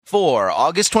for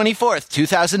August 24th,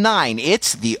 2009.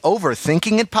 It's the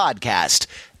Overthinking It podcast,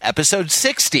 episode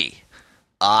 60,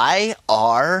 IRL.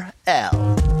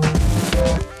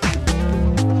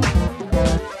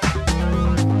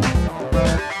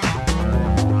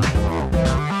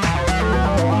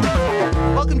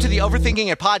 Welcome to the Overthinking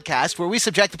It podcast, where we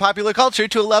subject the popular culture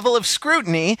to a level of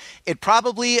scrutiny it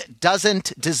probably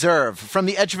doesn't deserve. From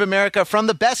the edge of America, from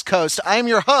the best coast, I am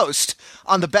your host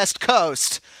on the best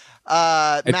coast,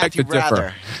 Matthew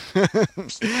Rather.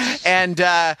 And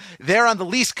there on the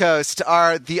least coast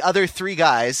are the other three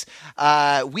guys.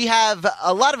 We have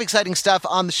a lot of exciting stuff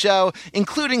on the show,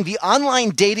 including the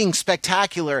online dating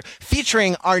spectacular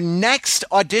featuring our next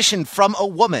audition from a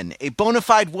woman, a bona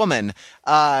fide woman,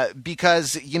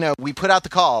 because, you know, we put out the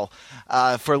call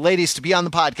for ladies to be on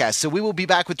the podcast. So we will be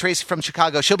back with Tracy from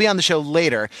Chicago. She'll be on the show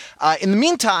later. In the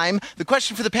meantime, the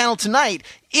question for the panel tonight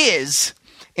is,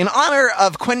 in honor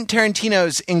of Quentin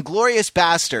Tarantino's Inglourious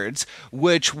Basterds,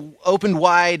 which opened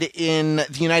wide in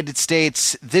the United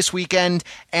States this weekend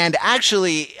and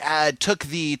actually took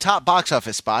the top box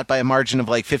office spot by a margin of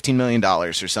like $15 million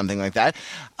or something like that,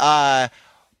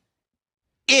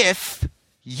 if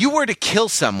you were to kill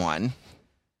someone,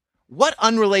 what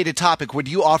unrelated topic would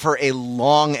you offer a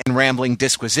long and rambling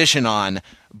disquisition on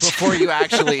before you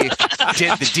actually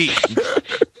did the deed?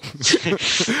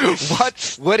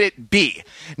 What would it be?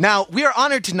 Now, we are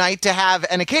honored tonight to have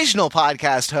an occasional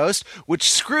podcast host, which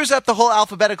screws up the whole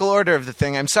alphabetical order of the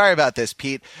thing. I'm sorry about this,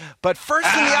 Pete. But first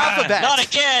in the alphabet. Not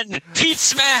again! Pete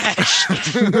Smash!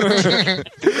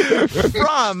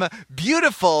 From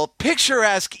beautiful,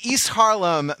 picturesque East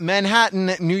Harlem,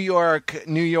 Manhattan, New York,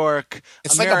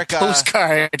 it's America. Like a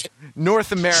postcard.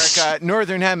 North America,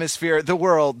 Northern Hemisphere, the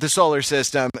world, the solar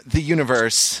system, the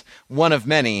universe, one of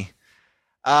many.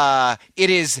 It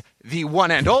is the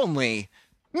one and only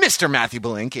Mr. Matthew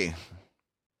Belinkie.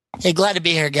 Hey, glad to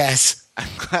be here, guys. I'm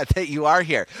glad that you are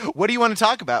here. What do you want to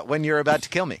talk about when you're about to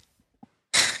kill me?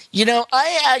 You know,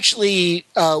 I actually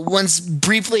once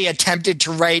briefly attempted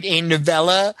to write a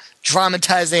novella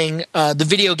dramatizing the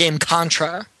video game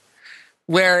Contra,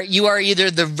 where you are either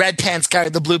the red pants guy or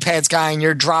the blue pants guy, and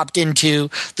you're dropped into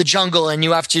the jungle and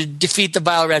you have to defeat the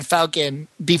Vile Red Falcon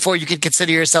before you can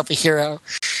consider yourself a hero.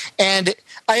 And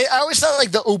I always thought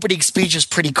like the opening speech was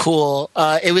pretty cool.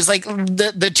 It was like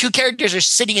the two characters are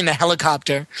sitting in a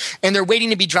helicopter and they're waiting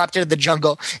to be dropped into the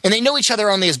jungle, and they know each other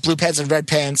only as blue pants and red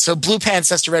pants. So blue pants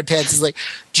says to red pants is like,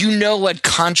 "Do you know what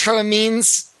Contra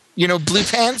means? You know, blue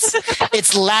pants?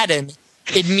 It's Latin.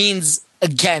 It means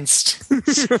against."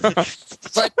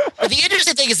 But the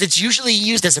interesting thing is it's usually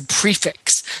used as a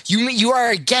prefix. You are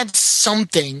against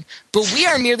something, but we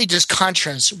are merely just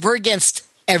contras. We're against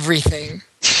everything.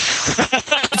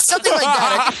 It's something like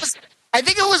that. I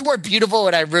think it was more beautiful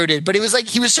when I wrote it, but it was like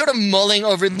he was sort of mulling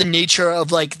over the nature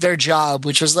of like their job,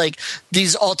 which was like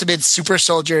these ultimate super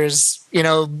soldiers, you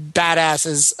know,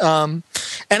 badasses.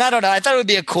 And I don't know. I thought it would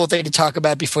be a cool thing to talk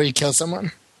about before you kill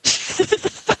someone.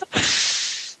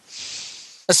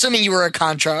 Assuming you were a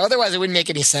Contra. Otherwise, it wouldn't make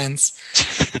any sense.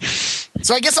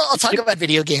 So I guess I'll talk about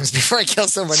video games before I kill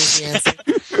someone is the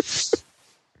answer.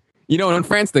 You know, in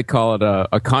France, they call it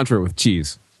a Contra with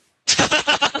cheese.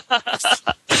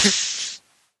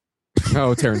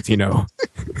 Oh, Tarantino.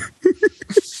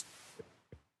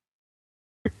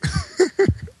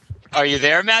 Are you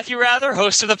there, Matthew Rather,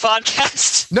 host of the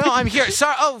podcast? No, I'm here.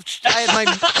 Sorry. Oh,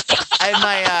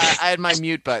 I had my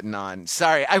mute button on.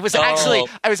 Sorry. I was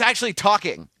actually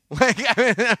talking.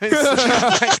 I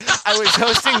was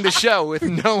hosting the show with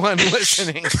no one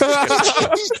listening.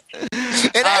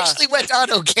 It actually went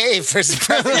on okay for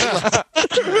surprising.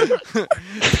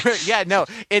 Yeah, no,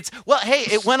 it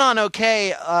went on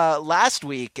okay last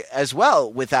week as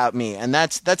well without me, and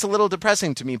that's a little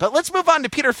depressing to me. But let's move on to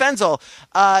Peter Fenzel.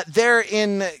 There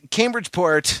in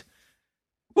Cambridgeport,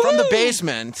 from the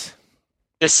basement.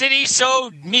 The city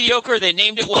so mediocre they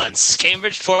named it once.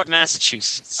 Cambridgeport,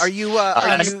 Massachusetts. Are you?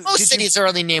 Most cities are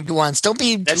only named once. Don't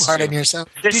be too hard on yourself.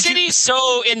 The city's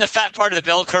so in the fat part of the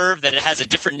bell curve that it has a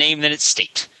different name than its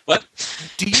state. What?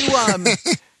 Do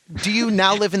you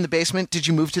now live in the basement? Did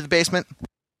you move to the basement?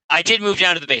 I did move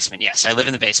down to the basement, yes. I live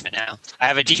in the basement now. I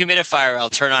have a dehumidifier I'll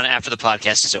turn on after the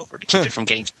podcast is over to keep it from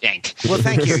getting dank. Well,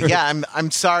 thank you. Yeah, I'm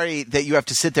sorry that you have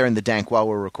to sit there in the dank while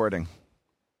we're recording.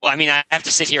 Well, I mean, I have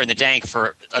to sit here in the dank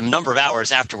for a number of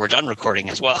hours after we're done recording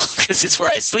as well, because it's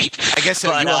where I sleep. I guess so.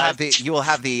 But, you will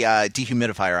have the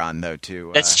dehumidifier on though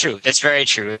too. That's true. That's very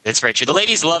true. That's very true. The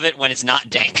ladies love it when it's not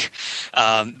dank.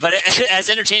 But as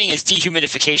entertaining as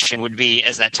dehumidification would be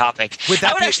as that topic, would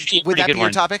that be your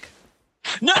topic?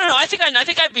 No. I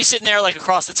think I'd be sitting there like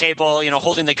across the table,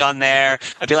 holding the gun there.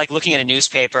 I'd be like looking at a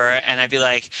newspaper, and I'd be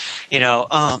like,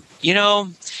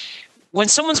 when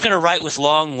someone's going to write with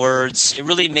long words, it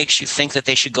really makes you think that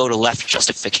they should go to left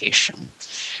justification.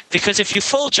 Because if you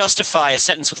full justify a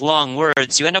sentence with long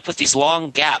words, you end up with these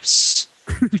long gaps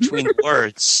between the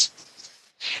words.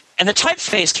 And the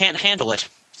typeface can't handle it.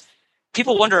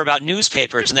 People wonder about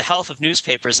newspapers and the health of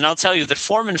newspapers, and I'll tell you that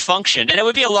form and function, and it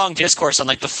would be a long discourse on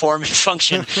like the form and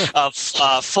function of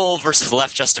full versus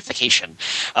left justification,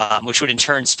 which would in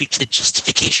turn speak to the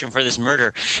justification for this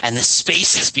murder and the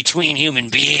spaces between human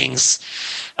beings.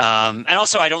 And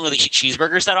also, I don't really eat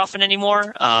cheeseburgers that often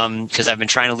anymore because I've been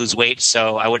trying to lose weight,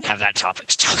 so I wouldn't have that topic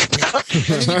to talk about. You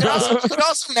could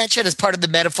also mention as part of the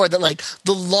metaphor that like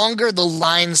the longer the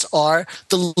lines are,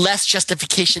 the less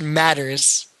justification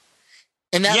matters.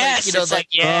 And that, yes,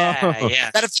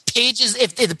 yeah. That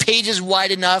if the page is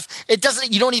wide enough,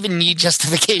 you don't even need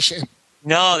justification.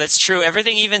 No, that's true.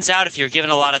 Everything evens out if you're given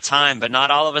a lot of time, but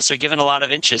not all of us are given a lot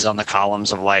of inches on the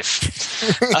columns of life.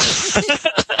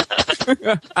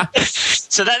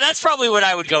 So that's probably what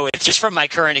I would go with, just from my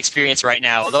current experience right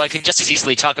now. Although I could just as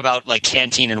easily talk about like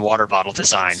canteen and water bottle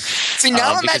design. See,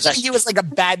 now I'm imagining you as like a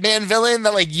Batman villain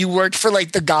that like you worked for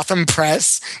like the Gotham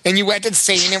Press and you went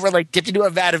insane and were like dipped into a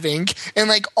vat of ink and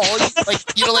like all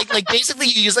like basically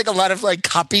you use like a lot of like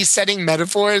copy setting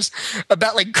metaphors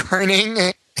about like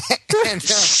kerning.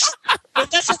 But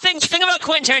that's the thing. The thing about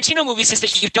Quentin Tarantino movies is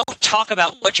that you don't talk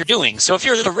about what you're doing. So if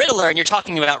you're the Riddler and you're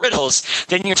talking about riddles,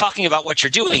 then you're talking about what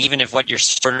you're doing, even if what you're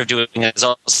sort of doing is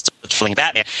also killing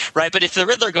Batman, right? But if the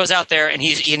Riddler goes out there and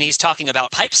he's talking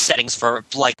about pipe settings for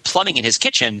like plumbing in his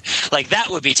kitchen, like that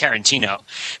would be Tarantino.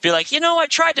 Be like, I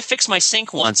tried to fix my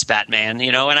sink once, Batman,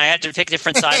 and I had to pick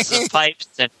different sizes of pipes,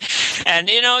 and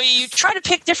you try to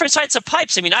pick different sizes of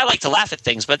pipes. I mean, I like to laugh at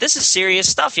things, but this is serious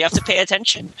stuff. You have to pay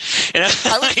attention.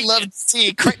 I would love to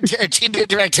see Quentin Tarantino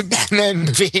direct a Batman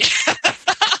movie.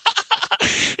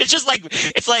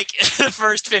 It's like the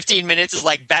first 15 minutes is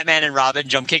like Batman and Robin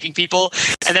jump kicking people,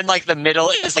 and then like the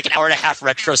middle is like an hour and a half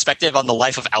retrospective on the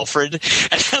life of Alfred,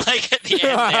 and then like at the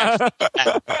end,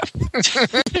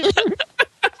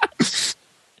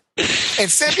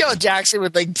 and Samuel L. Jackson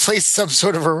would like play some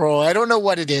sort of a role. I don't know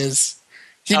what it is.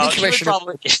 He'd be Commissioner.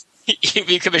 He'd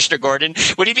be Commissioner Gordon.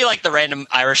 Would he be like the random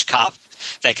Irish cop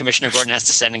that Commissioner Gordon has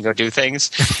to send and go do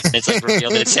things? And it's like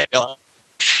revealed that it's Samuel L.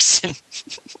 Jackson.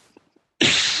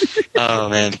 Oh,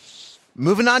 man.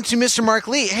 Moving on to Mr. Mark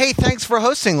Lee. Hey, thanks for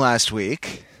hosting last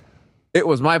week. It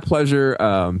was my pleasure.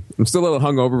 I'm still a little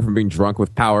hungover from being drunk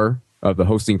with power, of the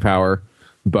hosting power.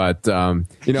 But, I'm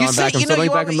back. I'm settling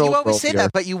back in the You always world say here.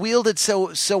 that, but you wield it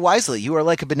so wisely. You are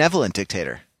like a benevolent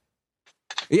dictator.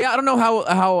 Yeah, I don't know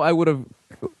how I would have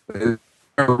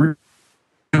drunk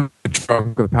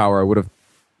with power. I would have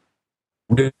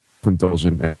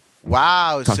indulgent.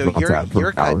 Wow, so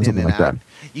you're cutting in and like out. that.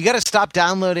 You got to stop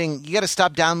downloading. You got to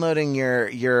stop downloading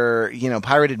your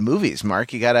pirated movies,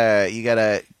 Mark. You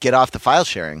gotta get off the file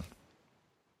sharing.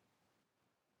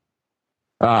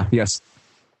 Yes.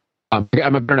 I'm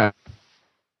a better now.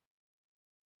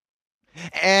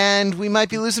 And we might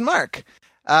be losing Mark.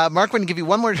 Mark, we're going to give you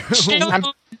one more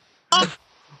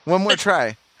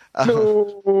try.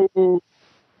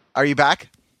 Are you back?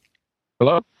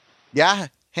 Hello? Yeah.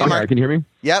 Hey, Okay, Mark. can you hear me?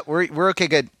 Yeah, we're okay.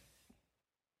 Good.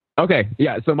 Okay,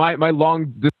 yeah. So my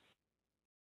long.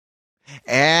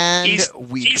 And he's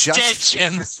dead,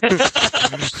 Jim.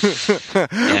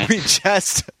 We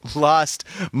just lost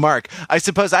Mark. I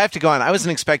suppose I have to go on. I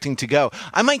wasn't expecting to go.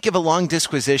 I might give a long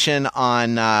disquisition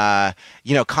on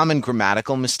common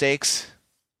grammatical mistakes.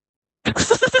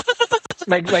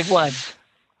 like what?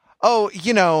 Oh,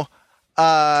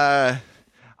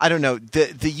 I don't know,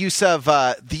 the use of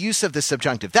the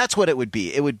subjunctive. That's what it would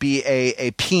be. It would be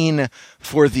a peen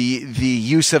for the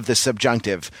use of the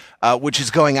subjunctive, which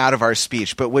is going out of our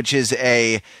speech, but which is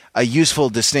a useful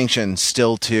distinction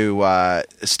still to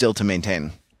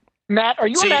maintain. Matt, are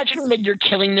you imagining that you're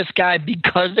killing this guy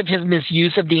because of his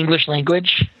misuse of the English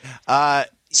language? I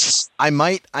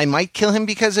might kill him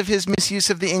because of his misuse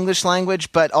of the English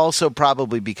language, but also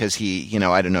probably because he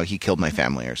killed my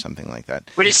family or something like that.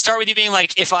 Would it start with you being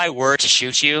like, if I were to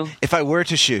shoot you? If I were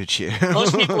to shoot you.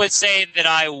 Most people would say that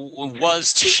I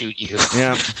was to shoot you.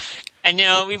 Yeah. And,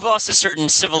 we've lost a certain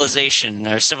civilization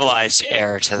or civilized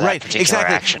air to that particular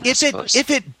action. If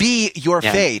it be your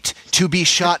fate to be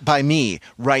shot by me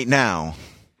right now,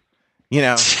 if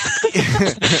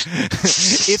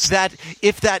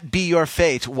that be your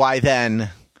fate, why then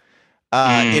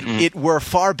it were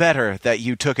far better that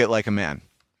you took it like a man.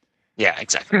 Yeah,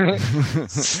 exactly.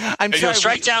 I'm sorry.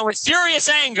 Strike down with furious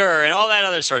anger and all that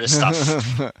other sort of stuff.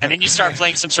 And then you start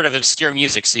playing some sort of obscure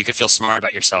music so you can feel smart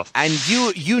about yourself. And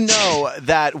you know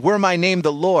that were my name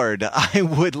the Lord, I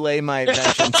would lay my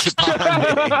vengeance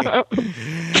upon thee.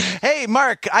 Hey,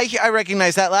 Mark, I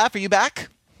recognize that laugh. Are you back?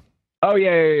 Oh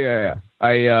yeah.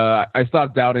 I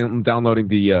stopped downloading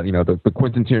the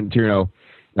Quentin Tarantino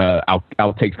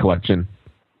outtakes collection.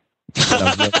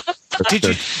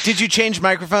 Did you change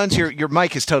microphones? Your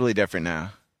mic is totally different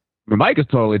now. My mic is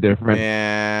totally different.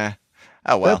 Yeah.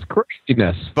 Oh well. That's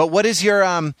craziness. But what is your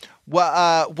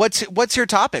what's your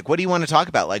topic? What do you want to talk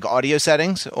about? Like audio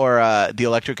settings or the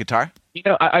electric guitar?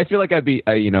 I feel like I'd be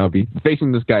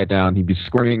facing this guy down. He'd be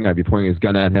screaming. I'd be pointing his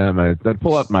gun at him. I'd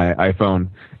pull up my iPhone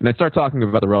and I'd start talking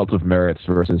about the relative merits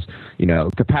versus,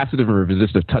 capacitive and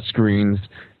resistive touchscreens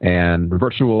and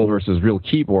virtual versus real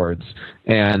keyboards.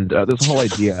 And this whole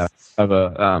idea of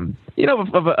an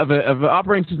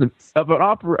operating system of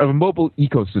a mobile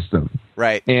ecosystem,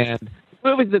 right? And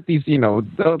really that these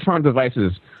electronic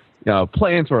devices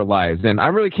play into our lives, and I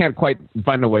really can't quite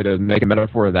find a way to make a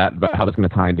metaphor of that about how that's going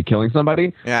to tie into killing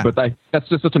somebody. Yeah. But that's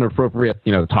just such an appropriate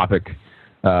topic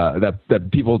that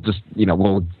people just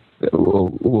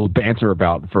will banter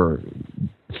about for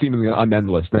seemingly an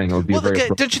endless thing. It would be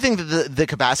don't you think that the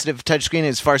capacitive touchscreen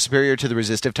is far superior to the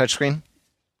resistive touchscreen?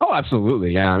 Oh,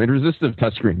 absolutely, yeah. I mean, resistive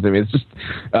touchscreens. I mean, it's just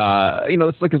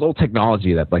it's like this old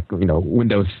technology that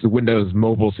Windows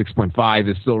Mobile 6.5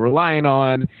 is still relying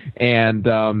on, and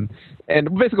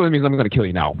basically it means I'm going to kill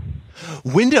you now.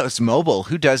 Windows Mobile,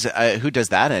 who does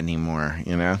that anymore?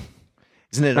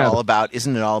 Isn't it all about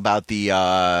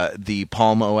the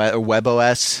Palm OS or Web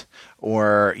OS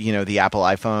or the Apple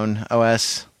iPhone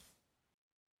OS?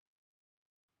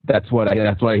 That's what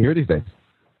I hear these days.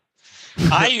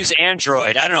 I use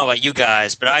Android. I don't know about you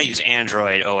guys, but I use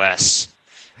Android OS.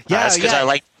 Yeah, that's because I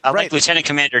like right. Lieutenant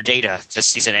Commander Data.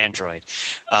 Just he's an Android,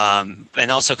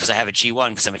 and also because I have a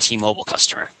G1 because I'm a T-Mobile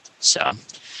customer. So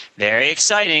very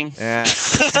exciting. Yeah,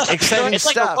 exciting it's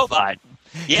stuff. Like a robot.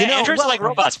 Yeah, Androids are like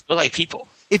robots, but like people.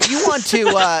 If you want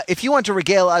to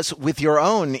regale us with your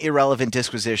own irrelevant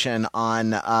disquisition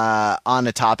on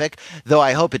a topic, though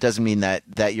I hope it doesn't mean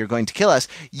that you're going to kill us,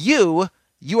 you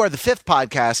are the fifth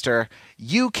podcaster.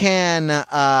 You can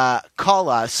call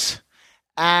us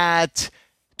at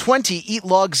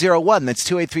 20-EAT-LOG-01. That's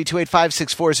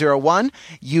 283-285-6401.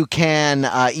 You can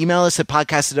email us at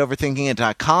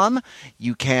podcast@overthinkingit.com.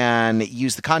 You can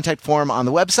use the contact form on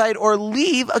the website or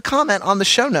leave a comment on the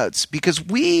show notes because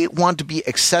we want to be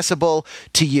accessible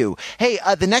to you. Hey,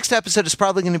 the next episode is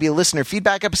probably going to be a listener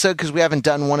feedback episode because we haven't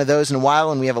done one of those in a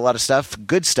while and we have a lot of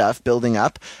good stuff building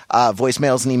up,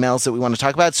 voicemails and emails that we want to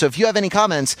talk about. So if you have any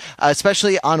comments,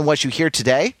 especially on what you hear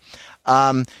today,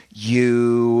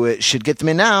 you should get them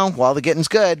in now while the getting's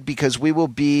good because we will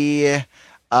be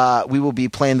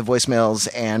playing the voicemails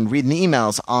and reading the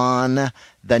emails on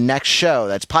the next show.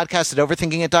 That's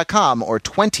podcast@overthinkingit.com or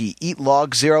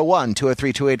 20-EAT-LOG-01,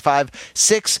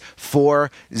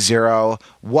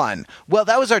 203-285-6401. Well,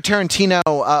 that was our Tarantino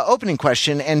opening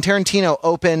question, and Tarantino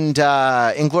opened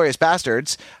Inglourious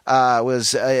Bastards.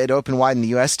 It opened wide in the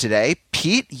U.S. today.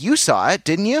 Pete, you saw it,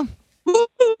 didn't you?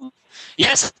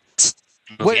 Yes.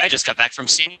 I just got back from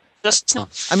seeing this.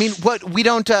 I mean, we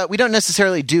don't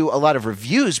necessarily do a lot of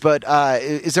reviews, but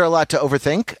is there a lot to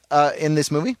overthink in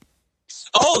this movie?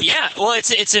 Oh yeah, well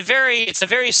it's a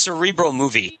very cerebral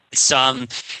movie. It's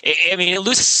it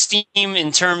loses steam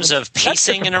in terms of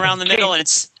pacing and around the middle, and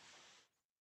it's.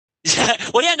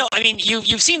 Well, yeah, no. I mean,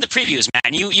 you've seen the previews,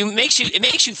 man. It makes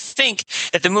you think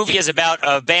that the movie is about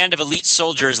a band of elite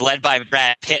soldiers led by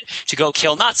Brad Pitt to go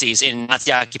kill Nazis in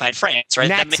Nazi-occupied France, right?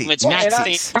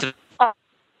 Nazis.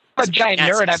 I'm a giant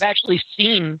nerd. I've actually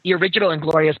seen the original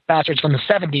Inglourious Bastards from the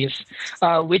 70s,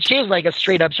 which is like a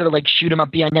straight up sort of like shoot 'em up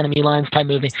behind enemy lines type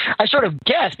movie. I sort of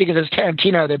guessed because it's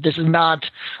Tarantino that this is not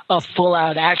a full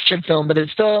out action film, but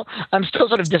I'm still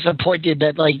sort of disappointed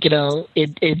that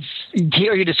it's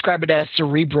here you describe it as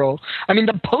cerebral. I mean,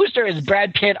 the poster is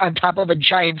Brad Pitt on top of a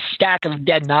giant stack of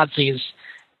dead Nazis.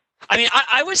 I mean,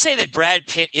 I would say that Brad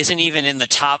Pitt isn't even in the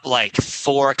top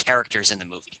 4 characters in the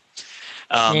movie.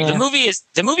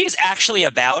 The movie is actually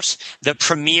about the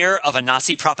premiere of a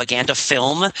Nazi propaganda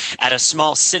film at a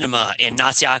small cinema in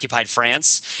Nazi-occupied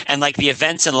France, and the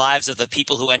events and lives of the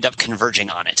people who end up converging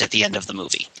on it at the end of the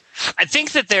movie. I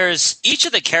think that there's each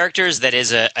of the characters that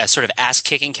is a sort of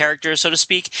ass-kicking character, so to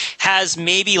speak, has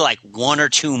maybe like one or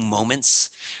two moments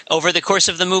over the course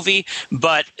of the movie,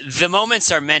 but the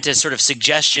moments are meant as sort of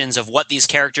suggestions of what these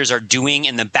characters are doing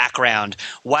in the background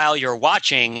while you're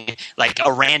watching like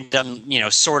a random,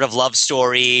 sort of love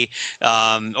story,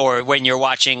 or when you're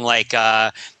watching like,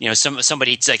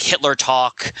 somebody's like Hitler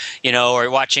talk, or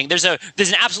watching. There's an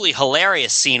absolutely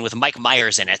hilarious scene with Mike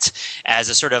Myers in it as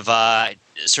a sort of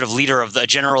leader of the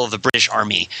general of the British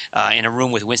Army in a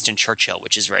room with Winston Churchill,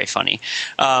 which is very funny.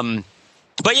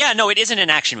 But yeah, no, it isn't an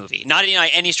action movie. Not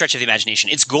any stretch of the imagination.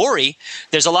 It's gory.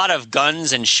 There's a lot of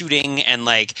guns and shooting and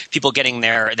like people getting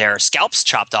their scalps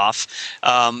chopped off.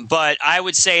 But I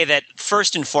would say that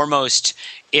first and foremost,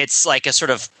 it's like a sort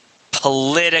of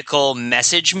political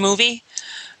message movie.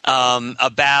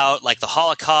 About like the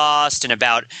Holocaust and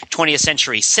about 20th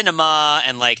century cinema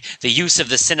and like the use of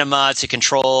the cinema to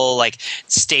control like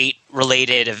state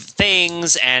related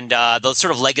things and the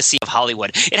sort of legacy of Hollywood.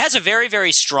 It has a very,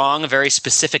 very strong, very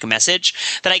specific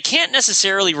message that I can't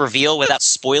necessarily reveal without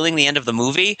spoiling the end of the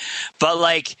movie, but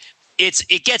like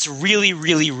it gets really,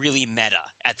 really, really meta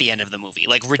at the end of the movie,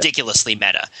 like ridiculously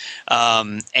meta,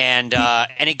 and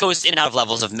it goes in and out of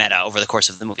levels of meta over the course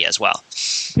of the movie as well.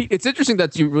 It's interesting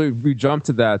that you jumped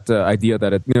to that idea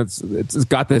that it's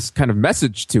got this kind of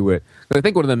message to it. I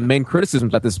think one of the main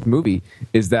criticisms about this movie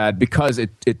is that because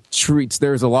it treats,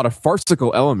 there's a lot of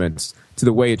farcical elements to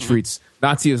the way it treats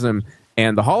Nazism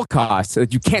and the Holocaust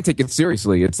that you can't take it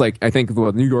seriously. It's like, I think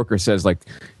what New Yorker says, like,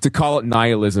 to call it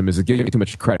nihilism is giving it too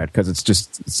much credit because it's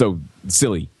just so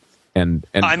silly. And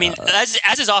I mean, as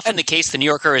is often the case, the New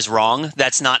Yorker is wrong.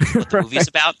 That's not what the movie's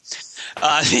about.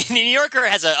 The New Yorker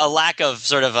has a lack of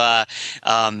sort of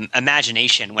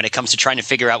imagination when it comes to trying to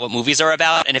figure out what movies are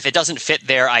about. And if it doesn't fit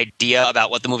their idea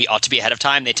about what the movie ought to be ahead of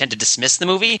time, they tend to dismiss the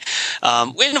movie.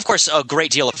 And of course, a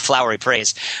great deal of flowery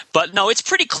praise. But no, it's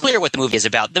pretty clear what the movie is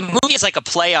about. The movie is like a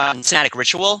play on Satanic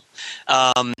Ritual.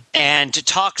 And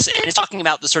it's talking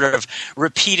about the sort of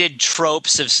repeated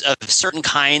tropes of certain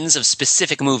kinds of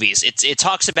specific movies. It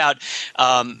talks about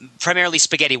primarily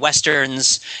spaghetti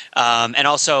westerns, and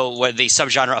also the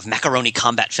subgenre of macaroni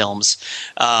combat films.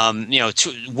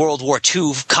 World War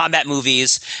II combat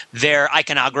movies, their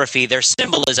iconography, their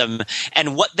symbolism,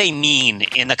 and what they mean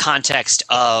in the context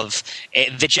of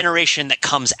the generation that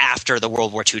comes after the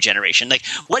World War II generation. Like,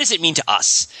 what does it mean to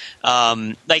us?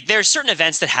 Like, there are certain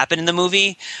events that happen in the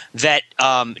movie that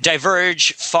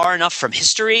diverge far enough from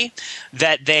history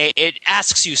that it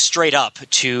asks you straight up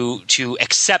to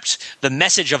accept the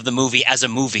message of the movie as a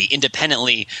movie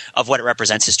independently of what it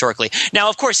represents historically. Now,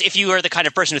 of course, if you are the kind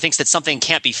of person who thinks that something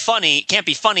can't be funny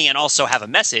and also have a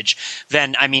message,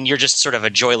 then I mean, you're just sort of a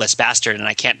joyless bastard, and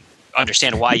I can't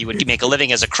understand why you would make a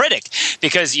living as a critic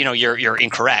because you're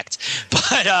incorrect.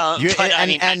 But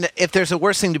and if there's a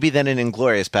worse thing to be than an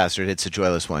inglorious bastard, it's a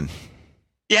joyless one.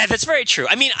 Yeah, that's very true.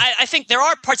 I mean, I think there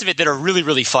are parts of it that are really,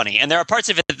 really funny, and there are parts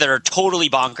of it that are totally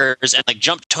bonkers and like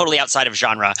jump totally outside of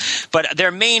genre. But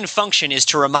their main function is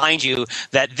to remind you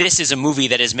that this is a movie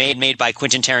that is made by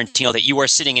Quentin Tarantino, that you are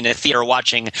sitting in a theater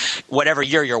watching whatever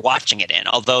year you're watching it in,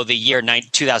 although the year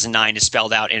 2009 is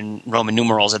spelled out in Roman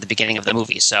numerals at the beginning of the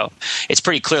movie. So it's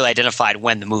pretty clearly identified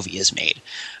when the movie is made.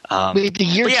 Wait, the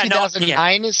year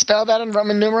 2009 is spelled out in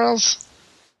Roman numerals?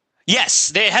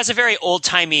 Yes, it has a very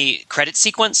old-timey credit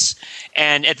sequence,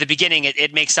 and at the beginning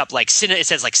it makes up like it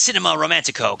says like Cinema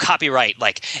Romantico, copyright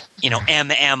like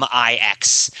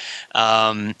MMIX,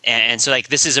 and so like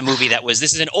this is an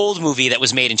old movie that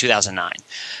was made in 2009.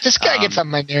 This guy gets on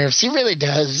my nerves. He really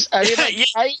does. I mean,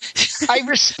 like, I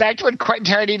respect what Quentin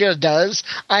Tarantino does.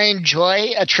 I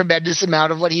enjoy a tremendous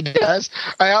amount of what he does.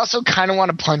 I also kind of want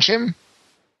to punch him.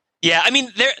 Yeah, I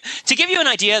mean, to give you an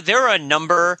idea, there are a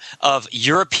number of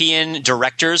European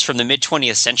directors from the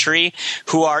mid-20th century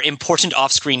who are important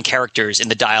off-screen characters in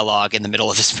the dialogue in the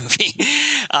middle of this movie.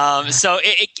 So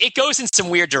it goes in some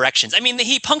weird directions. I mean,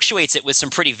 he punctuates it with some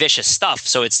pretty vicious stuff,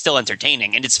 so it's still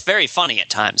entertaining, and it's very funny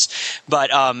at times. But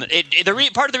part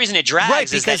of the reason it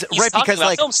drags is that he's talking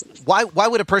about films. Why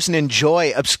would a person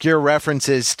enjoy obscure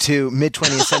references to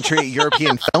mid-20th century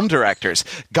European film directors?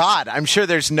 God, I'm sure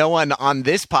there's no one on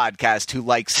this podcast who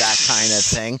likes that kind of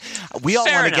thing. We all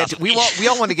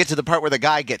want to get to the part where the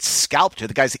guy gets scalped or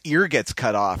the guy's ear gets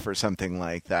cut off or something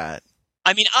like that.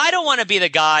 I mean, I don't want to be the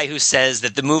guy who says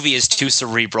that the movie is too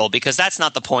cerebral, because that's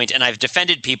not the point, and I've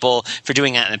defended people for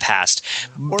doing that in the past.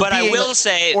 I will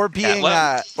say, or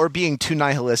being too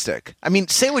nihilistic. I mean,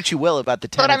 say what you will about the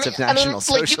tenets of National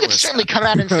Socialism. You could certainly come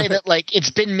out and say that like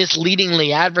it's been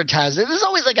misleadingly advertised. This is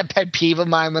always like a pet peeve of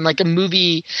mine when like a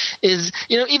movie is,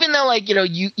 even though like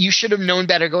you should have known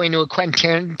better going to a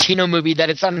Quentin Tarantino movie that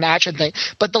it's not an action thing,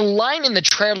 but the line in the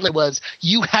trailer was,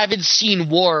 "You haven't seen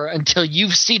war until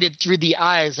you've seen it through the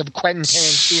eyes of Quentin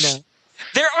Tarantino."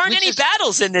 There aren't any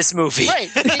battles in this movie. Right.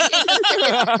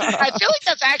 I feel like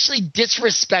that's actually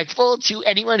disrespectful to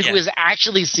anyone who has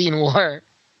actually seen war.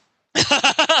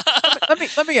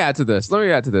 Let me add to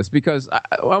this because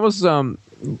I was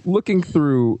looking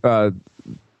through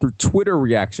Twitter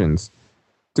reactions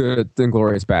to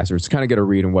Inglourious Basterds to kind of get a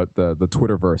read on what the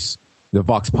Twitterverse, the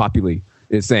Vox Populi,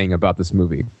 is saying about this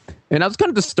movie, and I was kind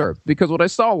of disturbed because what I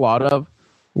saw a lot of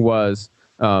was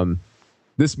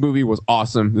this movie was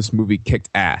awesome. This movie kicked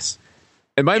ass.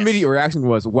 And my immediate reaction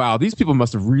was, wow, these people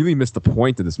must have really missed the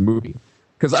point of this movie.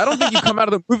 Because I don't think you come out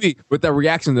of the movie with that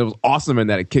reaction that it was awesome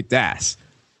and that it kicked ass.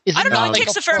 I don't know. It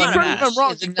kicks a fair amount of ass. I'm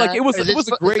wrong. It was a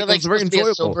very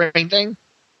enjoyable sobering thing.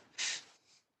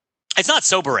 It's not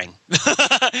sobering.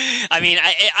 I mean,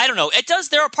 I don't know. It does.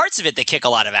 There are parts of it that kick a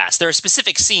lot of ass. There are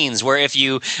specific scenes where if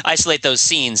you isolate those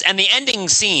scenes, and the ending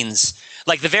scenes,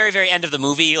 like the very, very end of the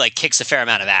movie, like kicks a fair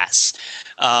amount of ass.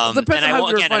 And I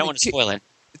don't want to spoil it.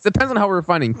 It depends on how we're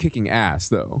defining kicking ass,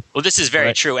 though. Well, this is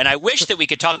very true, and I wish that we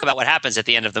could talk about what happens at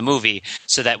the end of the movie,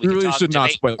 so that we really should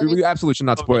not spoil it. We absolutely should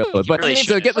not spoil it. But really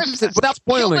without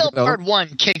spoiling Kill it, Bill though. Part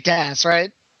 1 kicked ass,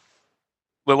 right?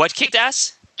 Wait, what kicked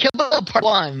ass? Kill Bill Part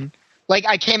 1. Like,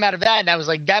 I came out of that, and I was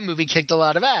like, that movie kicked a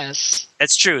lot of ass.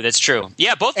 That's true.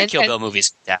 Yeah, both the Kill Bill movies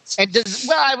kicked ass. I'd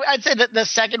say that the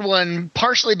second one,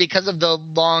 partially because of the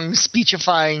long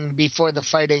speechifying before the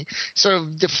fighting, sort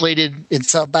of deflated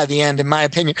itself by the end, in my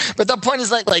opinion. But the point is,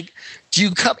 do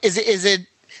you come? Is it?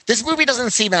 This movie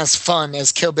doesn't seem as fun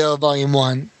as Kill Bill Volume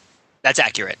 1. That's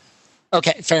accurate.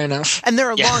 Okay, fair enough. And there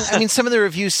are long. I mean, some of the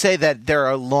reviews say that there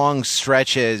are long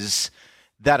stretches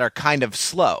that are kind of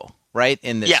slow, right,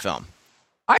 in this film.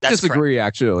 I disagree,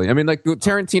 actually. I mean, like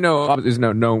Tarantino is we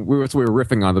were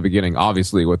riffing on the beginning,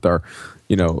 obviously, with our,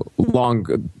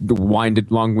 long-winded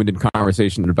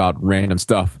conversation about random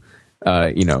stuff,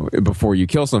 before you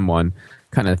kill someone,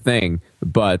 kind of thing.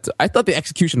 But I thought the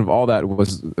execution of all that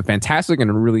was fantastic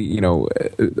and really,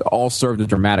 all served a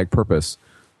dramatic purpose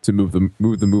to move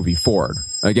the movie forward.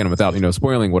 Again, without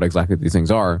spoiling what exactly these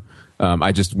things are.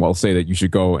 I just will say that you should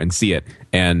go and see it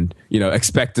and,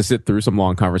 expect to sit through some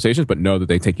long conversations, but know that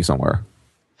they take you somewhere.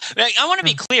 I want to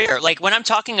be clear. Like when I'm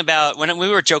talking about, when we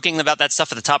were joking about that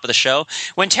stuff at the top of the show,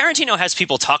 when Tarantino has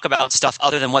people talk about stuff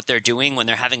other than what they're doing when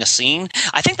they're having a scene,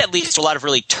 I think that leads to a lot of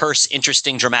really terse,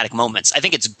 interesting, dramatic moments. I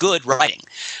think it's good writing.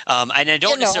 And I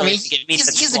don't necessarily think it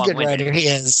means he's a good writer. He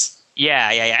is. Yeah.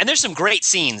 And there's some great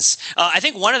scenes. I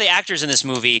think one of the actors in this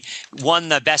movie won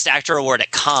the Best Actor award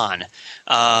at Cannes.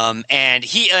 And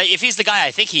he, if he's the guy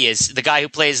I think he is, the guy who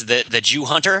plays the Jew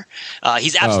hunter,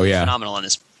 he's absolutely phenomenal in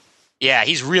this. Yeah,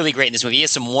 he's really great in this movie. He has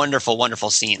some wonderful,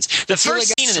 wonderful scenes. The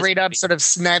first scene in straight up sort of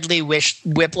Snidely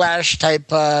Whiplash type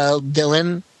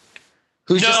villain.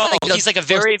 Who's he's like a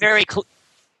very, very.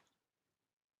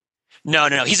 No.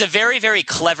 He's a very, very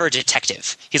clever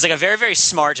detective. He's like a very, very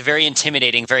smart, very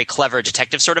intimidating, very clever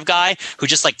detective sort of guy who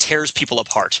just like tears people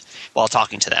apart while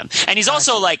talking to them. And he's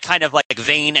also like kind of like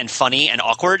vain and funny and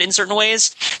awkward in certain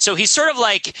ways. So he's sort of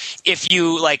like if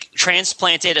you like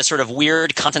transplanted a sort of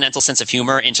weird continental sense of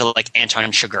humor into like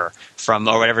Anton Chigurh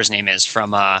or whatever his name is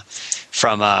from No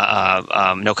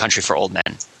Country for Old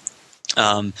Men.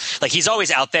 Like he's always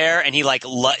out there and he like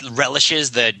relishes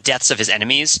the deaths of his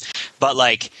enemies, but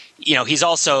like he's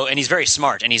also, and he's very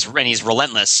smart and he's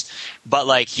relentless, but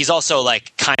like he's also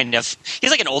like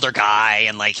he's like an older guy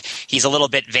and like he's a little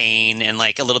bit vain and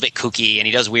like a little bit kooky and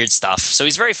he does weird stuff, so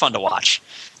he's very fun to watch.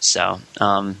 So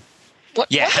what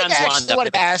I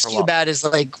want to ask you about is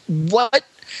like what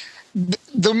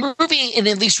the movie in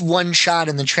at least one shot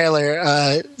in the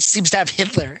trailer seems to have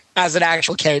Hitler as an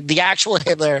actual character, the actual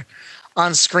Hitler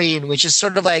on screen, which is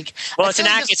sort of like it's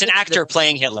an actor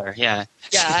playing Hitler. Yeah,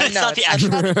 I know. It's not the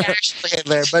actual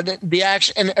Hitler, but the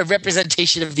actual and a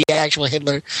representation of the actual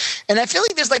Hitler. And I feel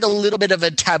like there's like a little bit of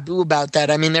a taboo about that.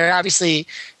 I mean, there obviously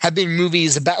have been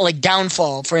movies about like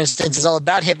Downfall, for instance, is all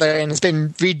about Hitler, and it's been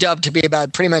redubbed to be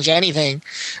about pretty much anything.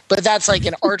 But that's like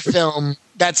an art film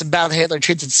that's about Hitler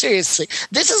treats it seriously.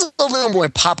 This is a little more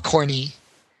popcorny.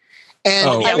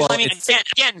 And Yeah, well, I mean,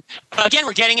 again,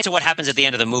 we're getting into what happens at the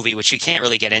end of the movie, which you can't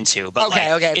really get into. But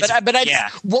okay.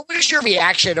 What was your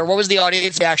reaction, or what was the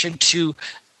audience reaction to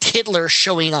Hitler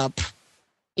showing up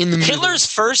in the movie? Hitler's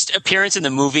first appearance in the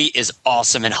movie is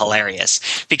awesome and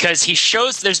hilarious because he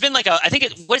shows. There's been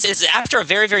it's after a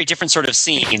very, very different sort of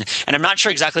scene, and I'm not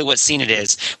sure exactly what scene it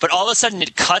is, but all of a sudden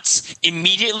it cuts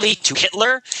immediately to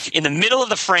Hitler in the middle of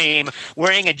the frame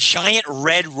wearing a giant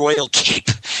red royal cape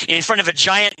in front of a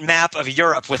giant map of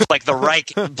Europe with like the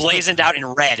Reich blazoned out in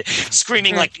red,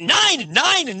 screaming like 9,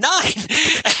 9, 9,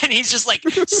 and he's just like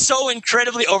so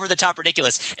incredibly over the top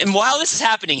ridiculous. And while this is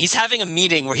happening, he's having a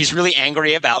meeting where he's really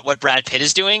angry about what Brad Pitt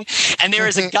is doing, and there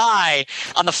is a guy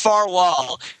on the far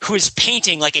wall who is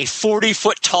painting like a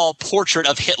 40-foot tall portrait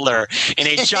of Hitler in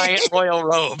a giant royal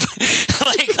robe.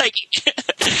 like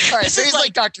all right, so he's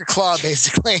like Dr. Claw,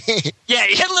 basically. Yeah,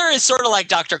 Hitler is sort of like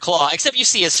Dr. Claw, except you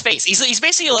see his face. He's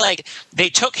basically like they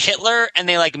took Hitler and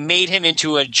they like made him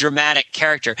into a dramatic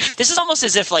character. This is almost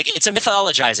as if like it's a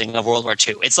mythologizing of World War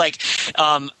II. It's like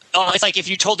it's like if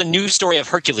you told a new story of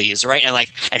Hercules, right?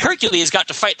 And Hercules got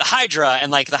to fight the Hydra,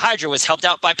 and like the Hydra was helped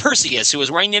out by Perseus, who was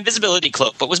wearing the invisibility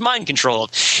cloak but was mind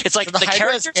controlled. It's like so the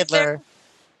character Hitler.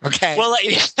 Okay. Well,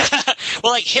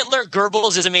 like Hitler,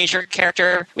 Goebbels is a major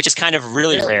character, which is kind of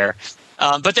really rare.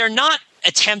 But they're not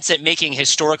attempts at making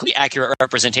historically accurate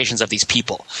representations of these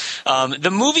people.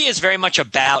 The movie is very much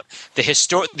about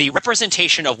the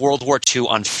representation of World War II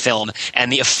on film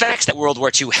and the effects that World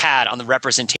War II had on the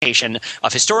representation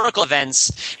of historical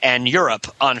events and Europe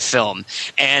on film.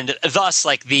 And thus,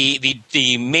 like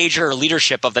the major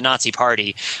leadership of the Nazi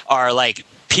Party are like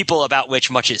people about which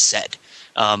much is said,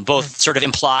 both sort of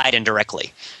implied and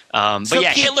directly. But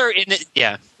yeah, Hitler.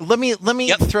 Let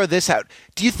me throw this out.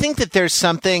 Do you think that there's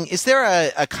something? Is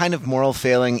there a kind of moral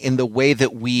failing in the way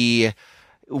that we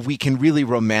can really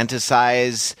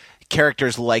romanticize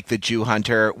characters like the Jew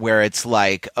Hunter, where it's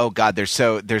like, oh God, they're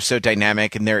so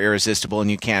dynamic and they're irresistible, and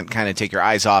you can't kind of take your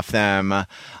eyes off them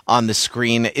on the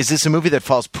screen? Is this a movie that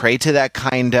falls prey to that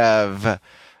kind of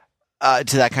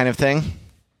thing?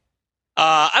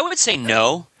 I would say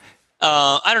no.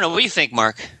 I don't know. What do you think,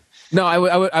 Mark? No,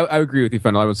 I agree with you,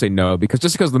 Fennel. I would say no, because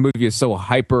the movie is so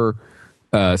hyper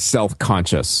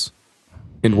self-conscious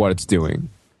in what it's doing.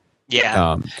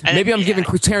 Yeah. Maybe I'm giving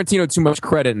Tarantino too much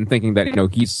credit and thinking that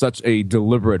he's such a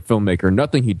deliberate filmmaker.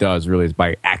 Nothing he does really is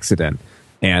by accident.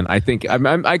 And I think I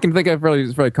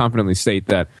very confidently state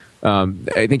that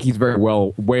I think he's very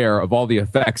well aware of all the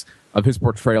effects of his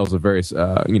portrayals of various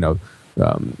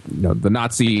the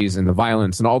Nazis and the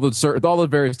violence and all the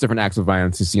various different acts of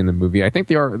violence you see in the movie. I think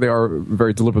they are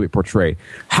very deliberately portrayed.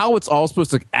 How it's all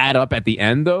supposed to add up at the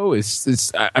end, though,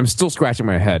 is I'm still scratching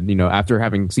my head. After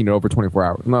having seen it over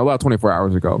 24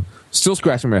 hours ago, still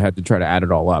scratching my head to try to add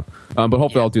it all up. But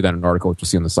hopefully, I'll do that in an article which you'll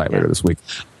see on the site later this week.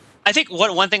 I think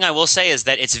one thing I will say is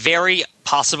that it's very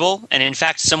possible, and in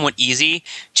fact, somewhat easy,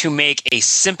 to make a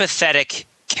sympathetic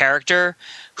character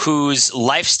whose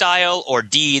lifestyle or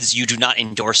deeds you do not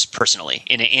endorse personally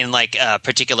in like a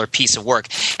particular piece of work.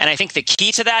 And I think the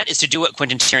key to that is to do what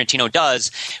Quentin Tarantino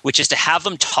does, which is to have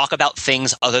them talk about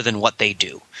things other than what they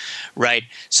do, right?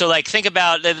 So like think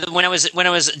about when I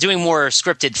was doing more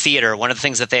scripted theater, one of the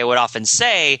things that they would often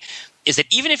say is that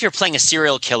even if you're playing a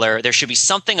serial killer, there should be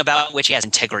something about which he has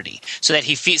integrity so that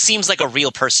he seems like a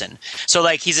real person. So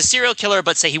like he's a serial killer,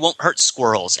 but say he won't hurt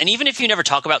squirrels. And even if you never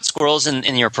talk about squirrels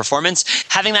in your performance,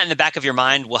 having that in the back of your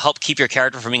mind will help keep your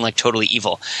character from being like totally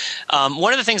evil.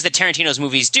 One of the things that Tarantino's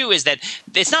movies do is that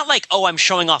it's not like, oh, I'm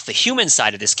showing off the human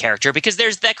side of this character, because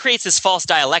that creates this false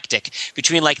dialectic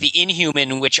between like the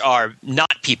inhuman, which are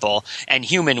not people, and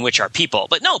human, which are people.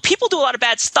 But no, people do a lot of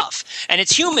bad stuff, and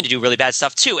it's human to do really bad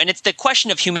stuff too. And it's the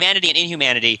question of humanity and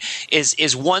inhumanity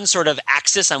is one sort of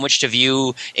axis on which to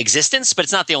view existence, but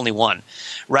it's not the only one,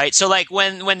 right? So like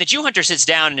when the Jew Hunter sits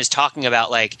down and is talking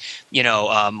about like,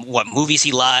 what movies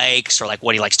he likes, or like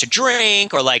what he likes to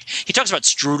drink, or like he talks about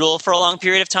strudel for a long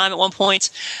period of time at one point.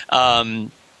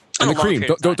 And the cream.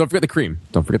 Don't forget the cream.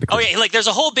 Don't forget the cream. Oh yeah, like there's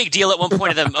a whole big deal at one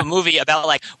point of the movie about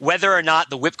like whether or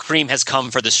not the whipped cream has come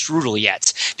for the strudel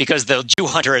yet, because the Jew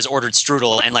Hunter has ordered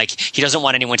strudel, and like he doesn't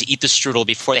want anyone to eat the strudel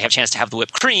before they have a chance to have the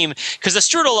whipped cream, because the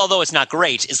strudel, although it's not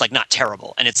great, is like not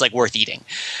terrible, and it's like worth eating.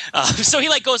 So he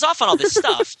like goes off on all this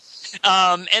stuff.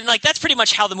 And like that's pretty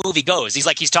much how the movie goes.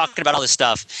 He's talking about all this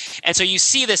stuff, and so you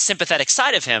see this sympathetic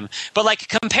side of him. But like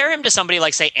compare him to somebody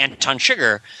like say Anton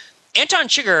Chigurh, Anton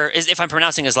Chigurh is, if I'm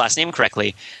pronouncing his last name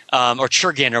correctly, or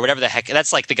Churgin or whatever the heck.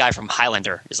 That's like the guy from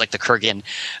Highlander. Is like the Kurgan.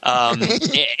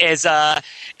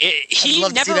 He I'd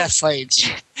love never to see that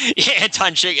fight.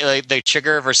 Anton Chigurh, like the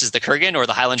Chigurh versus the Kurgan, or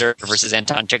the Highlander versus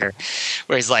Anton Chigurh,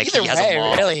 where he's like Either he has way, a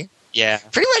maul. really. Yeah,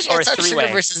 Pretty much or a Anton three-way.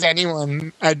 Chigurh versus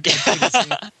anyone. I'd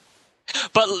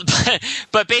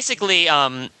But basically,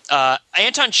 Anton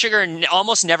Chigurh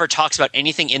almost never talks about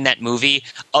anything in that movie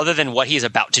other than what he's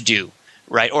about to do,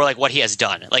 right? Or like what he has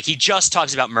done. Like he just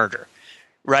talks about murder,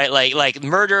 right? Like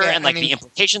murder Yeah, and like I mean, the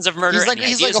implications of murder.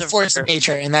 he's like a force of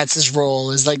nature, and that's his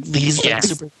role. Is like he's Yes.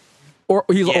 like super. Or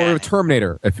he's Yeah. or a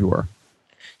Terminator, if you were.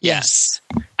 Yes.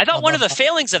 I thought one of the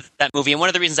failings of that movie, and one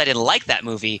of the reasons I didn't like that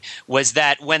movie, was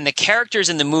that when the characters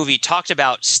in the movie talked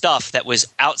about stuff that was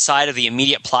outside of the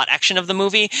immediate plot action of the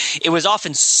movie, it was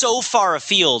often so far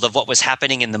afield of what was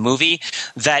happening in the movie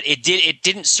that it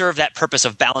didn't serve that purpose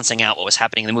of balancing out what was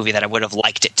happening in the movie that I would have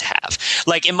liked it to have.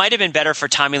 Like, it might have been better for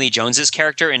Tommy Lee Jones's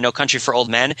character in No Country for Old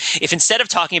Men if instead of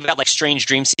talking about like strange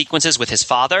dream sequences with his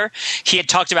father, he had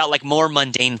talked about like more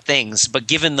mundane things, but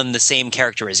given them the same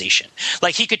characterization.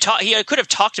 Like he could have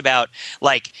talked about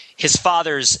like his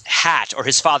father's hat or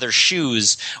his father's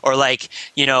shoes, or like,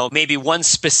 you know, maybe one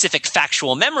specific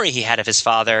factual memory he had of his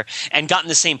father, and gotten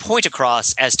the same point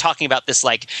across as talking about this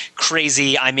like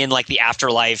crazy, I'm in like the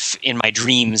afterlife in my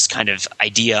dreams kind of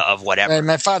idea of whatever. Right,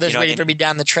 my father's You know, waiting and- for me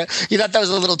down the trail. You thought that was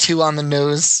a little too on the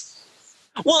nose.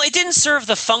 Well, it didn't serve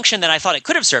the function that I thought it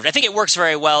could have served. I think it works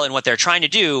very well in what they're trying to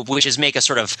do, which is make a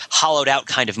sort of hollowed out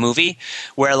kind of movie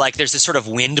where like there's this sort of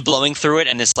wind blowing through it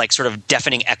and this like sort of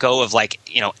deafening echo of like,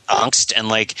 you know, angst and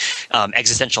like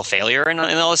existential failure and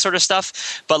all this sort of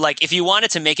stuff. But like if you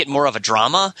wanted to make it more of a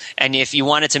drama, and if you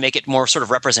wanted to make it more sort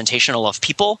of representational of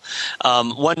people,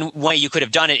 one way you could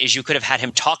have done it is you could have had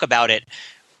him talk about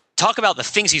the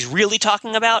things he's really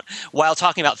talking about while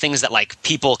talking about things that like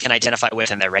people can identify with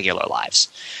in their regular lives.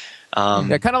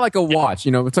 Yeah, kind of like a watch.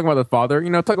 You know, we're talking about the father. You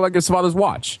know, talk like his father's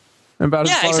watch. And about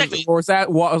his Yeah, father's, exactly.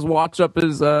 or his watch up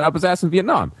his ass in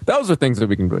Vietnam. Those are things that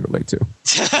we can really relate to.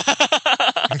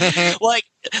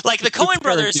 like the Coen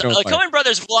brothers, You don't the like.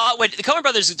 Coen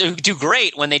brothers do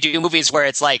great when they do movies where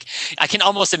it's like I can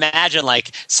almost imagine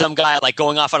like some guy like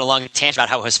going off on a long tangent about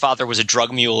how his father was a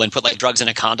drug mule and put like drugs in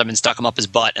a condom and stuck him up his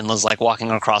butt and was like walking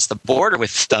across the border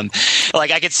with them.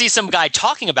 Like I could see some guy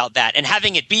talking about that and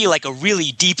having it be like a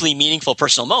really deeply meaningful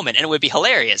personal moment, and it would be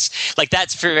hilarious. Like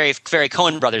that's very very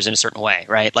Coen brothers in a certain way,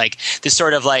 right? Like this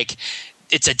sort of like.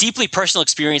 It's a deeply personal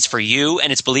experience for you,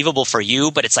 and it's believable for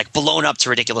you, but it's like blown up to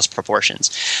ridiculous proportions.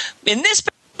 In this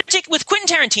particular, with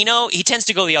Quentin Tarantino, he tends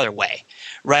to go the other way,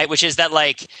 right? Which is that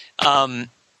like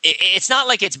it's not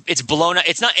like it's blown up.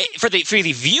 It's not for the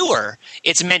viewer.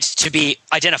 It's meant to be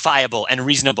identifiable and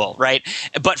reasonable, right?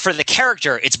 But for the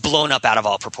character, it's blown up out of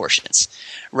all proportions,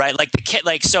 right?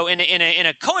 Like so in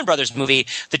a Coen Brothers movie,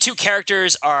 the two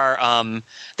characters are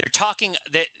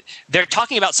they're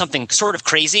talking about something sort of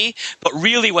crazy, but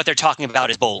really what they're talking about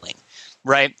is bowling.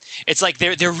 Right? It's like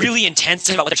they're really intense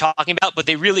about what they're talking about, but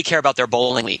they really care about their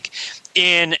bowling league.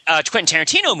 In a Quentin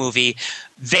Tarantino movie,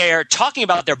 they're talking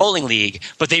about their bowling league,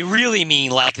 but they really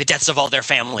mean like the deaths of all their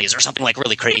families or something like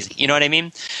really crazy. You know what I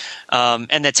mean?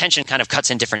 And the tension kind of cuts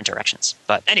in different directions.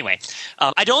 But anyway,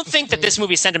 I don't think that this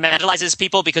movie sentimentalizes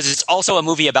people because it's also a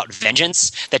movie about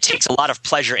vengeance that takes a lot of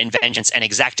pleasure in vengeance and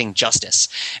exacting justice.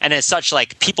 And as such,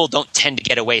 like people don't tend to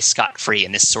get away scot-free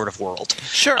in this sort of world.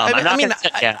 Sure.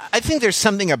 I think there's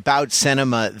something about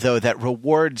cinema, though, that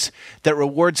rewards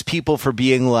people for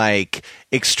being like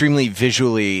extremely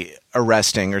visually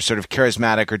arresting or sort of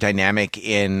charismatic or dynamic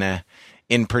in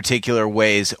particular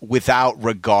ways without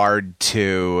regard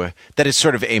to that is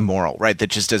sort of amoral, right? That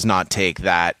just does not take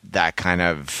that kind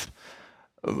of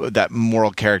that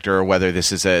moral character, or whether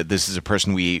this is a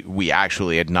person we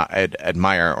actually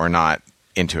admire or not,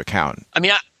 into account. I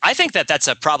mean, I think that that's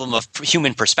a problem of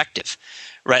human perspective,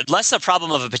 right? Less a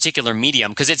problem of a particular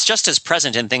medium, because it's just as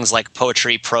present in things like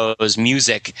poetry, prose,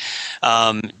 music.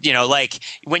 You know, like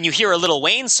when you hear a Lil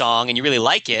Wayne song and you really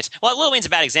like it. Well, Lil Wayne's a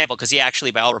bad example because he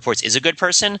actually, by all reports, is a good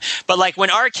person. But like when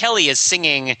R. Kelly is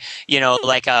singing, you know,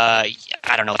 like I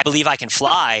don't know, I Believe I Can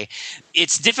Fly.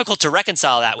 It's difficult to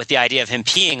reconcile that with the idea of him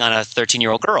peeing on a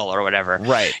 13-year-old girl or whatever,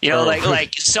 right? You know,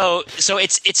 so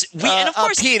it's we and of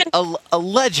course Pete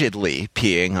allegedly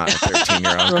peeing peeing on a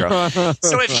 13-year-old girl.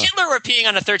 So if Hitler were peeing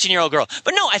on a 13-year-old girl,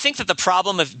 but no, I think that the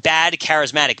problem of bad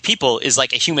charismatic people is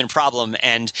like a human problem,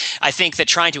 and I think that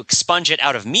trying to expunge it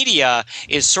out of media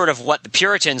is sort of what the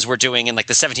Puritans were doing in like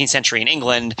the 17th century in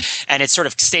England, and it's sort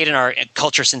of stayed in our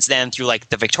culture since then through like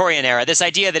the Victorian era. This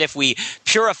idea that if we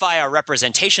purify our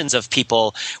representations of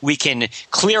people, we can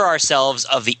clear ourselves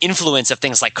of the influence of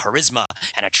things like charisma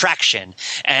and attraction,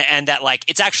 and that like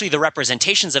it's actually the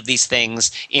representations of these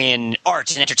things in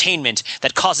art and entertainment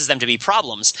that causes them to be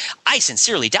problems. I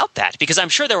sincerely doubt that, because I'm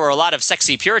sure there were a lot of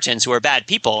sexy Puritans who were bad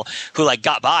people who like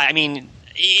got by. I mean,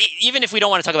 even if we don't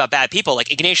want to talk about bad people,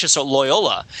 like Ignatius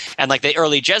Loyola and like the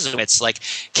early Jesuits, like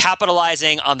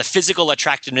capitalizing on the physical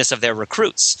attractiveness of their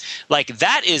recruits, like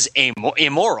that is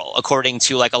immoral according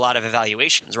to like a lot of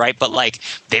evaluations, right? But like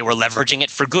they were leveraging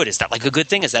it for good. Is that like a good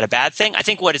thing? Is that a bad thing? I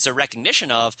think what it's a recognition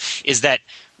of is that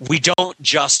we don't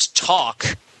just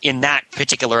talk in that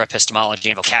particular epistemology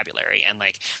and vocabulary, and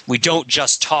like we don't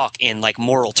just talk in like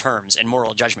moral terms and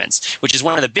moral judgments, which is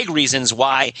one of the big reasons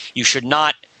why you should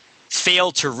not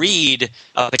fail to read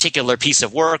a particular piece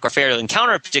of work or fail to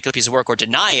encounter a particular piece of work or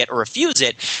deny it or refuse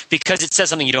it because it says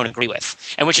something you don't agree with.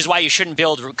 And which is why you shouldn't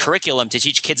build curriculum to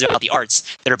teach kids about the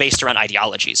arts that are based around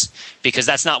ideologies, because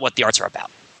that's not what the arts are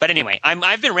about. But anyway,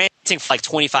 I've been ranting for like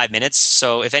 25 minutes,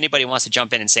 so if anybody wants to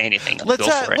jump in and say anything, go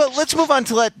for it. Well, let's move on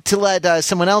to let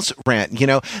someone else rant. You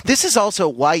know, this is also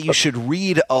why you should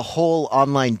read a whole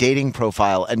online dating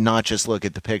profile and not just look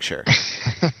at the picture.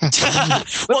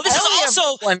 Well, this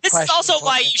is also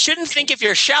why you shouldn't think if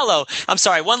you're shallow. I'm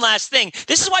sorry, one last thing.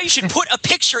 This is why you should put a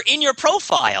picture in your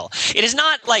profile. It is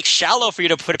not like shallow for you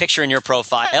to put a picture in your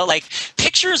profile. Like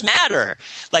pictures matter.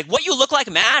 Like what you look like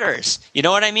matters. You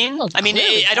know what I mean? Oh, I mean,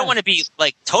 I don't want to be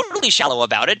like totally shallow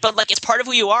about it, but like it's part of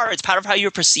who you are. It's part of how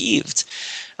you're perceived.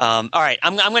 All right,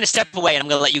 I'm going to step away and I'm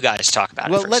going to let you guys talk about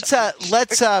it. Well, let's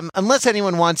unless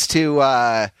anyone wants to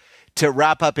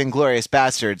wrap up Inglourious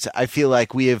Bastards, I feel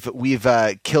like we've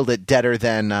killed it deader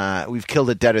than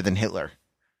Hitler.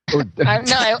 I want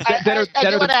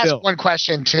to ask one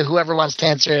question to whoever wants to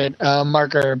answer it,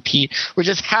 Mark or Pete, which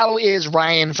is how is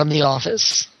Ryan from The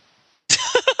Office?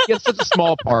 He has such a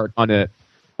small part on it.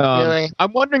 Really?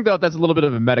 I'm wondering though if that's a little bit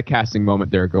of a metacasting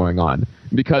moment there going on,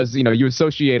 because you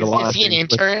associate a lot. Is he an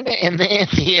intern in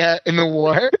the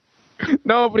war?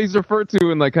 No, but he's referred to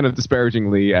in like kind of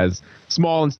disparagingly as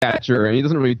small in stature, and he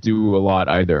doesn't really do a lot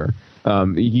either.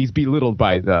 He's belittled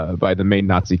by the main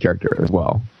Nazi character as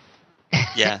well.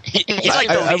 Yeah, he's like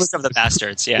the least of the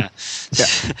bastards. Yeah.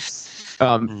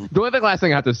 The only last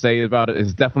thing I have to say about it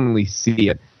is definitely see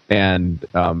it and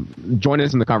join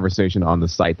us in the conversation on the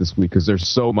site this week, because there's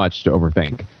so much to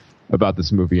overthink about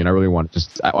this movie, and I really want to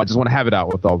I just want to have it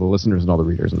out with all the listeners and all the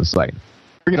readers on the site.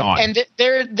 Bring it on. And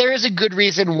there is a good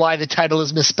reason why the title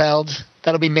is misspelled.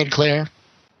 That'll be made clear.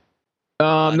 No,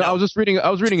 I was reading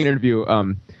an interview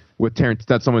with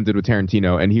that someone did with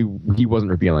Tarantino, and he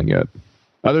wasn't revealing it.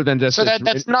 Other than just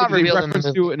that's not revealed in the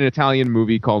movie. To an Italian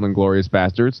movie called Inglourious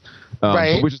Bastards,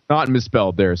 right? Which is not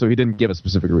misspelled there, so he didn't give a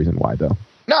specific reason why, though.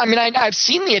 No, I mean I've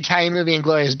seen the Italian movie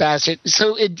Inglourious Bastards,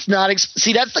 so it's not.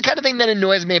 See, that's the kind of thing that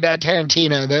annoys me about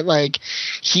Tarantino. That like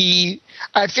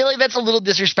I feel like that's a little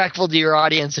disrespectful to your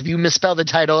audience if you misspell the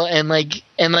title and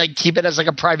keep it as like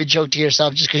a private joke to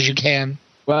yourself just because you can.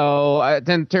 Well,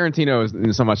 then Tarantino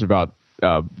is so much about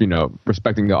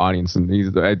respecting the audience, and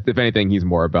if anything, he's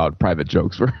more about private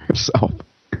jokes for himself.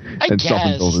 I guess.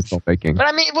 Self-indulgent filmmaking. But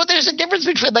I mean, well, there's a difference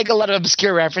between like a lot of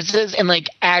obscure references and like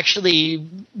actually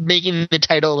making the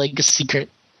title like a secret.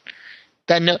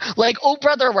 Oh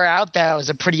Brother, We're Out Thou is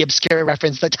a pretty obscure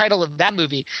reference. The title of that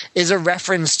movie is a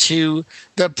reference to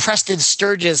the Preston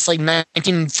Sturges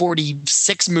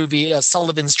 1946 movie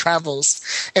Sullivan's Travels,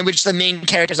 in which the main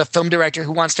character is a film director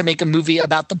who wants to make a movie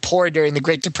about the poor during the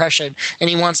Great Depression, and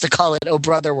he wants to call it Oh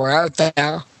Brother, We're Out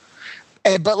Thou.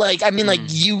 But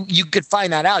you could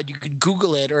find that out. You could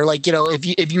Google it, or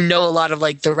if you know a lot of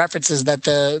like the references that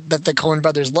the Coen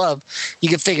brothers love, you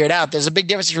can figure it out. There's a big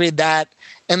difference between that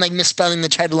and like misspelling the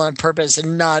title on purpose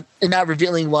and not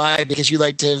revealing why, because you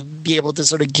like to be able to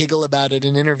sort of giggle about it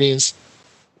in interviews.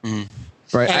 Mm.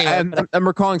 Right. Anyway, I'm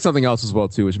recalling something else as well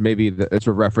too, which maybe it's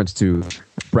a reference to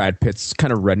Brad Pitt's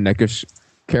kind of redneckish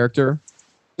character,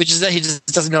 which is that he just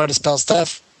doesn't know how to spell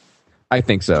stuff. I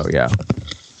think so. Yeah.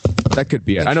 That could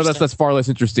be it. I know that's far less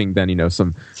interesting than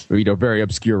some very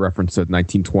obscure reference to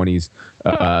 1920s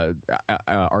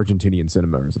Argentinian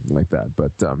cinema or something like that.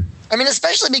 But I mean,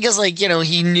 especially because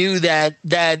he knew that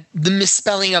the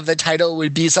misspelling of the title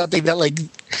would be something that like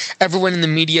everyone in the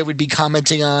media would be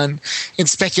commenting on and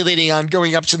speculating on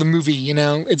going up to the movie.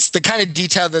 It's the kind of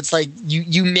detail that's like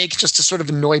you make just to sort of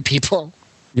annoy people.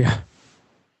 Yeah.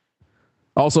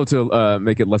 Also to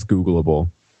make it less Googleable.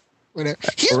 Whatever.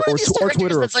 He's one of these directors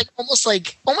Twitter. that's almost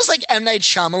like M. Night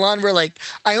Shyamalan, where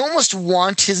I almost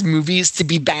want his movies to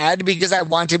be bad because I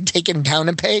want him taken down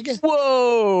a peg.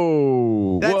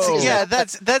 Whoa! Yeah,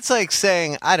 that's like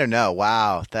saying, I don't know.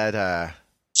 Wow, that.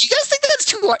 Do you guys think that's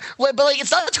too hard? But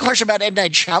it's not too harsh about M.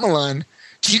 Night Shyamalan.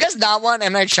 Do you guys not want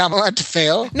M. Night Shyamalan to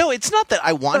fail? No, it's not that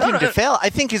I want him to fail.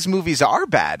 I think his movies are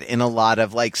bad in a lot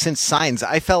of since Signs.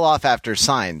 I fell off after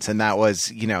Signs, and that was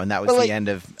the end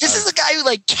of. This is a guy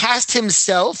who cast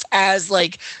himself as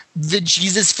the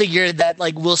Jesus figure that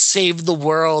will save the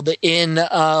world in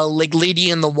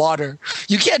Lady in the Water.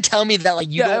 You can't tell me that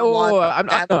you don't want.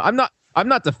 I'm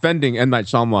not defending M. Night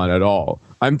Shyamalan at all.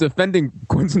 I'm defending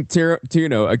Quentin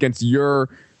Tarantino against your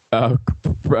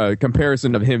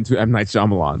comparison of him to M. Night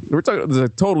Shyamalan. We're talking it's a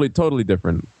totally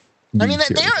different. I mean,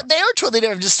 they are totally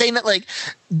different. I'm just saying that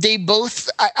they both.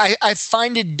 I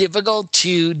find it difficult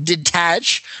to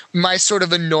detach my sort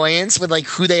of annoyance with like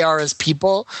who they are as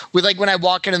people with like when I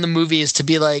walk into the movies to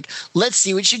be like, let's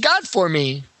see what you got for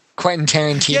me, Quentin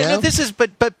Tarantino. Yeah, no, this is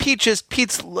but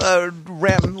Pete's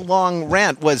long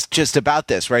rant was just about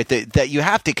this, right? That you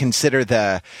have to consider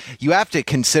the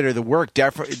work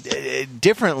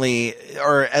differently,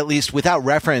 or at least without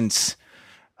reference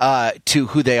to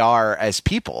who they are as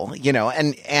people, you know.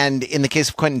 And in the case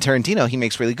of Quentin Tarantino, he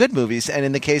makes really good movies, and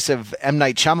in the case of M.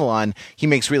 Night Shyamalan, he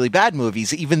makes really bad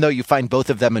movies, even though you find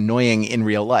both of them annoying in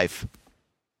real life.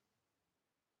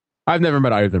 I've never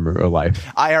met either of them in real life.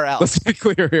 IRL. Let's be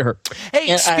clear here. Hey,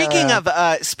 Yeah,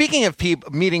 speaking of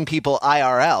meeting people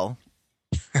IRL.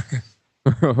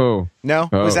 Oh. No,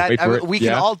 was that we can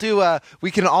Yeah. all do a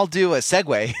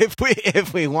segue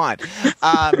if we want.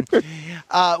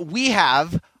 We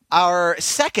have our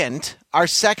second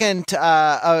in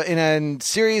a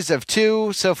series of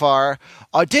 2 so far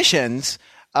auditions.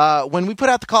 When we put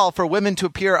out the call for women to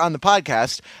appear on the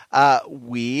podcast,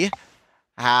 we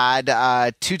had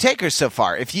 2 takers so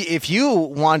far. If you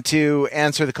want to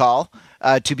answer the call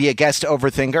to be a guest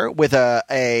overthinker with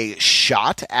a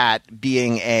shot at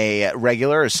being a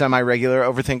regular or semi-regular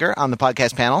overthinker on the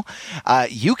podcast panel,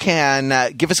 you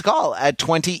can give us a call at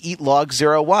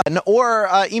 20EATLOG01 or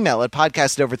email at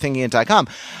podcast@overthinkingit.com.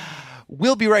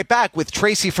 We'll be right back with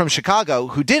Tracy from Chicago,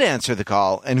 who did answer the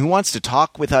call and who wants to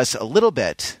talk with us a little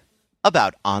bit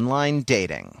about online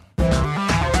dating.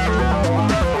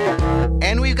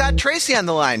 And we've got Tracy on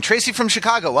the line. Tracy from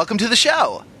Chicago, welcome to the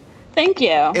show. Thank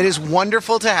you. It is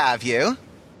wonderful to have you.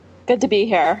 Good to be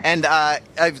here. And I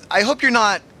hope you're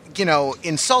not,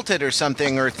 insulted or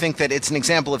something, or think that it's an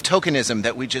example of tokenism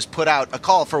that we just put out a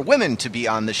call for women to be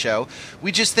on the show.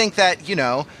 We just think that,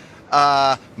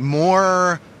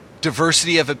 more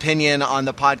diversity of opinion on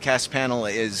the podcast panel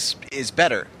is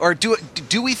better. Or do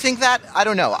we think that? I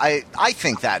don't know. I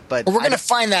think that, but We're going to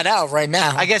find that out right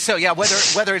now. I guess so. Yeah.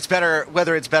 Whether it's better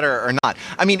or not.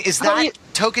 I mean, is that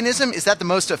tokenism? Is that the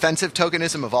most offensive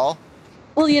tokenism of all?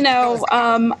 Well,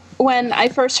 when I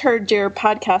first heard your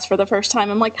podcast for the first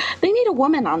time, I'm like, they need a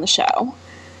woman on the show.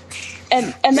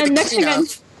 And then next thing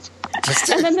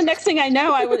the next thing I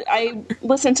know, I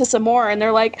listened to some more, and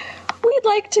they're like, we'd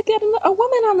like to get a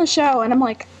woman on the show, and I'm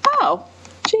like, oh,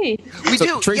 gee, we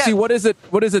do. Tracy, yeah. what is it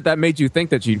that made you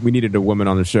think that we needed a woman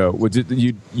on the show? Was it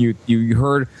you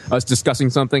heard us discussing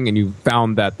something and you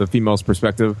found that the female's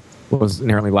perspective was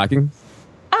inherently lacking?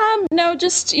 No,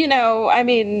 just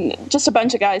just a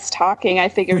bunch of guys talking. I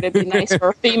figured it'd be nice for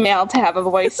a female to have a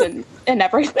voice and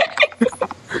everything.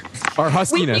 Our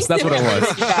huskiness, that's what it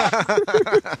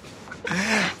was.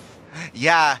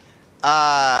 Yeah.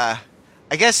 I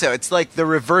guess so. It's like the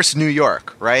reverse New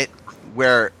York, right?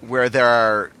 Where there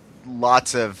are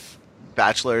lots of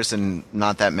bachelors and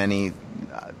not that many.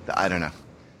 I don't know.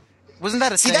 Wasn't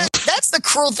that a thing? That's the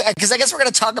cruel thing, because I guess we're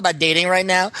going to talk about dating right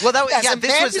now. Well, that was As a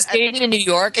man who's dating in New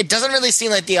York, it doesn't really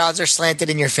seem like the odds are slanted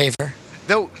in your favor.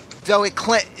 Though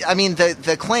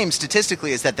the claim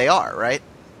statistically is that they are, right?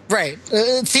 Right.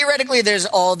 Theoretically, there's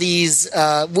all these,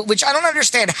 which I don't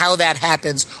understand how that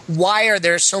happens. Why are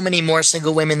there so many more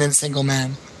single women than single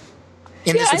men?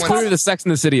 It's clearly the Sex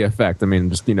and the City effect. I mean,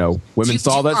 just, women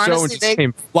saw that show and just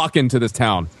came flocking to this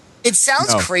town. It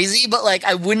sounds crazy, but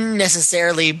I wouldn't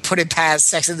necessarily put it past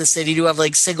Sex and the City to have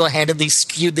single-handedly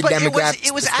skewed the demographics.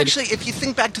 It was actually, if you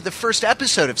think back to the first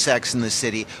episode of Sex and the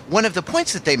City, one of the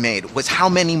points that they made was how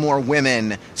many more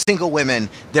single women,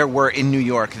 there were in New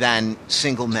York than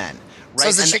single men. Right? So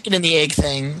it's the chicken and the egg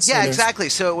thing. Yeah, exactly.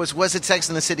 So was it Sex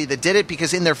and the City that did it?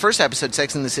 Because in their first episode,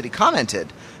 Sex and the City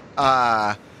commented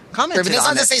commented But that's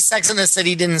on not to it. say Sex and the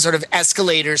City didn't sort of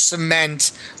escalate or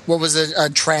cement what was a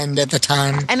trend at the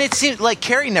time. And it seemed like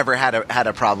Carrie never had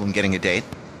a problem getting a date.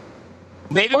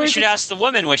 Maybe we should ask the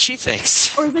woman what she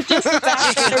thinks. Or is it just the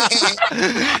fact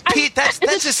that Pete, that's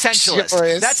essentialist.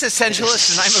 Chivalrous. That's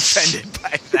essentialist, and I'm offended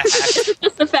by that.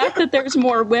 just the fact that there's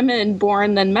more women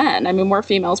born than men? I mean, more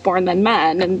females born than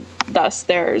men, and thus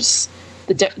there's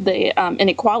the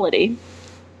inequality.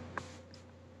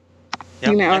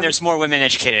 Yep. You know. And there's more women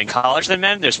educated in college than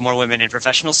men. There's more women in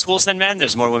professional schools than men.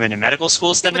 There's more women in medical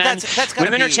schools than Yeah, but men. that's gotta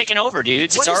Women be- are taking over,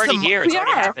 dudes. What It's is already the- here. It's We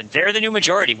already are. happened. They're the new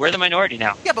majority. We're the minority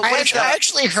now. Yeah, but I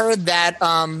actually heard that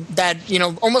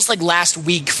almost like last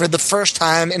week, for the first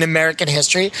time in American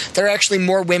history, there are actually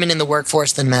more women in the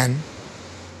workforce than men.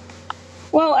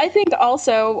 Well, I think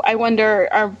also, I wonder,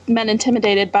 are men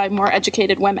intimidated by more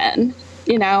educated women?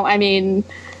 You know, I mean,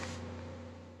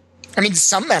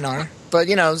 some men are, but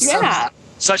some, yeah.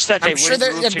 Such that they I'm sure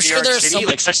there, wouldn't move I'm to sure New there York are City, some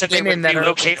like such that they women would that are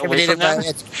relocate away from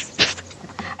intimidated them. by it.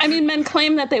 I mean, men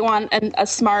claim that they want a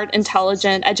smart,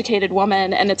 intelligent, educated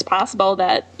woman, and it's possible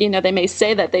that, they may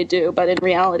say that they do, but in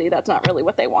reality, that's not really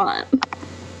what they want.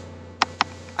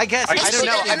 I guess Are you I don't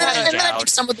know. saying And then I think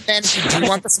some of the men who do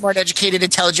want the smart, educated,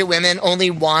 intelligent women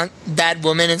only want that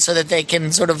woman, and so that they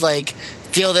can sort of like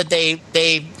feel that they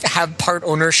have part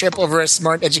ownership over a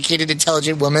smart, educated,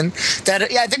 intelligent woman.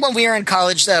 I think when we were in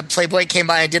college, Playboy came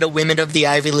by and did a Women of the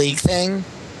Ivy League thing,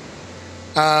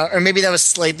 or maybe that was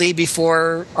slightly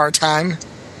before our time.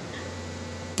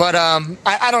 But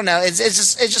I don't know. It's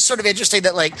just sort of interesting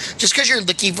that like just because you're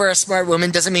looking for a smart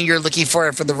woman doesn't mean you're looking for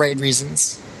it for the right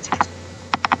reasons.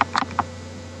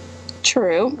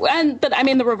 True. But I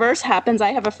mean, the reverse happens.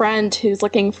 I have a friend who's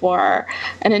looking for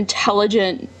an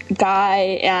intelligent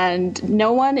guy, and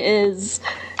no one is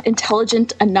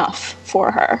intelligent enough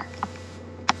for her.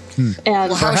 And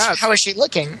Well, how is she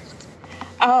looking?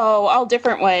 all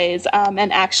different ways.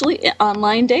 And actually,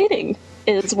 online dating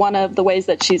is one of the ways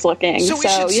that she's looking. So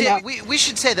we you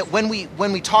should say that when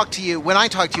I talked to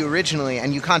you originally,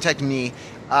 and you contacted me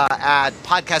at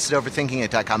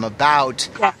podcast@overthinkingit.com about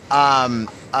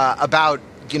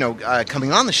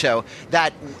coming on the show,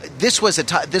 that this was a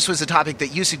topic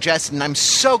that you suggested, and I'm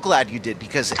so glad you did,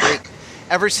 because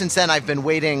ever since then I've been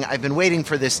waiting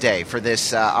for this day, for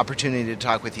this opportunity to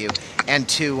talk with you and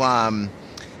to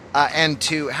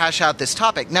hash out this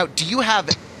topic. Now, do you have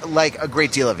like a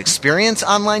great deal of experience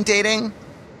online dating?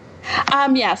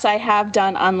 Yes, I have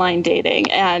done online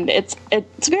dating, and it's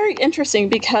very interesting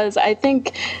because I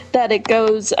think that it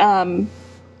goes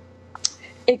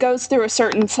through a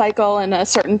certain cycle and a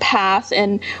certain path,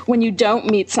 and when you don't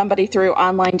meet somebody through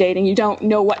online dating, you don't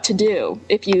know what to do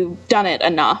if you've done it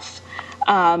enough.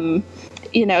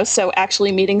 So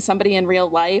actually meeting somebody in real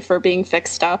life or being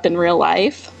fixed up in real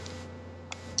life.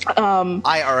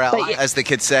 IRL, as the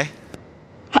kids say.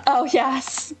 Oh,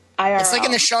 yes. IRL. It's like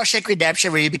in the Shawshank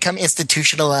Redemption where you become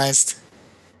institutionalized.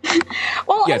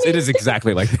 Well, Yes, it is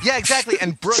exactly like that. Yeah, exactly.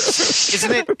 And Brooks,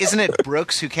 isn't it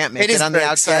Brooks who can't make it on the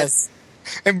Brooks, outside? yes.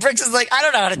 And Brooks is like, I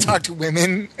don't know how to talk to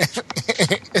women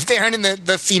if they aren't in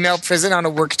the female prison on a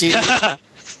work duty.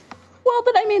 Well,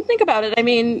 but I mean, think about it. I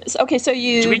mean, okay, so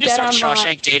you Do we just get start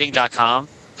online. ShawshankDating.com?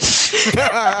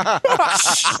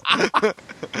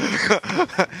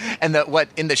 And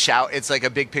in the shower, it's like a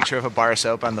big picture of a bar of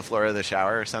soap on the floor of the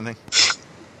shower or something.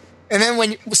 And then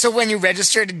when you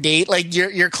register to date, like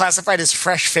you're classified as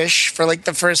fresh fish for like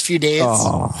the first few days.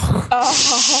 Oh.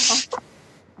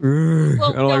 I don't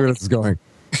like where this is going.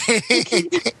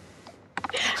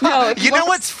 No, if You know want-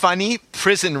 what's funny?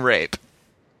 Prison rape.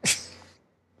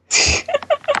 Do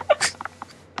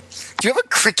you have a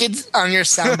cricket on your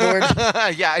soundboard?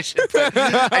 Yeah, I should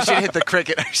hit the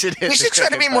cricket. We should try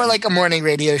to be more like a morning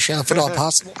radio show if at all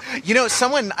possible.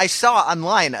 I saw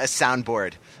online a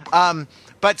soundboard.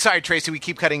 But sorry, Tracy, we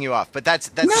keep cutting you off. But that's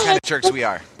the kind of jerks we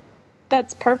are.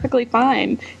 That's perfectly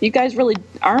fine. You guys really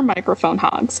are microphone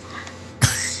hogs.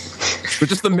 But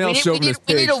just the male We chauvinist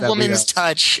need takes a that we woman's have.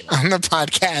 touch on the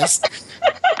podcast.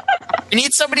 We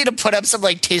need somebody to put up some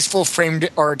like tasteful framed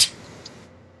art.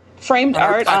 Framed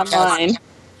Our art podcast. online.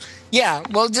 Yeah,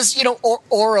 well, just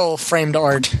oral framed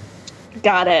art.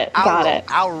 Got it. Oral.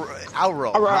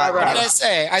 What did I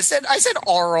say? I said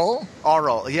oral.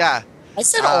 Oral, yeah. I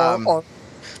said oral.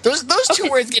 Those two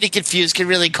words getting confused can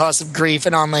really cause some grief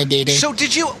in online dating. So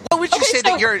what would you say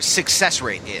that your success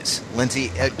rate is,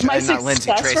 Lindsay? My Not Lindsay,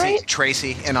 success rate?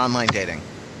 Tracy, in online dating.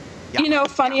 Yeah.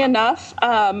 Funny enough,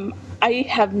 I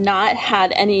have not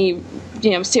had any,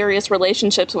 serious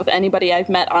relationships with anybody I've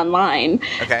met online.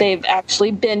 Okay. They've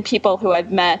actually been people who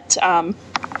I've met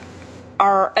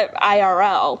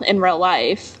IRL in real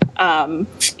life.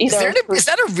 Is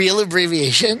that a real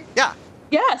abbreviation? Yeah.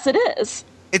 Yes, it is.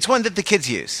 It's one that the kids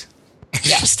use.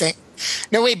 Interesting.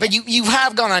 No, wait, but you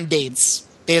have gone on dates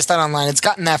based on online. It's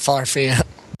gotten that far for you.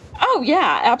 Oh,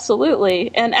 yeah,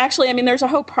 absolutely. And actually, I mean, there's a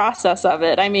whole process of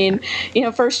it. I mean,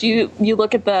 first you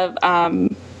look at the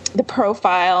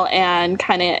profile and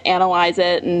kind of analyze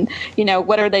it and,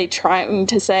 what are they trying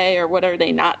to say or what are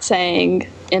they not saying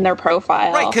in their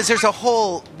profile? Right, because there's a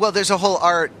whole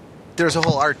art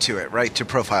to it, right, to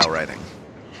profile writing.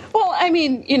 Well, I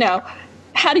mean,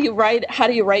 how do you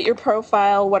write your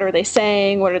profile? What are they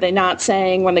saying? What are they not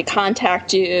saying when they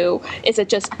contact you? Is it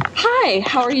just, hi,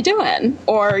 how are you doing?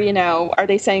 Or, are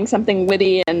they saying something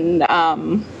witty and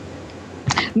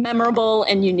memorable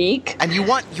and unique? And you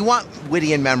want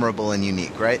witty and memorable and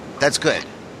unique, right? That's good.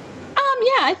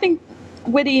 Yeah, I think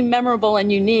witty, memorable,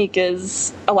 and unique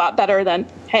is a lot better than,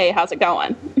 hey, how's it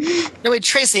going? No, wait,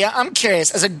 Tracy, I'm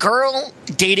curious. As a girl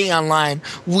dating online,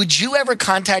 would you ever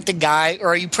contact a guy, or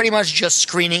are you pretty much just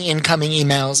screening incoming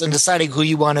emails and deciding who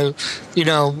you want to,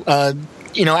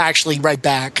 actually write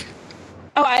back?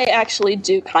 Oh, I actually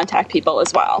do contact people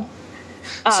as well.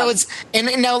 So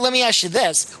and now let me ask you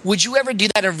this. Would you ever do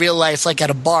that in real life, like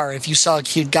at a bar? If you saw a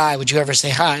cute guy, would you ever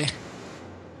say hi?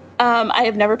 I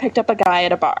have never picked up a guy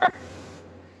at a bar.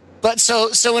 But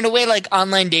so in a way, like,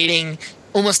 online dating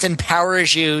almost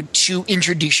empowers you to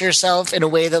introduce yourself in a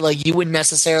way that, like, you wouldn't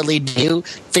necessarily do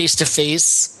face to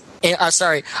face.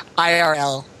 Sorry,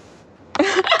 IRL.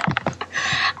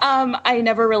 I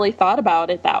never really thought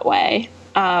about it that way.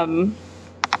 And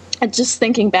just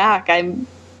thinking back, I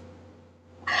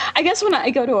guess when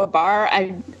I go to a bar,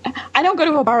 I don't go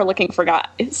to a bar looking for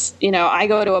guys. I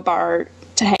go to a bar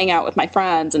to hang out with my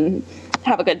friends and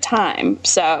have a good time.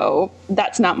 So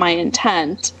that's not my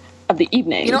intent of the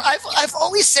evening. I've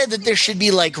always said that there should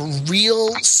be like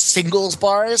real singles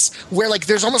bars where like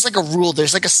there's almost like a rule.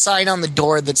 There's like a sign on the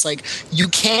door that's like, you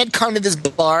can't come to this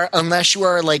bar unless you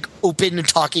are like open to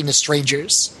talking to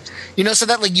strangers. So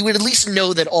that like you would at least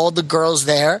know that all the girls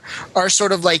there are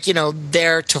sort of like,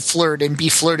 there to flirt and be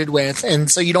flirted with. And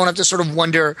so you don't have to sort of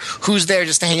wonder who's there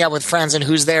just to hang out with friends and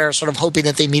who's there sort of hoping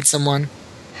that they meet someone.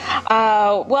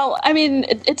 Well, I mean,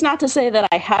 it's not to say that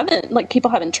I haven't, like, people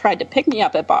haven't tried to pick me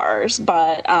up at bars,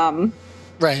 but,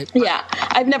 right. Yeah,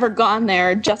 I've never gone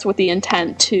there just with the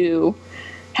intent to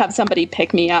have somebody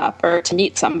pick me up or to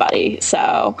meet somebody.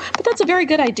 So, but that's a very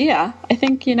good idea. I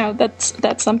think,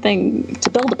 that's something to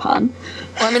build upon.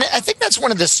 Well, I mean, I think that's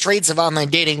one of the traits of online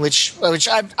dating, which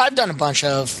I've done a bunch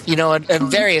of, at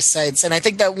various sites. And I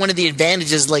think that one of the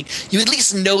advantages, like, you at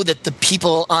least know that the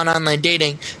people on online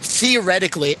dating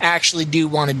theoretically actually do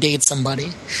want to date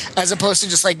somebody, as opposed to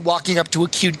just like walking up to a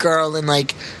cute girl and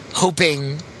like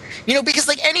hoping. Because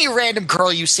like any random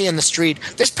girl you see on the street,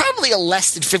 there's probably a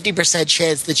less than 50%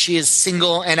 chance that she is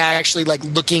single and actually like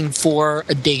looking for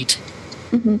a date.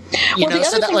 Mm-hmm.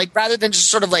 So that like rather than just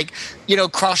sort of like,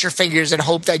 cross your fingers and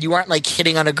hope that you aren't like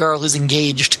hitting on a girl who's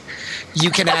engaged, you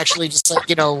can actually just like,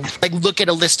 like look at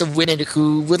a list of women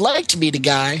who would like to meet a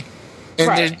guy. And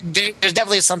right. there's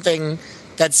definitely something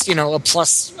that's, a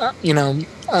plus, on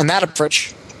that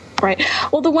approach. Right.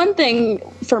 Well, the one thing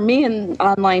for me in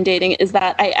online dating is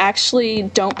that I actually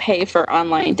don't pay for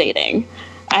online dating.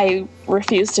 I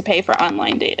refuse to pay for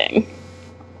online dating.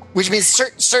 Which means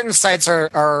certain sites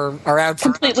are out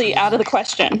for completely out of the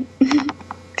question.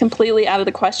 Completely out of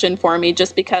the question for me,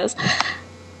 just because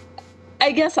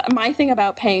I guess my thing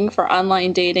about paying for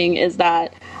online dating is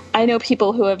that I know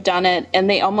people who have done it and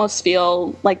they almost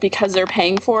feel like because they're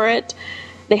paying for it,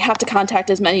 they have to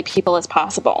contact as many people as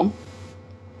possible.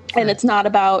 And it's not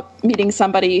about meeting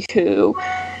somebody who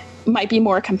might be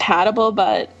more compatible,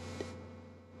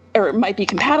 or it might be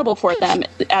compatible for them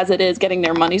as it is getting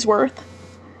their money's worth.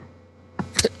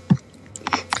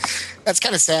 That's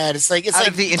kind of sad. It's like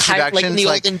the introductions, like in the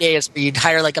olden days where you'd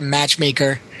hire like a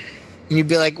matchmaker, and you'd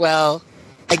be like, "Well,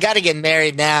 I got to get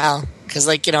married now because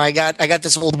I got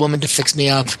this old woman to fix me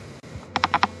up."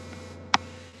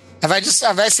 Have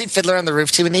I seen Fiddler on the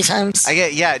Roof too many times? I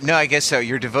guess so.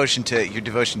 Your devotion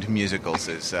to musicals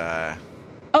is.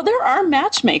 Oh, there are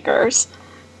matchmakers.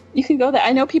 You can go there.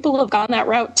 I know people have gone that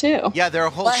route too. Yeah, there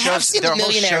are whole shows. There are whole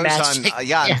shows on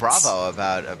yes. Bravo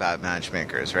about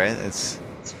matchmakers, right?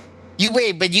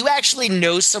 But you actually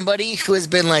know somebody who has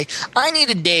been like, I need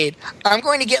a date. I'm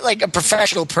going to get like a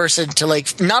professional person to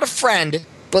like, not a friend,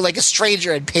 but like a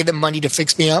stranger, and pay them money to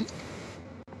fix me up.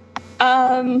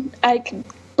 I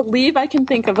believe I can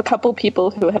think of a couple people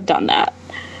who have done that.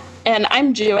 And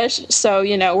I'm Jewish, so,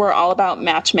 we're all about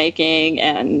matchmaking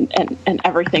and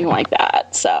everything like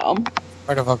that, so.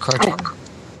 Part of our culture.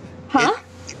 Huh?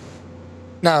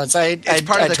 No, it's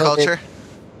part of the culture.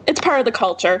 It's part of the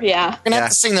culture, yeah. We're gonna have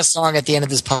to sing the song at the end of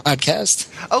this podcast.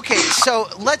 Okay, so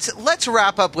let's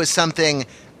wrap up with something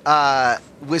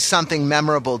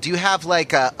memorable. Do you have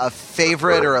like a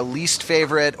favorite or a least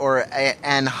favorite or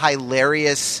an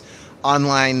hilarious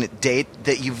online date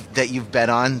that you've been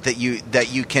on that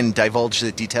you can divulge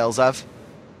the details of?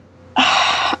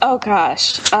 Oh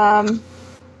gosh.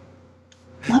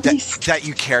 That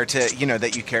you care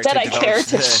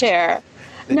to share.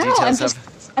 No,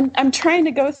 I'm trying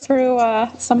to go through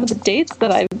some of the dates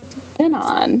that I've been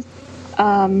on.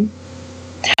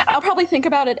 I'll probably think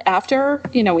about it after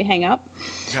we hang up.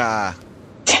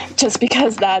 Just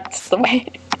because that's the way.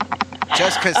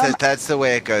 Just because that's the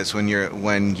way it goes when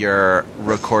you're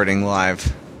recording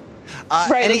live.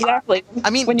 Right, exactly. I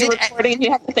mean, when you're recording,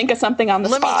 you have to think of something on the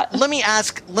spot. Let me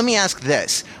ask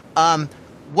this: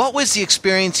 what was the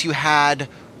experience you had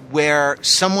where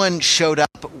someone showed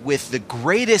up with the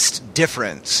greatest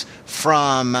difference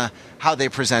from how they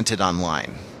presented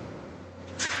online?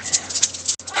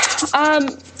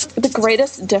 The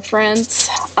greatest difference,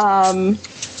 I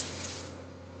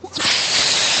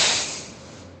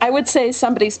would say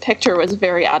somebody's picture was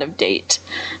very out of date.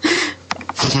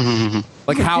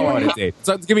 Like how out of date?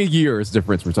 So give me years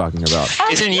difference we're talking about.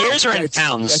 Is it in years or in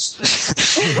pounds?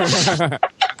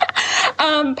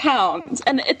 Pounds.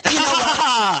 And it's,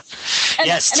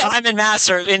 yes, time and mass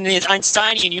are in the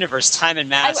Einsteinian universe. Time and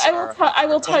mass. I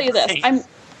will tell you this.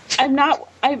 I'm not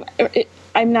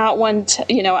one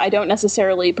to, I don't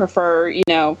necessarily prefer,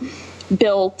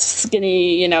 built,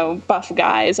 skinny, buff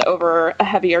guys over a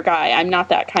heavier guy. I'm not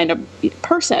that kind of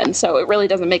person, so it really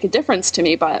doesn't make a difference to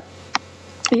me, but,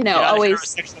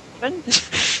 always...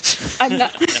 I'm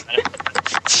not...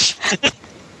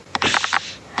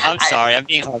 I'm sorry, I'm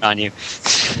being hard on you.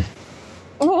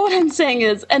 Well, what I'm saying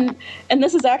is, and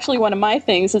this is actually one of my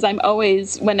things, is I'm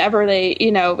always, whenever they,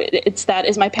 it's that,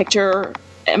 is my picture,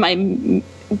 am I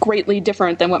greatly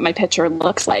different than what my picture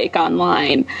looks like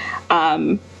online?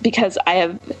 Because I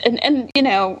have, and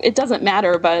it doesn't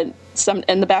matter, but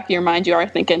in the back of your mind, you are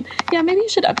thinking, yeah, maybe you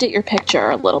should update your picture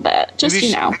a little bit. Just,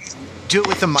 Do it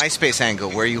with the MySpace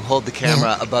angle where you hold the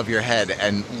camera above your head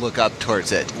and look up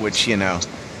towards it, which,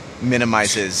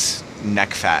 minimizes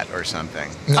neck fat or something.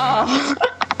 Oh.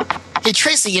 Hey,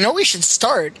 Tracy, we should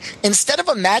start. Instead of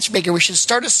a matchmaker, we should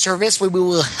start a service where we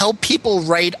will help people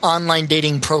write online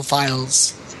dating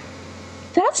profiles.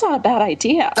 That's not a bad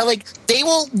idea. So,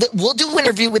 we'll do an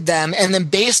interview with them, and then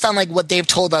based on what they've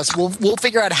told us, we'll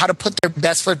figure out how to put their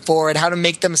best foot forward, how to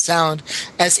make them sound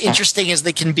as interesting as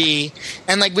they can be,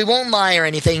 and we won't lie or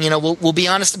anything. We'll be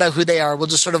honest about who they are. We'll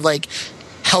just sort of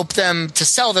help them to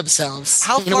sell themselves.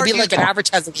 How far be like an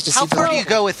advertising agency. How far do you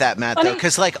go with that, Matt? Though,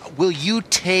 because will you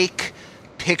take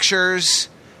pictures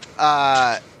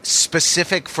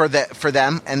specific for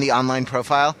them and the online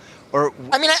profile? Or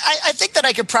I think that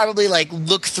I could probably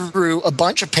look through a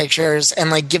bunch of pictures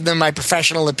and give them my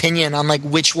professional opinion on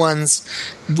which ones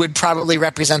would probably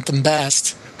represent them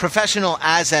best. Professional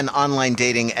as an online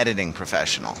dating editing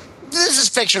professional. This is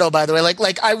fictional, by the way.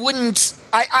 I wouldn't.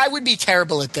 I would be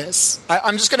terrible at this.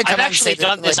 I'm just going to come out and say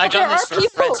done this. I've done this for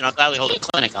friends, and I'll gladly hold a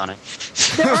clinic on it.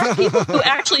 There are people who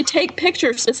actually take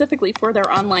pictures specifically for their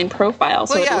online profile.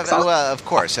 So of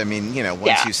course.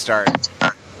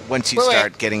 Once you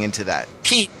start getting into that.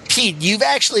 Pete, you've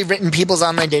actually written people's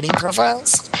online dating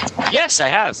profiles? Yes, I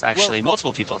have, actually.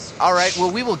 Multiple people. All right.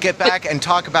 Well, we will get back and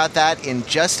talk about that in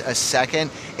just a second.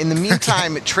 In the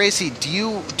meantime, Tracy, do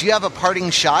you have a parting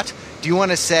shot? Do you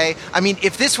want to say,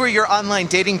 if this were your online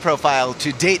dating profile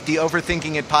to date the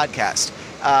Overthinking It podcast,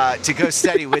 to go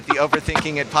steady with the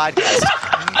Overthinking It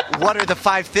podcast, what are the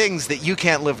 5 things that you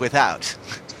can't live without?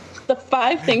 The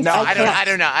 5 things. No, I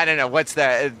don't know. What's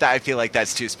that? I feel like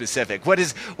that's too specific. What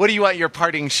do you want your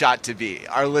parting shot to be?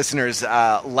 Our listeners'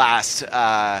 last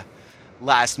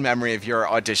memory of your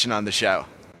audition on the show.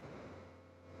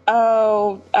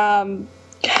 Oh,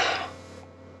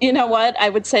 you know what? I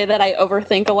would say that I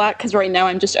overthink a lot because right now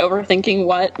I'm just overthinking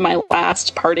what my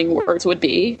last parting words would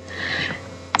be.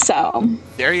 So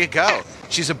there you go.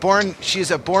 She is a born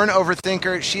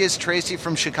overthinker. She is Tracy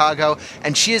from Chicago,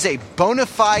 and she is a bona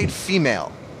fide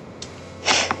female.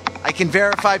 I can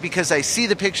verify because I see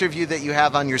the picture of you that you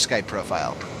have on your Skype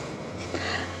profile.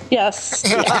 Yes.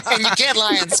 And you can't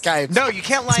lie on Skype. No, you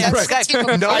can't lie on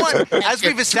Skype. No one, as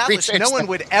we've established, no one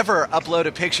would ever upload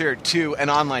a picture to an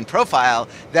online profile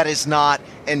that is not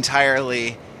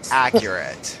entirely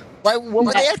accurate. What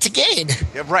would they have to gain?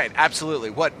 Yeah, right,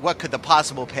 absolutely. What could the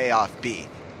possible payoff be?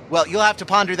 Well, you'll have to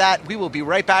ponder that. We will be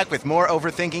right back with more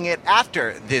Overthinking It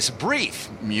after this brief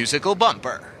musical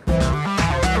bumper.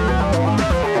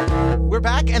 We're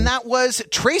back, and that was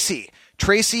Tracy.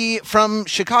 Tracy from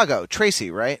Chicago. Tracy,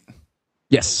 right?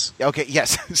 Yes. Okay,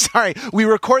 yes. Sorry. We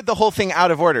record the whole thing out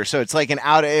of order, so it's like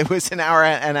it was an hour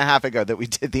and a half ago that we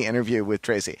did the interview with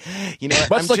Tracy. You know,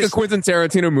 much like a Quentin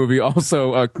Tarantino movie,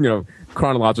 also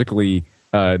chronologically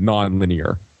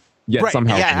non-linear. Yet right.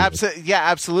 somehow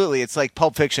absolutely. It's like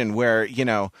Pulp Fiction where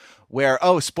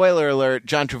spoiler alert,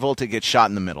 John Travolta gets shot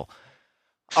in the middle.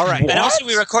 All right. And also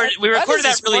we recorded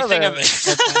that really thing of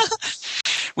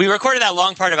we recorded that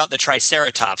long part about the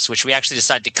Triceratops, which we actually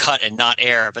decided to cut and not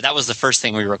air, but that was the first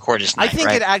thing we recorded tonight, I think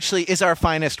right? It actually is our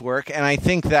finest work, and I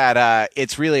think that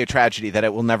it's really a tragedy that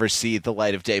it will never see the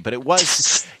light of day, but it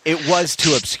was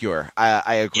too obscure.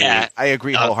 I agree. Yeah. I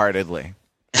agree wholeheartedly.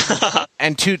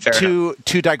 And too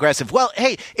digressive. Well,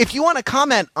 hey, if you want to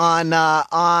comment on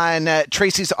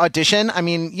Tracy's audition, I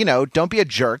mean, don't be a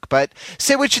jerk, but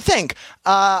say what you think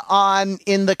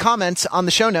in the comments on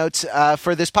the show notes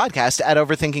for this podcast at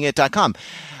overthinkingit.com.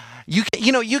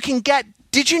 You can get.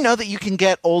 Did you know that you can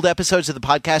get old episodes of the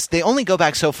podcast? They only go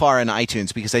back so far in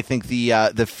iTunes because I think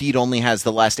the feed only has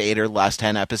the last 8 or last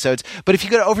 10 episodes. But if you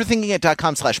go to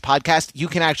overthinkingit.com/podcast, you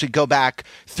can actually go back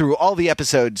through all the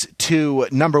episodes to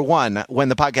number 1 when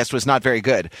the podcast was not very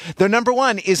good. The number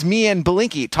 1 is me and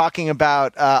Belinky talking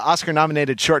about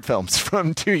Oscar-nominated short films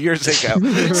from 2 years ago.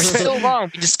 We were still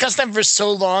wrong. We discussed them for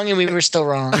so long, and we were still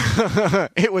wrong.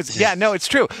 It's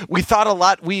true. We thought a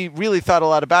lot. We really thought a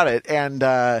lot about it, and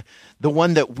the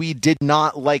one that we did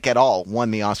not like at all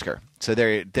won the Oscar. So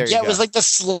there you go. Yeah, it was like the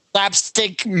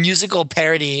slapstick musical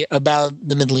parody about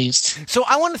the Middle East. So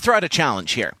I want to throw out a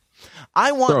challenge here.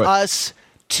 I want us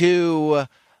to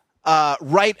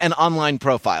write an online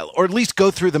profile, or at least go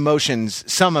through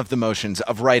some of the motions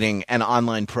of writing an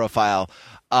online profile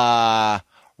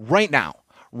right now.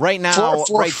 For right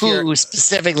who here.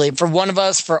 Specifically? For one of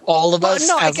us? For all of us?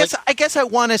 No, I guess I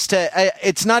want us to.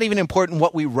 It's not even important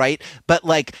what we write, but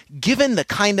like, given the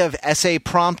kind of essay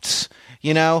prompts,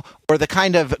 or the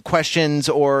kind of questions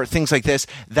or things like this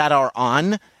that are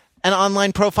on an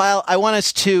online profile, I want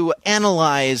us to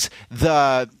analyze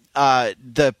the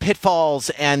pitfalls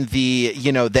and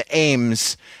the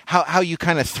aims, how you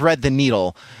kind of thread the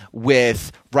needle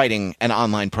with writing an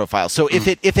online profile. So if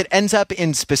it ends up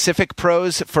in specific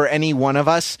prose for any one of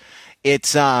us,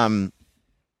 it's that's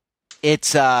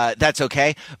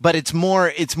okay. But it's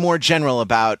more general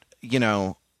about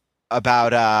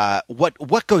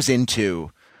what goes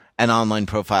into an online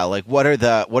profile. Like, what are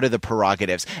the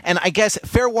prerogatives? And I guess,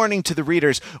 fair warning to the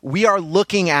readers, we are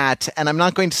looking at, and I'm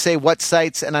not going to say what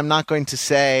sites, and I'm not going to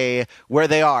say where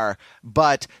they are,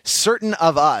 but certain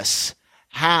of us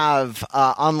have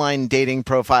online dating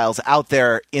profiles out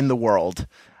there in the world.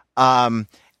 And,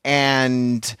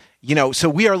 so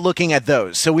we are looking at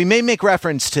those. So we may make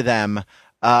reference to them,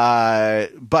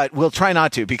 but we'll try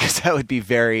not to, because that would be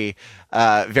very,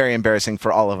 very embarrassing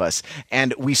for all of us.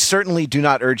 And we certainly do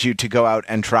not urge you to go out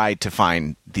and try to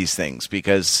find these things,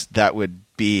 because that would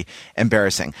be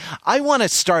embarrassing. I want to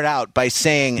start out by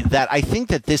saying that I think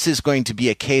that this is going to be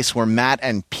a case where Matt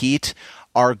and Pete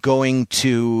are going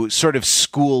to sort of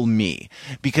school me,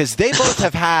 because they both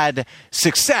have had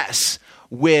success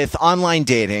with online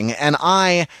dating, and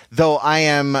though I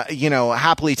am,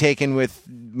 happily taken with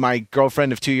my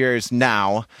girlfriend of 2 years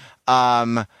now, who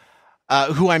I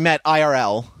met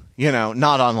IRL,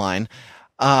 not online.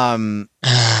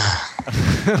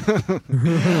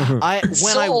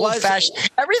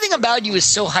 Everything about you is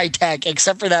so high tech,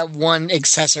 except for that one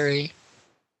accessory.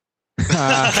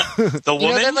 The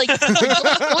woman?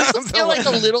 Don't you feel like a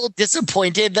little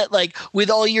disappointed that, like, with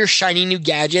all your shiny new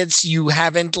gadgets, you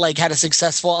haven't had a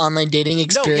successful online dating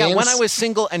experience? No, yeah. When I was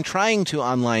single and trying to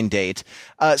online date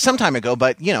some time ago,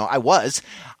 but I was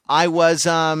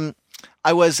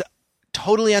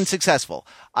totally unsuccessful.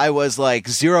 I was like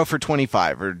 0 for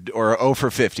 25 or 0 for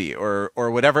 50 or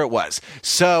whatever it was.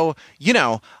 So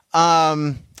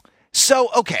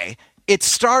okay, it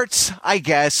starts, I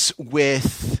guess,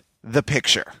 with the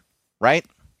picture, right?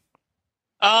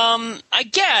 I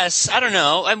guess, I don't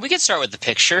know. We could start with the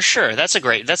picture. Sure. That's a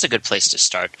good place to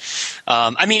start.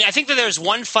 I think that there's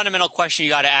one fundamental question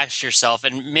you got to ask yourself,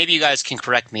 and maybe you guys can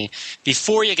correct me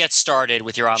before you get started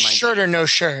with your online shirt dating. Or no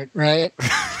shirt, right?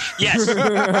 Yes.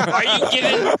 Are you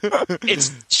given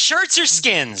it's shirts or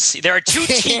skins? There are two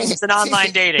teams in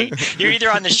online dating. You're either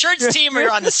on the shirts team or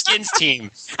you're on the skins team.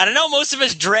 And I know most of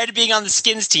us dread being on the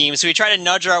skins team, so we try to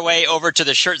nudge our way over to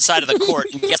the shirt side of the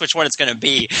court and guess which one it's going to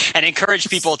be, and encourage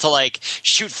people to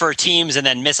shoot for teams and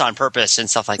then miss on purpose and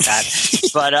stuff like that.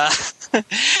 But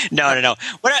no.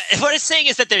 What I'm saying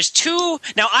is that there's two.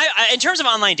 Now, I in terms of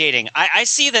online dating, I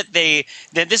see that this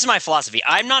is my philosophy.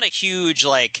 I'm not a huge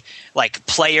like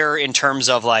player in terms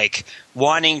of like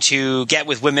wanting to get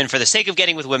with women for the sake of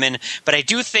getting with women, but I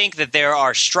do think that there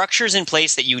are structures in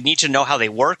place that you need to know how they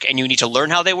work and you need to learn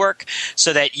how they work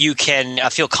so that you can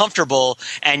feel comfortable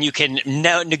and you can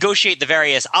negotiate the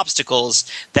various obstacles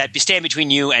that stand between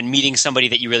you and meeting somebody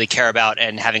that you really care about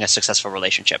and having a successful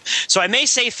relationship. So I may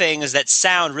say things that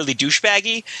sound really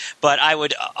douchebaggy, but I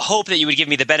would hope that you would give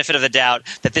me the benefit of the doubt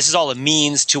that this is all a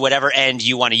means to whatever end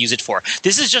you want to use it for.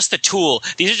 This is just the tool.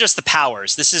 These are just the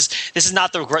powers. This is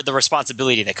not the responsibility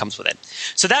that comes with it.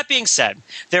 So that being said,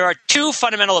 there are two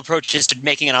fundamental approaches to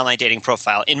making an online dating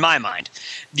profile in my mind.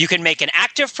 You can make an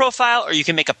active profile or you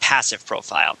can make a passive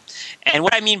profile. And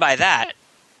what I mean by that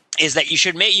is that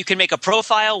you can make a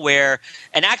profile where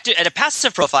a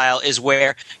passive profile is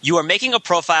where you are making a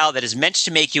profile that is meant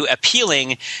to make you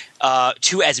appealing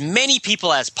to as many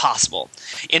people as possible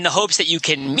in the hopes that you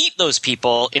can meet those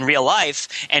people in real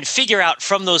life and figure out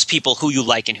from those people who you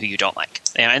like and who you don't like.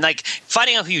 And like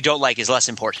finding out who you don't like is less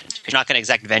important. You're not going to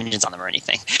exact vengeance on them or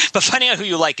anything, but finding out who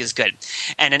you like is good.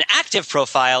 And an active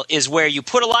profile is where you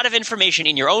put a lot of information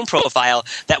in your own profile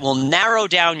that will narrow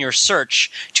down your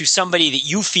search to somebody that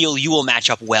you feel you will match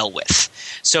up well with.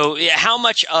 So how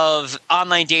much of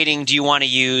online dating do you want to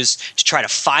use to try to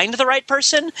find the right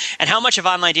person? And how much of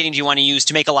online dating do you want to use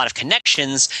to make a lot of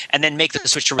connections and then make the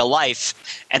switch to real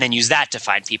life and then use that to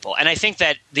find people? And I think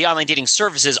that the online dating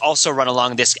services also run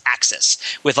along this axis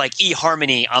with like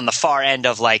eHarmony on the far end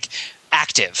of like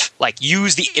active, like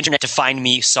use the internet to find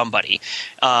me somebody,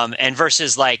 and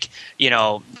versus like,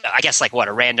 I guess like what,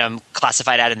 a random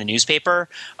classified ad in the newspaper,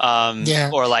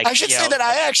 or like I should say that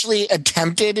I actually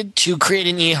attempted to create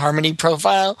an eHarmony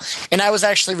profile and I was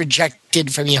actually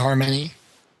rejected from eHarmony.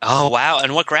 Oh wow!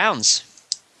 And what grounds?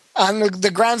 On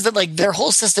the grounds that like their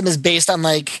whole system is based on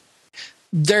like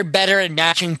they're better at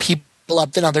matching people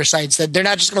up than other sites. That they're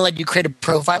not just going to let you create a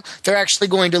profile; they're actually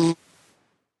going to,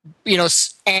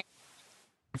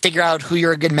 figure out who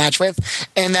you're a good match with,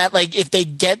 and that like if they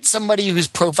get somebody whose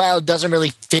profile doesn't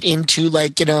really fit into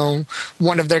like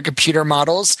one of their computer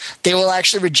models, they will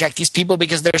actually reject these people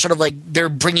because they're sort of like they're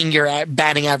bringing your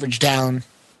batting average down.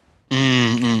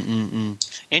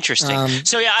 Interesting.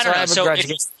 So yeah, I don't know. So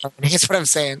that's what I'm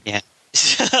saying. Yeah.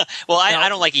 Well, I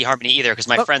don't like eHarmony either because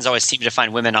my friends always seem to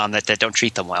find women on that don't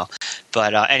treat them well.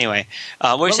 But anyway,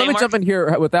 what were you saying, let me Mark? jump in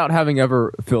here without having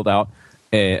ever filled out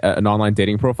an online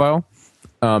dating profile.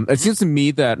 It seems to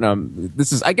me that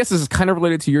this is kind of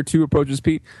related to your two approaches,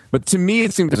 Pete. But to me,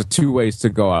 it seems there's two ways to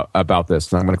go about this.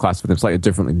 And I'm going to classify them slightly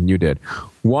differently than you did.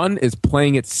 One is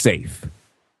playing it safe.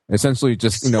 Essentially,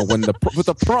 just when with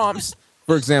the prompts,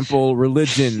 for example,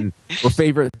 religion or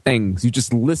favorite things, you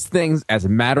just list things as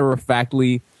matter of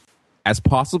factly as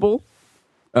possible,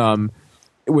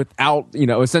 without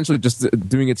essentially just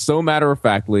doing it so matter of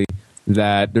factly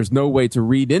that there's no way to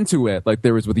read into it like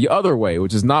there is with the other way,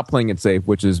 which is not playing it safe,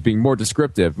 which is being more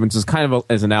descriptive, which is kind of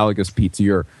as analogous, Pete, to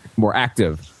your more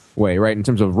active way, right? In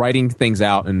terms of writing things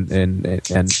out and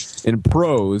in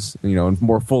prose, in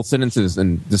more full sentences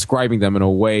and describing them in a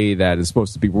way that is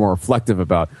supposed to be more reflective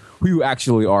about who you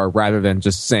actually are, rather than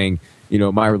just saying,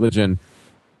 my religion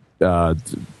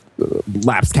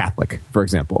lapsed Catholic, for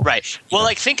example. Right. Well,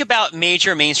 like think about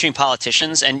major mainstream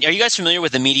politicians, and are you guys familiar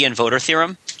with the median voter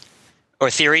theorem or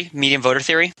theory? Median voter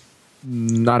theory?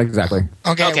 Not exactly.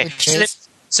 Okay.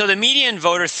 So the median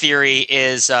voter theory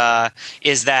is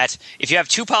that if you have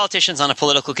two politicians on a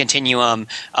political continuum,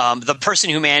 the person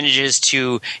who manages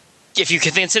to, if you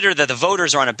can consider that the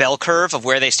voters are on a bell curve of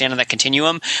where they stand on that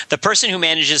continuum, the person who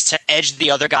manages to edge the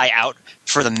other guy out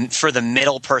for the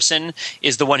middle person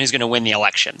is the one who's going to win the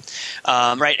election,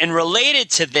 right? And related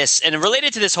to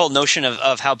this whole notion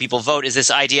of how people vote is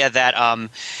this idea that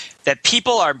that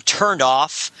people are turned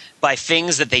off by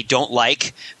things that they don't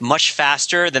like much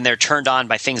faster than they're turned on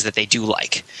by things that they do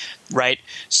like, right?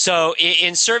 So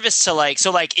in service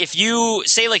to if you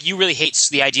say you really hate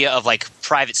the idea of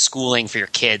private schooling for your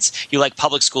kids, you like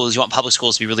public schools, you want public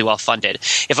schools to be really well funded.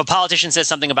 If a politician says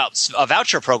something about a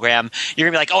voucher program, you're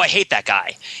gonna be like, oh, I hate that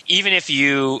guy, even if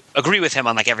you agree with him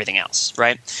on everything else,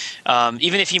 right?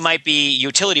 Even if he might be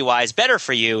utility-wise better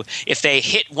for you, if they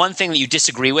hit one thing that you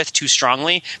disagree with too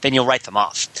strongly, then you'll write them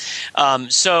off.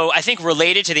 So I think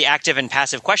related to the active and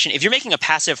passive question, if you're making a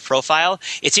passive profile,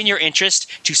 it's in your interest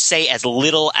to say as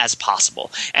little as possible.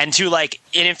 And to and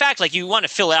in fact, you want to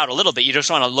fill it out a little bit. You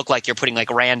just want to look like you're putting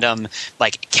random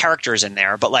characters in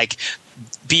there, but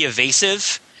be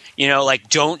evasive Like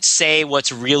don't say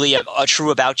what's really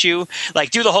true about you.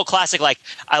 Like do the whole classic, like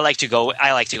I like to go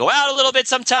out a little bit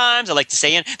sometimes. I like to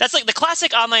stay in. That's like the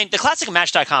classic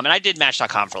Match.com, and I did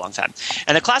Match.com for a long time.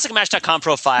 And the classic Match.com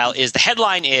profile is the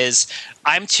headline is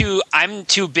I'm too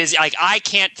busy. Like I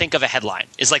can't think of a headline.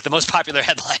 Is like the most popular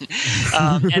headline,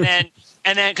 and then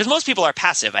because most people are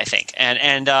passive, I think,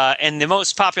 and the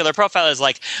most popular profile is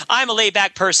like I'm a laid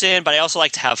back person, but I also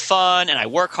like to have fun and I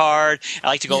work hard. I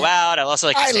like to go out. I also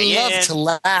like to stay in. I love to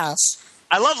laugh.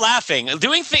 I love laughing,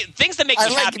 doing things that make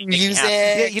me happy. Music.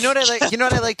 Yeah, you know what I like. You know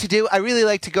what I like to do. I really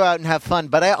like to go out and have fun,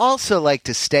 but I also like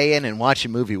to stay in and watch a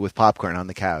movie with popcorn on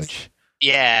the couch.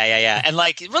 Yeah. And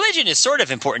like religion is sort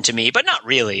of important to me, but not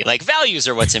really. Like values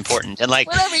are what's important, and like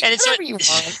whatever you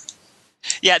want.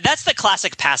 Yeah, that's the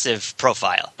classic passive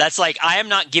profile. That's like I am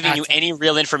not giving you any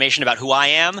real information about who I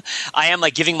am. I am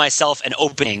like giving myself an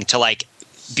opening to like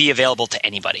be available to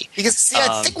anybody. Because see,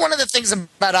 I think one of the things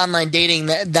about online dating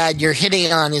that you're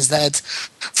hitting on is that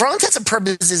for all intents and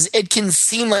purposes, it can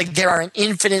seem like there are an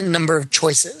infinite number of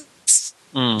choices.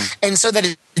 And so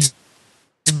that it's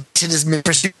to this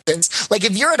pursuits. Like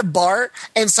if you're at a bar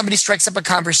and somebody strikes up a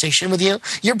conversation with you,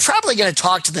 you're probably going to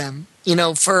talk to them,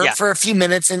 for a few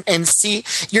minutes and see.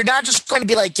 You're not just going to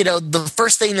be like, the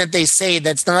first thing that they say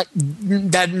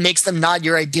that makes them not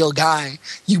your ideal guy.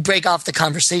 You break off the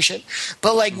conversation.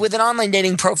 But like with an online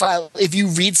dating profile, if you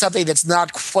read something that's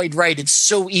not quite right, it's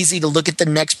so easy to look at the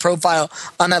next profile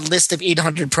on that list of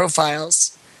 800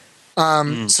 profiles.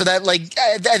 So that like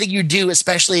I think you do,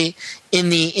 especially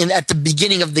at the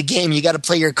beginning of the game, you got to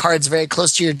play your cards very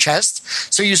close to your chest,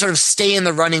 so you sort of stay in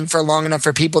the running for long enough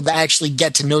for people to actually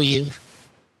get to know you.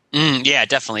 Yeah,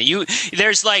 definitely.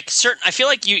 There's like certain. I feel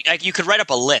like you could write up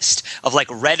a list of like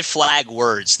red flag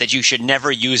words that you should never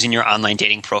use in your online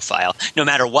dating profile, no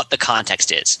matter what the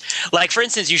context is. Like, for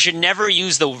instance, you should never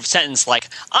use the sentence like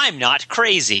 "I'm not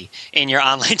crazy" in your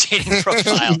online dating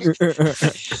profile.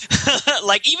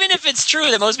 Like, even if it's true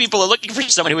that most people are looking for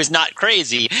someone who is not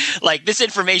crazy, like this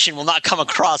information will not come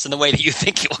across in the way that you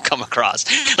think it will come across.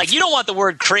 Like, you don't want the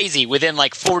word "crazy" within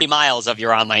like 40 miles of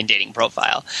your online dating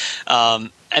profile.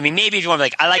 I mean, maybe if you want to be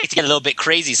like, I like to get a little bit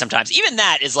crazy sometimes. Even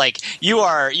that is like you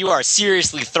are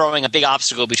seriously throwing a big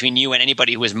obstacle between you and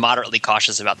anybody who is moderately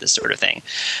cautious about this sort of thing.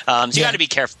 So you got to be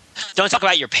careful. Don't talk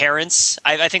about your parents.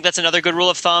 I think that's another good rule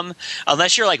of thumb.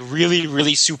 Unless you're like really,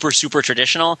 really super, super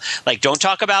traditional, like don't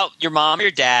talk about your mom or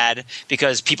your dad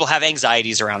because people have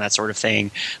anxieties around that sort of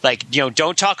thing. Like,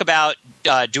 don't talk about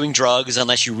doing drugs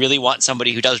unless you really want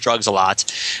somebody who does drugs a lot.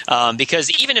 Because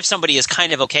even if somebody is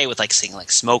kind of okay with like saying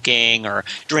like smoking or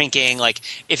drinking, like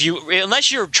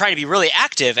unless you're trying to be really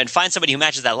active and find somebody who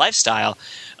matches that lifestyle,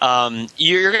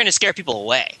 you're going to scare people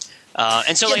away.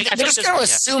 And so, like, they're just going to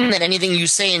assume that anything you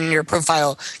say in your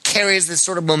profile carries this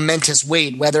sort of momentous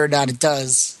weight, whether or not it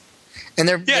does, and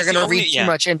they're going to read too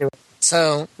much into it.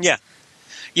 So yeah.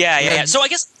 So I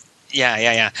guess.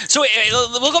 Yeah. So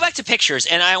we'll go back to pictures,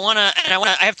 and I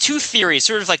have two theories,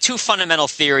 sort of like two fundamental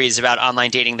theories about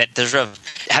online dating that sort of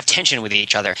have tension with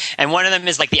each other. And one of them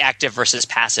is like the active versus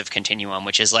passive continuum,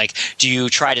 which is like, do you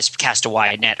try to cast a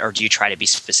wide net or do you try to be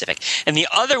specific? And the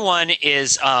other one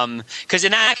is because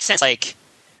in that sense, like,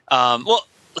 well.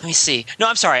 Let me see. No,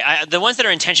 I'm sorry. The ones that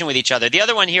are in tension with each other. The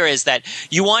other one here is that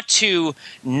you want to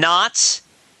not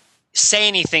say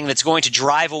anything that's going to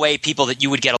drive away people that you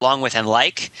would get along with and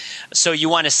like. So you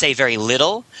want to say very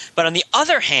little. But on the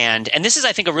other hand, and this is,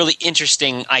 I think, a really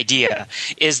interesting idea,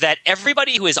 is that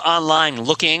everybody who is online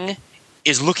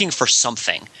is looking for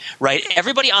something, right?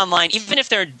 Everybody online, even if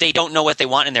they don't know what they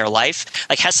want in their life,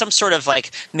 like has some sort of like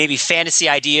maybe fantasy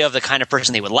idea of the kind of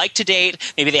person they would like to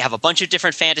date. Maybe they have a bunch of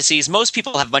different fantasies. Most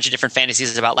people have a bunch of different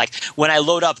fantasies about like, when I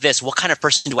load up this, what kind of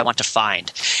person do I want to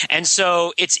find? And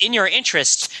so it's in your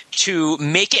interest to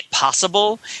make it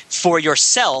possible for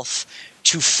yourself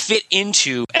to fit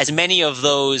into as many of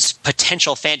those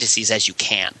potential fantasies as you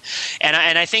can. And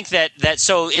I think that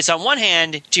so it's on one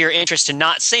hand to your interest to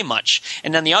not say much,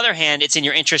 and on the other hand, it's in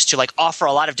your interest to like offer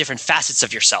a lot of different facets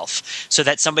of yourself so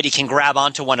that somebody can grab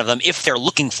onto one of them if they're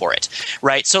looking for it,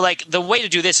 right? So like the way to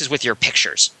do this is with your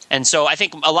pictures. And so I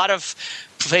think a lot of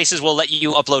places will let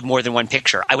you upload more than one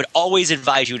picture. I would always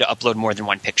advise you to upload more than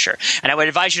one picture. And I would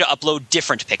advise you to upload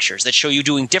different pictures that show you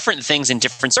doing different things in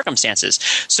different circumstances.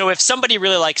 So if somebody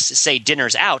really likes, say,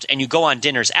 dinners out, and you go on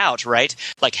dinners out, right?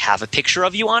 Like have a picture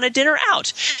of you on a dinner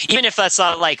out. Even if that's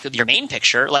not like your main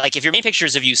picture, like if your main picture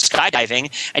is of you skydiving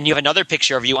and you have another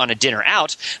picture of you on a dinner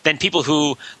out, then people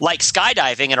who like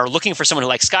skydiving and are looking for someone who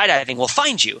likes skydiving will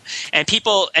find you. And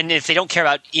if they don't care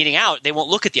about eating out, they won't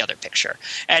look at the the other picture.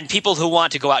 And people who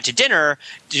want to go out to dinner,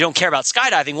 who don't care about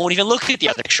skydiving, won't even look at the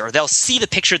other picture. They'll see the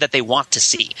picture that they want to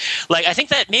see. Like, I think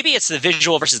that maybe it's the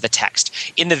visual versus the text.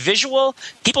 In the visual,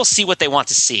 people see what they want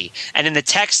to see. And in the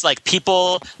text, like,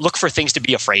 people look for things to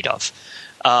be afraid of.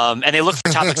 And they look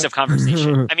for topics of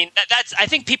conversation. I mean, I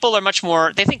think people are much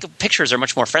more, they think pictures are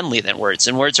much more friendly than words,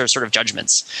 and words are sort of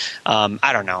judgments.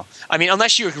 I don't know. I mean,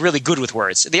 unless you're really good with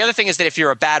words. The other thing is that if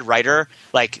you're a bad writer,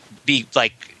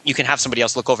 you can have somebody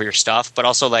else look over your stuff, but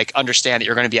also like understand that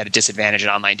you're going to be at a disadvantage in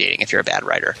online dating if you're a bad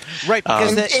writer. Right,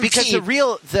 because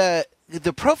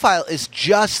the profile is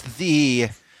just the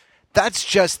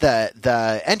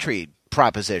entry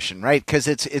proposition, right? Because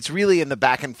it's really in the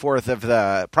back and forth of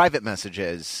the private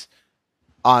messages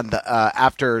on the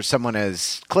after someone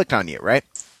has clicked on you, right?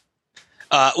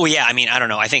 Well, yeah. I mean, I don't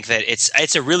know. I think that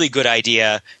it's a really good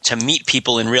idea to meet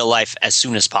people in real life as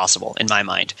soon as possible, in my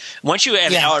mind. Once you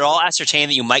have at all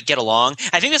ascertained that you might get along,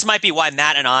 I think this might be why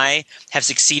Matt and I have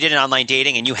succeeded in online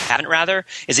dating and you haven't, rather,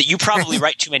 is that you probably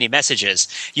write too many messages.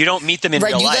 You don't meet them in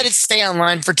real life. You let it stay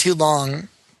online for too long.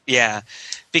 Yeah.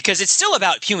 Because it's still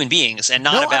about human beings and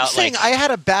not about, I'm saying I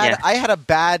had a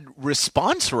bad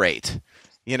response rate,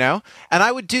 you know? And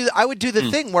I would do the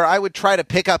thing where I would try to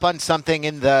pick up on something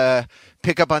in the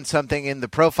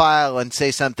profile and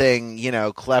say something, you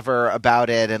know, clever about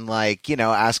it and, like, you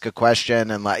know, ask a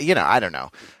question and, like, you know, I don't know.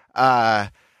 I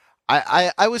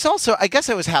was also, I guess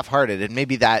I was half-hearted, and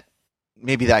maybe that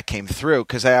came through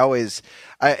because I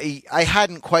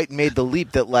hadn't quite made the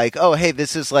leap that, like, oh, hey,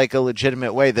 this is like a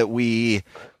legitimate way that we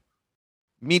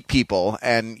meet people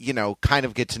and, you know, kind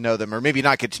of get to know them, or maybe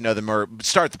not get to know them, or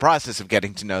start the process of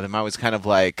getting to know them. I was kind of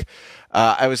like,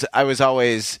 I was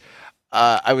always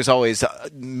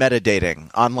metadating,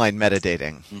 online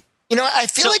metadating. You know, I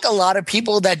feel like a lot of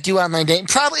people that do online dating,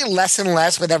 probably less and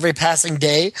less with every passing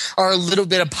day, are a little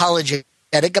bit apologetic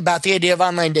about the idea of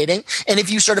online dating. And if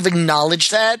you sort of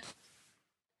acknowledge that,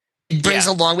 it brings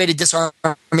a long way to disarming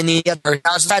the other.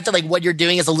 The fact that, like, what you're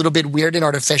doing is a little bit weird and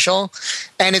artificial,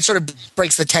 and it sort of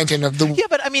breaks the tension of the. Yeah,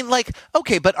 but I mean, like,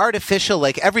 okay, but artificial,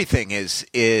 like, everything is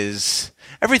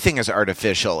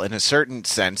artificial in a certain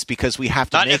sense because we have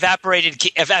to. Not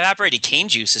evaporated cane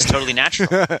juice is totally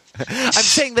natural. I'm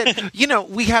saying that, you know,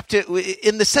 we have to,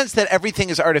 in the sense that everything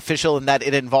is artificial and that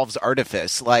it involves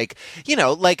artifice. Like, you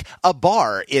know, like a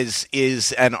bar is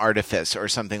an artifice or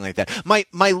something like that.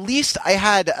 I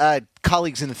had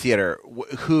colleagues in the theater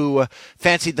who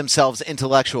fancied themselves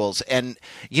intellectuals, and,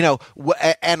 you know,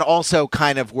 and also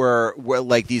kind of were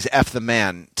like these F the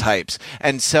man types.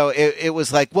 And so it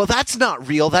was like, well, that's not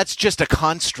real. That's just a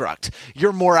construct.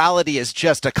 Your morality is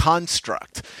just a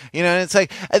construct. You know, and it's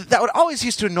like, that would always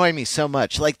used to annoy me so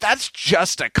much. Like, that's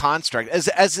just a construct,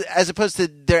 as opposed to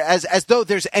as though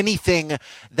there's anything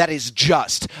that is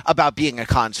just about being a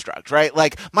construct, right?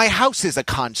 Like, my house is a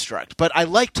construct, but I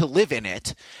like to live in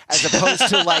it, as opposed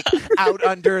to, like, out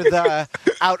under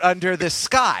the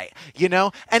sky, you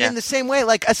know? And in the same way,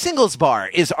 like, a singles bar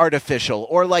is artificial,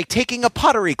 or like taking a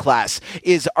pottery class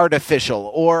is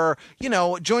artificial, or, you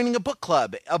know, joining a book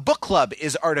club. A book club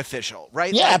is artificial,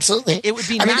 right? Yeah, like, absolutely. It would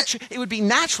be it would be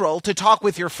natural to talk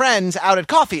with your friends out at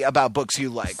coffee about books you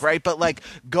like, right? But, like,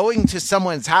 going to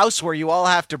someone's house where you all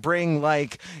have to bring,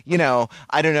 like, you know,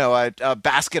 I don't know, a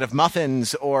basket of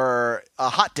muffins or a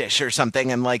hot dish or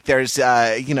something, and, like, there's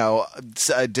you know,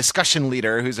 a discussion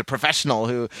leader who's a professional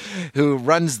who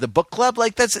runs the book club,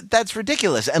 like, that's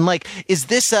ridiculous. And, like, is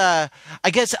this I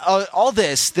guess all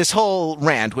this whole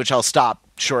rant, which I'll stop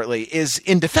shortly, is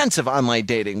in defense of online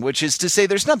dating, which is to say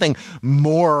there's nothing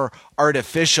more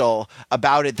artificial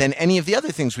about it than any of the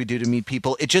other things we do to meet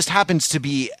people. It just happens to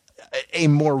be a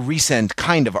more recent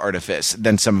kind of artifice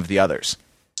than some of the others.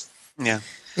 Yeah.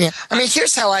 Yeah. I mean,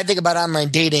 here's how I think about online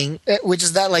dating, which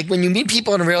is that, like, when you meet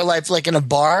people in real life, like in a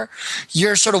bar,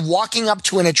 you're sort of walking up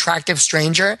to an attractive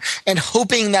stranger and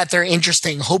hoping that they're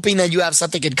interesting, hoping that you have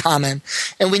something in common.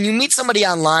 And when you meet somebody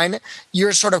online,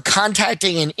 you're sort of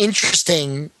contacting an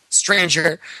interesting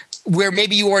stranger where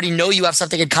maybe you already know you have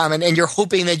something in common and you're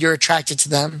hoping that you're attracted to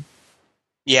them.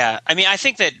 Yeah. I mean, I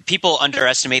think that people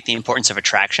underestimate the importance of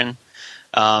attraction.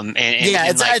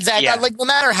 Exactly. Like, no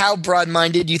matter how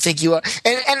broad-minded you think you are,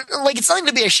 and like, it's nothing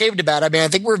to be ashamed about. I mean, I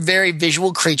think we're very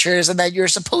visual creatures, and that you're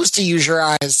supposed to use your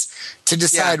eyes to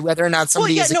decide whether or not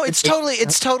somebody is. No, it's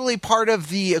totally part of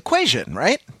the equation,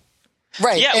 right?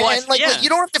 Right. Yeah. You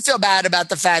don't have to feel bad about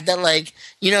the fact that, like,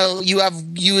 you know,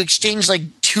 you exchange like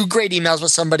two great emails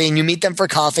with somebody and you meet them for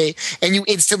coffee and you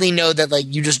instantly know that like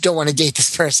you just don't want to date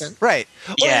this person. Right.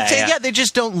 Yeah, they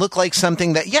just don't look like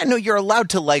something that, you're allowed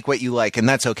to like what you like, and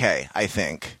that's okay, I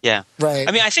think. Yeah. Right.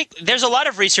 I mean, I think there's a lot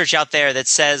of research out there that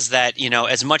says that,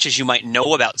 as much as you might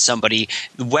know about somebody,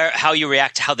 how you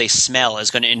react to how they smell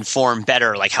is going to inform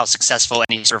better, like, how successful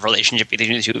any sort of relationship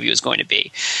between the two of you is going to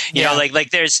be. You know,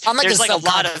 like there's I'm there's like a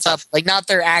lot of stuff, like not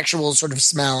their actual sort of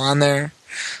smell on their,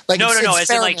 like, no, it's it's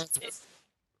in like,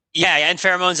 and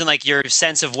pheromones and like your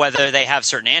sense of whether they have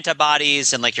certain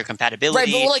antibodies and like your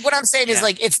compatibility. Right, but like what I'm saying is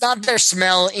like it's not their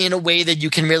smell in a way that you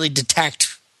can really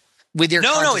detect with your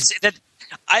it's that.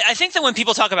 I think that when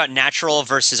people talk about natural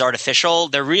versus artificial,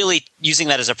 they're really using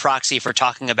that as a proxy for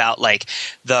talking about like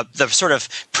the sort of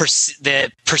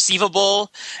the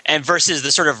perceivable and versus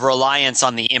the sort of reliance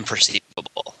on the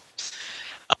imperceivable.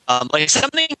 Like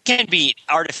something can be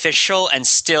artificial and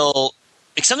still.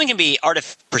 Like something can be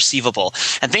perceivable,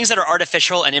 and things that are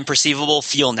artificial and imperceivable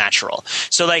feel natural.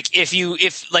 So, like if you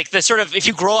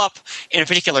grow up in a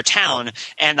particular town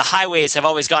and the highways have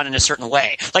always gone in a certain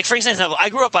way. Like for example, I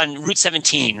grew up on Route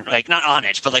 17, like not on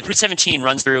it, but like Route 17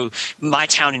 runs through my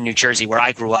town in New Jersey where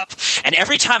I grew up. And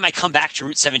every time I come back to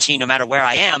Route 17, no matter where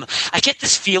I am, I get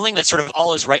this feeling that sort of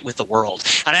all is right with the world.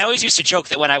 And I always used to joke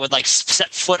that when I would like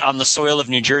set foot on the soil of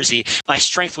New Jersey, my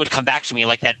strength would come back to me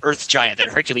like that earth giant that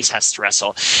Hercules has to wrestle.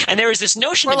 And there was this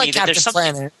notion to me that there's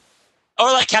something, Planet.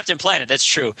 Or like Captain Planet. That's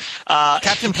true.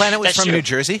 Captain Planet was from true. New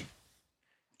Jersey.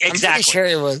 Exactly. I'm pretty sure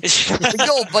it was.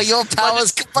 But your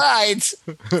powers combined.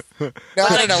 No,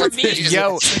 I don't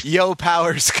know. Yo,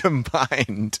 powers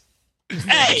combined.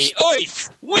 Hey,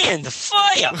 earth, wind,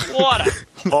 fire, water.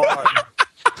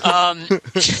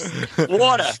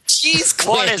 Water. Cheesequake.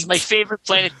 Water is my favorite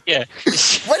planet. Yeah.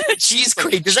 What is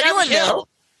Cheesequake? Does anyone know?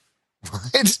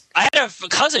 What? I had a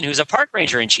cousin who's a park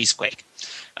ranger in Cheesequake.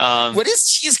 What is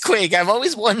Cheesequake? I've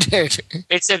always wondered.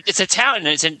 It's a town.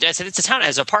 It's a town that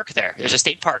has a park there. There's a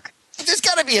state park. There's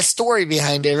got to be a story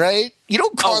behind it, right? You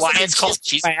don't call it's called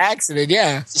Cheesequake by accident,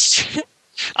 yeah.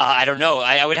 I don't know.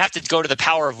 I would have to go to the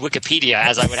power of Wikipedia,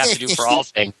 as I would have to do for all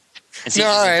things. And see no,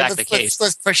 all right, the case.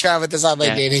 Let's push on with this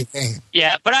online dating thing.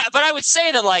 Yeah, but I would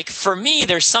say that, like, for me,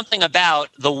 there's something about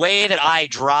the way that I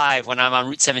drive when I'm on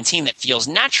Route 17 that feels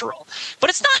natural. But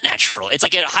it's not natural. It's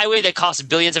like a highway that costs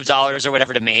billions of dollars or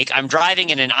whatever to make. I'm driving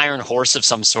in an iron horse of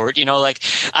some sort.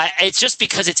 It's just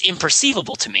because it's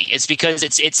imperceivable to me. It's because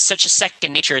it's such a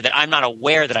second nature that I'm not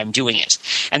aware that I'm doing it.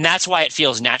 And that's why it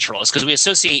feels natural. It's because we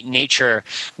associate nature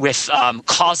with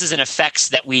causes and effects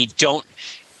that we don't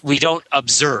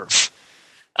observe,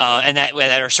 and that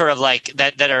are sort of like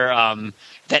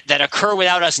that occur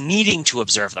without us needing to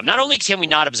observe them. Not only can we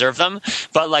not observe them,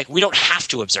 but like we don't have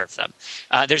to observe them.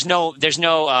 There's no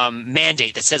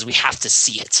mandate that says we have to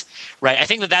see it, right? I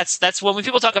think that's when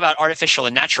people talk about artificial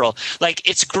and natural. Like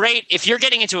it's great if you're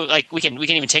getting into like we can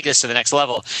even take this to the next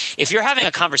level. If you're having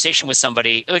a conversation with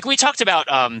somebody, like we talked about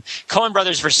Coen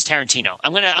Brothers versus Tarantino.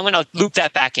 I'm gonna loop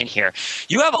that back in here.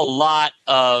 You have a lot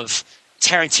of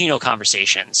Tarantino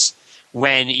conversations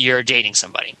when you're dating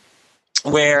somebody,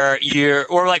 where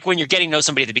when you're getting to know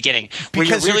somebody at the beginning, where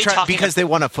because you're really talking because they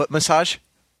want a foot massage.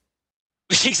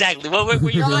 Exactly. Well, I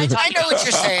know what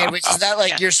you're saying, which is that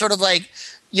like you're sort of like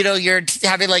you're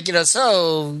having like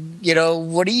so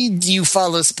what do you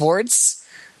follow sports,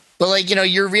 but like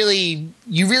you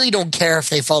really don't care if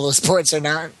they follow sports or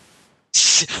not.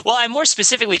 Well, I'm more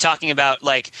specifically talking about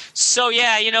like,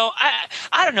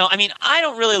 I don't know. I mean, I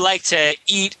don't really like to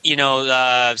eat,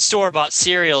 store-bought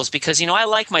cereals because, I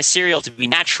like my cereal to be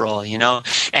natural,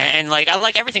 and like I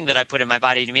like everything that I put in my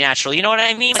body to be natural. You know what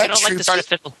I mean? Like, I don't like this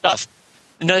artificial stuff.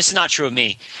 No, this is not true of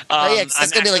me.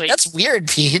 It's going to be like, that's weird,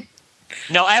 Pete.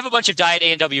 No, I have a bunch of Diet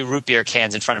A&W root beer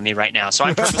cans in front of me right now, so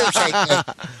I'm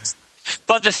perfectly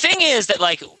But the thing is that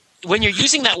like when you're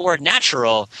using that word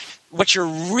natural, what you're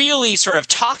really sort of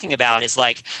talking about is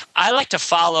like, I like to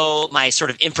follow my sort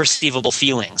of imperceivable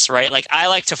feelings, right? Like I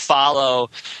like to follow,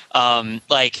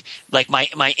 like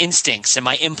my instincts and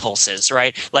my impulses,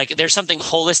 right? Like there's something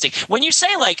holistic. When you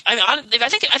say like, I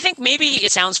think maybe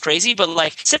it sounds crazy, but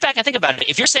like sit back and think about it.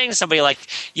 If you're saying to somebody like,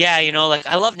 like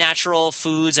I love natural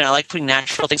foods and I like putting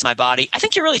natural things in my body, I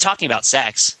think you're really talking about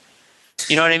sex.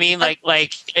 You know what I mean? Like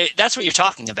that's what you're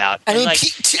talking about. I mean, like,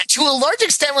 to a large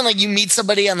extent, when like you meet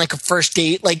somebody on like a first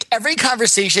date, like every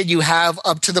conversation you have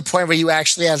up to the point where you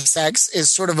actually have sex is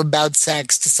sort of about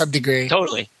sex to some degree.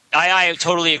 Totally, I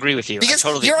totally agree with you. Because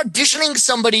you're auditioning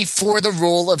somebody for the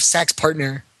role of sex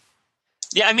partner.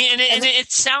 Yeah, I mean, and it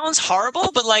sounds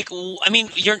horrible, but like, I mean,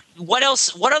 what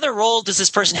else? What other role does this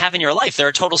person have in your life? They're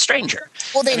a total stranger.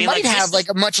 Well, they I mean, might have like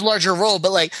a much larger role,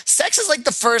 but like, sex is like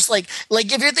the first, like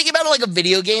if you're thinking about it like a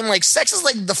video game, like sex is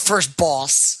like the first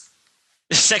boss.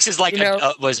 Sex is like,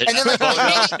 was it? And then,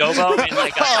 like, Novo and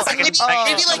like,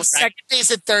 maybe like second base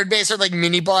and third base are like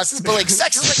mini bosses, but like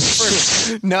sex is like the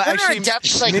first. No, actually,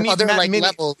 depth, like other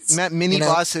levels. Mini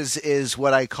bosses is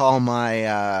what I call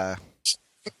my.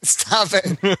 Stop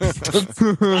it.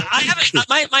 I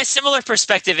have my similar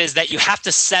perspective is that you have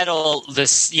to settle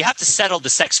this. You have to settle the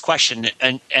sex question,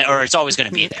 or it's always going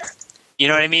to be there. You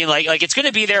know what I mean? Like it's going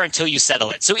to be there until you settle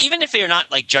it. So even if you're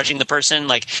not like judging the person,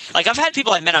 like I've had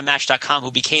people I met on Match.com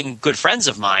who became good friends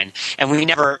of mine, and we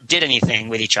never did anything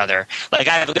with each other. Like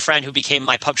I have a good friend who became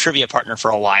my pub trivia partner for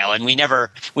a while, and we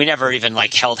never even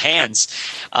like held hands.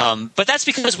 But that's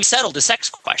because we settled the sex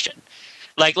question.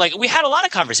 Like we had a lot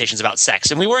of conversations about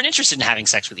sex, and we weren't interested in having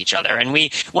sex with each other. And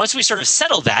once we sort of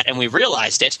settled that and we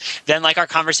realized it, then like our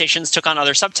conversations took on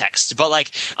other subtext. But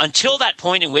like until that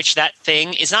point in which that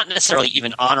thing is not necessarily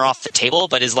even on or off the table,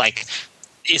 but is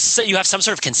you have some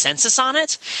sort of consensus on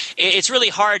it, it's really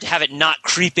hard to have it not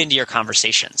creep into your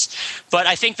conversations. But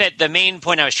I think that the main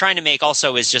point I was trying to make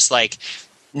also is just like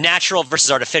natural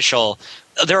versus artificial.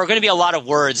 There are going to be a lot of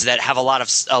words that have a lot of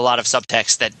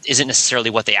subtext that isn't necessarily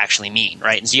what they actually mean,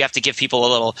 right? And so you have to give people a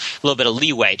little bit of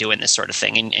leeway doing this sort of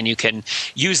thing, and you can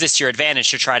use this to your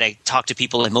advantage to try to talk to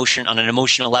people on an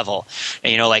emotional level,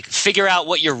 and, like figure out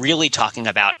what you're really talking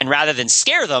about, and rather than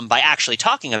scare them by actually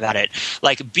talking about it,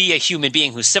 like be a human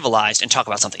being who's civilized and talk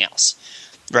about something else,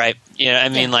 right? I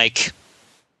mean, like,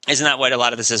 isn't that what a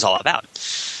lot of this is all about?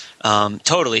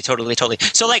 Totally.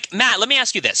 So, like, Matt, let me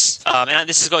ask you this, and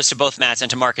this goes to both Matts and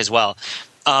to Mark as well.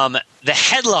 The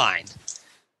headline.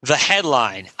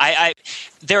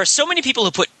 There are so many people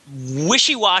who put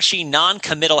wishy-washy,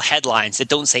 non-committal headlines that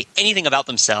don't say anything about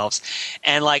themselves,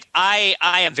 and like, I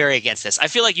am very against this. I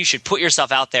feel like you should put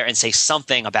yourself out there and say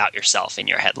something about yourself in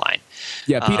your headline.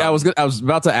 Yeah, Pete, I was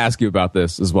about to ask you about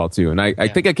this as well too, and I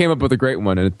think I came up with a great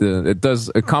one, and it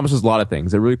accomplishes a lot of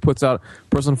things. It really puts out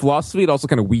personal philosophy. It also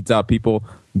kind of weeds out people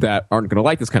that aren't going to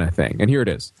like this kind of thing. And here it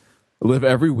is: live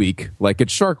every week like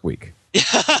it's Shark Week.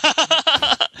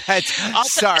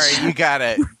 Sorry,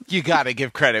 you gotta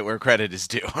give credit where credit is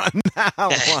due on that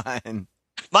one.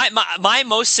 My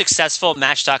most successful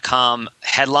Match.com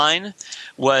headline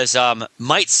was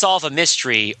 "Might solve a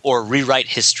mystery or rewrite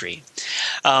history,"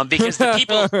 because the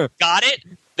people who got it,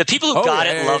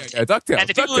 loved it, DuckTales, and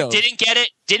the people who didn't get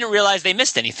it didn't realize they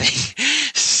missed anything.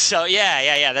 So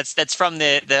yeah, that's from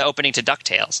the opening to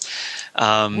DuckTales.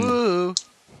 Woo.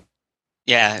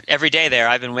 Yeah, every day there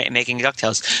I've been making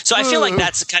DuckTales. So I feel like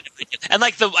that's kind of, and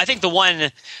like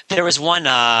there was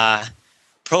one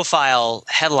profile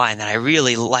headline that I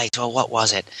really liked. Oh, what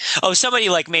was it? Oh, somebody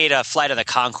like made a Flight of the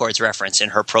Conchords reference in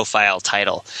her profile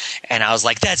title, and I was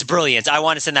like, that's brilliant. I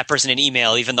want to send that person an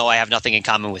email even though I have nothing in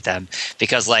common with them,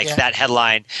 because that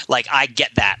headline, like I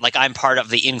get that, like I'm part of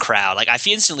the in crowd, like I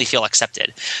instantly feel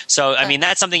accepted. So I mean,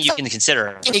 that's something you can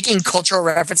consider. Making cultural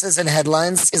references in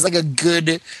headlines is like a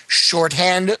good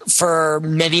shorthand for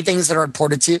many things that are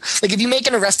important to you. Like if you make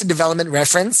an Arrested Development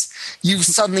reference, you've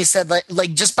suddenly said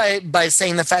like just by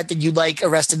saying the fact that you like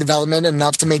Arrested Development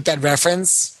enough to make that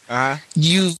reference,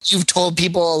 you've told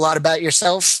people a lot about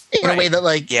yourself in a way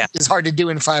that is hard to do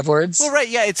in 5 words. Well, right,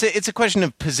 yeah, it's a question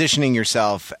of positioning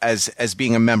yourself as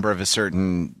being a member of a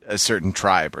certain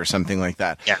tribe or something like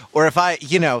that. Yeah. Or if I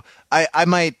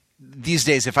might these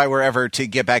days, if I were ever to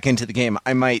get back into the game,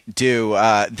 I might do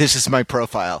this is my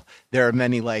profile. There are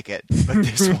many like it, but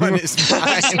this one is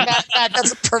mine.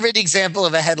 That's a perfect example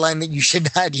of a headline that you should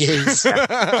not use. You're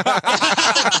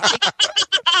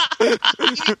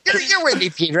with me,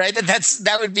 Pete, right?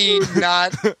 That would be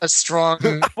not a strong.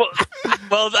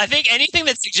 Well, I think anything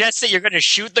that suggests that you're going to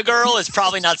shoot the girl is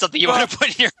probably not something you want to put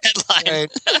in your headline.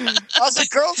 Right. Also,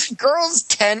 girls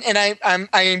tend, and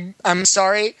I'm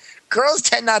sorry, girls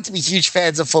tend not to be huge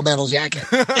fans of Full Metal Jacket.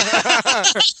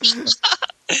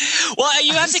 Well,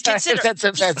 you have to consider that's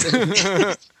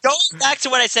offensive. Going back to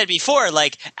what I said before,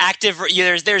 like active,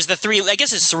 there's the 3. I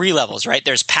guess it's 3 levels, right?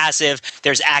 There's passive,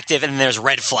 there's active, and then there's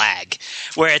red flag,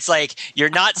 where it's like you're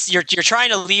trying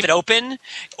to leave it open,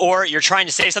 or you're trying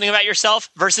to say something about yourself,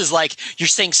 versus like you're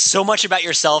saying so much about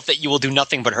yourself that you will do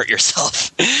nothing but hurt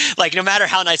yourself. Like no matter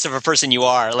how nice of a person you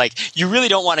are, like you really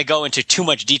don't want to go into too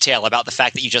much detail about the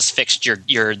fact that you just fixed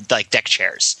your like deck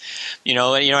chairs. You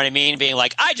know what I mean? Being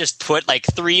like, I just put like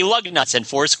 3 lug nuts and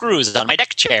 4 screws on my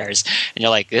deck chairs, and you're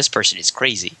like, this person is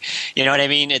crazy. You know what I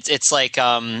mean? It's like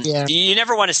you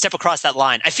never want to step across that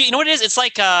line. I feel, you know what it is? It's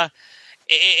like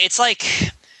it's like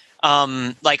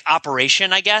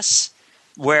Operation, I guess,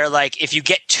 where like if you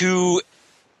get too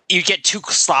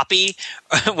sloppy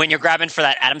when you're grabbing for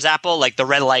that Adam's apple, like the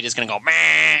red light is going to go meh,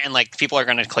 and like people are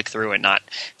going to click through and not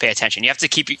pay attention. You have to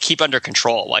keep under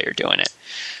control while you're doing it.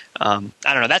 I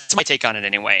don't know. That's my take on it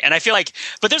anyway. And I feel like,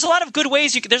 but there's a lot of good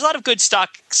ways. There's a lot of good stock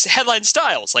headline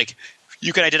styles. Like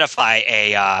you can identify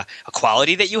a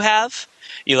quality that you have.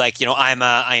 You like, I'm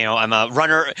a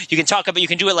runner. You can talk about, you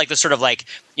can do it like the sort of like,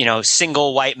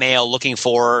 single white male looking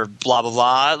for blah, blah,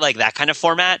 blah, like that kind of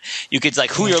format. You could like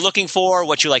who you're looking for,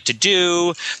 what you like to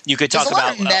do. You could talk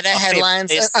about meta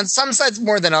headlines on some sites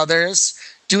more than others.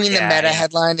 Doing the meta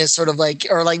headline is sort of like,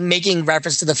 or like making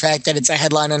reference to the fact that it's a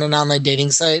headline on an online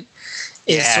dating site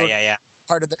is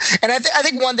part of the, and I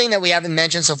think one thing that we haven't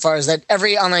mentioned so far is that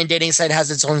every online dating site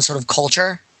has its own sort of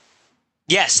culture.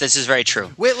 Yes, this is very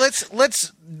true. Wait,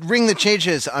 let's ring the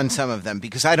changes on some of them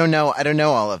because I don't know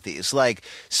all of these. Like,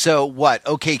 so what?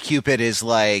 OkCupid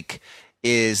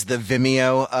is the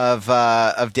Vimeo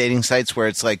of dating sites where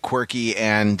it's like quirky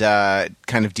and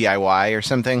kind of DIY or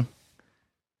something.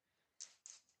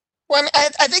 Well,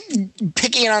 I think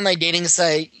picking an online dating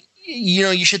site,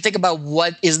 you should think about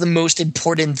what is the most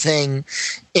important thing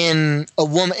in a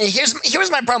woman. And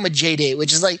here's my problem with JDate,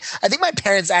 which is like, I think my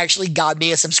parents actually got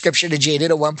me a subscription to JDate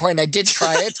at one point, and I did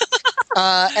try it.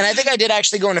 And I think I did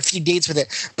actually go on a few dates with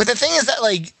it. But the thing is that,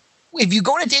 like, if you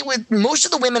go on a date with most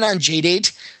of the women on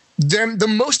JDate, the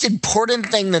most important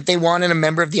thing that they want in a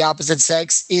member of the opposite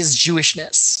sex is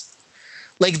Jewishness.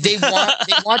 Like they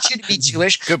want you to be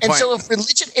Jewish. Good point. And so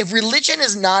if religion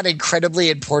is not incredibly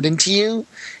important to you,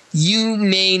 you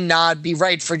may not be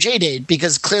right for JDate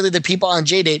because clearly the people on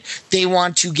JDate, they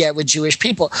want to get with Jewish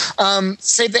people.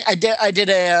 Same thing. I did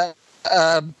a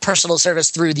personal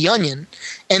service through The Onion,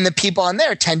 and the people on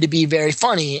there tend to be very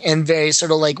funny and very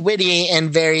sort of like witty and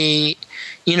very,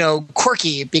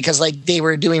 quirky because like they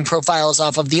were doing profiles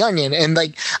off of The Onion. And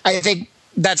like, I think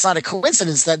that's not a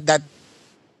coincidence that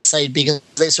site because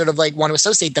they sort of like want to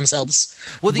associate themselves.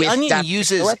 Well, The Onion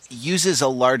uses a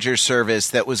larger service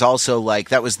that was also like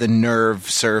that was the Nerve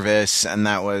service, and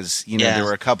that was there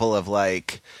were a couple of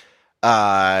like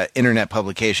internet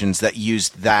publications that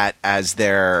used that as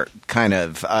their kind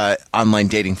of online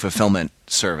dating fulfillment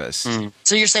service. Mm.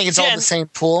 So you're saying it's all the same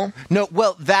pool? No,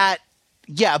 well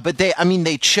but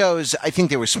they chose. I think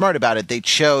they were smart about it. They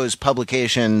chose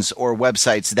publications or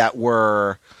websites that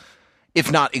were, if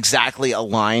not exactly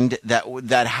aligned,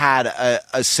 that had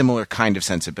a similar kind of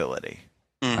sensibility.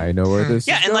 I know where this is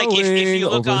and going. Like if you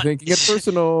look overthinking it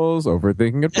personals. You want to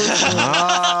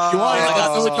let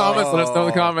us know in the comments? Let us know in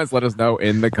the comments. Let us know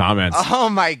in the comments. Oh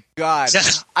my god!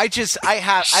 I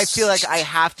feel like I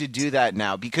have to do that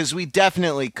now because we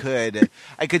definitely could.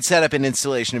 I could set up an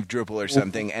installation of Drupal or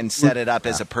something and set it up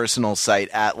as a personal site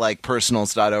at like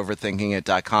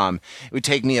personals.overthinkingit.com. It would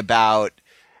take me about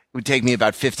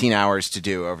 15 hours to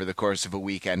do over the course of a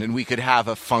weekend, and we could have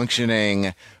a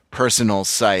functioning personal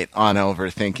site on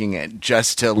Overthinking It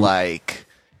just to like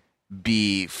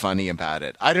be funny about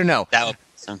it. I don't know. That would be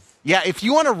awesome. Yeah, if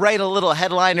you want to write a little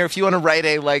headline, or if you want to write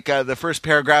a like the first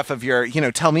paragraph of your,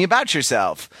 tell me about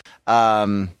yourself.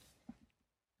 Thing.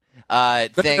 I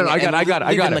got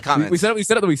it. In the comments. We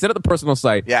set up the personal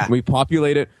site. Yeah. And we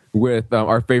populate it with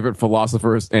our favorite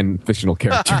philosophers and fictional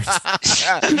characters.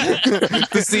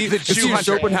 to see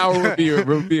Schopenhauer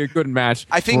would be a good match.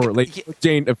 I think for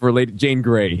Lady Jane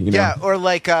Grey. Yeah, or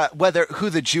like who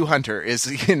the Jew hunter is.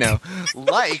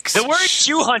 Likes the word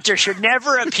Jew hunter should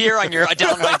never appear on your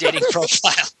online dating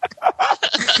profile,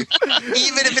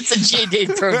 even if it's a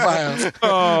JDate profile.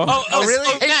 Oh, really?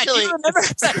 Oh, Matt, do you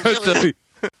remember?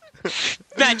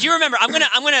 Matt, do you remember? I'm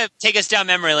gonna take us down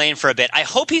memory lane for a bit. I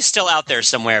hope he's still out there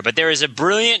somewhere. But there is a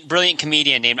brilliant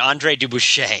comedian named Andre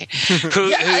Dubouché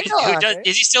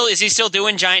Is he still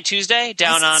doing Giant Tuesday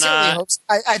down on?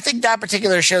 I think that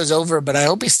particular show's over, but I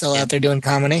hope he's still out there doing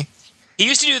comedy. He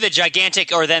used to do the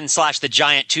gigantic or then / the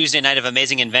giant Tuesday night of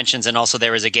amazing inventions, and also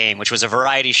There Is a Game, which was a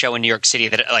variety show in New York City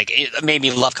that like it made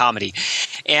me love comedy.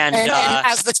 And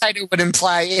as the title would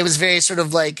imply, it was very sort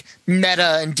of like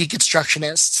meta and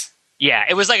deconstructionist. Yeah,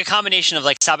 it was like a combination of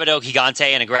like Sábado Gigante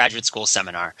and a graduate school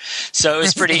seminar. So it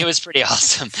was pretty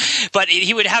awesome. But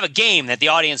he would have a game that the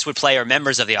audience would play or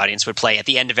members of the audience would play at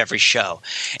the end of every show.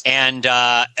 And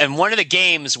one of the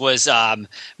games was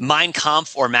Mein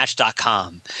Kampf or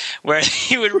Match.com, where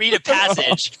he would read a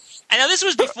passage And now this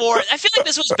was before. I feel like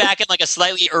this was back in like a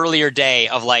slightly earlier day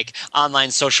of like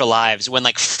online social lives when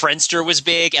like Friendster was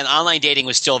big and online dating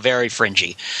was still very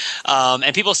fringy,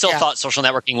 and people still thought social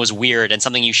networking was weird and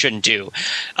something you shouldn't do.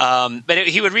 But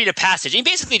he would read a passage. He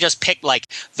basically just picked like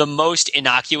the most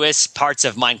innocuous parts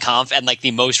of Mein Kampf and like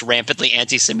the most rampantly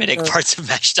anti-Semitic parts of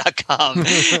Match.com,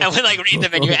 and would like read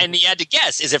them, and he had to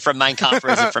guess: is it from Mein Kampf or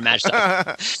is it from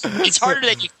Match.com? It's harder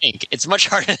than you think. It's much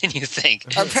harder than you think.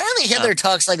 Apparently, Hitler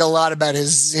talks like a lot about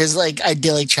his like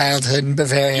idyllic childhood in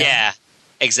Bavaria. Yeah.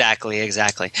 Exactly.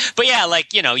 But yeah,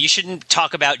 like, you know, you shouldn't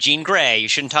talk about Jean Grey. You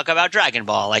shouldn't talk about Dragon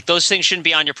Ball. Like, those things shouldn't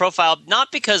be on your profile,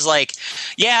 not because, like,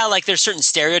 yeah, like, there's certain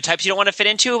stereotypes you don't want to fit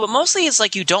into, but mostly it's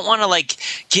like you don't want to, like,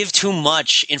 give too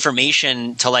much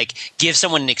information to, like, give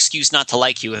someone an excuse not to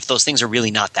like you if those things are really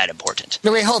not that important.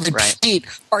 No, wait, hold it. Right. Pete,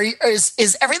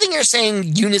 is everything you're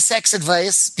saying unisex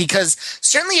advice? Because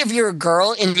certainly if you're a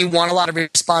girl and you want a lot of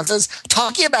responses,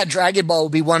 talking about Dragon Ball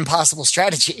would be one possible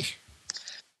strategy.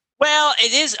 Well,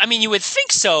 it is. I mean, you would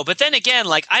think so, but then again,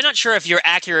 like, I'm not sure if you're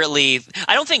accurately.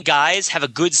 I don't think guys have a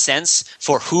good sense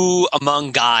for who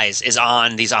among guys is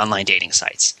on these online dating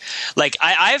sites. Like,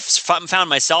 I've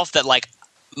found myself that, like,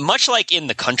 much like in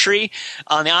the country,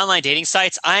 on the online dating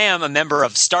sites, I am a member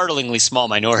of startlingly small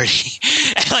minority.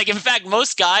 And, like, in fact,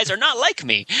 most guys are not like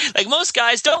me. Like, most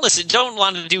guys don't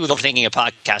want to do Overthinking a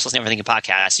Podcast, listen to Overthinking a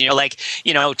Podcast. You know, like,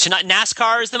 you know, tonight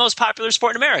NASCAR is the most popular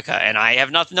sport in America, and I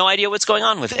have no idea what's going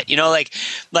on with it. You know,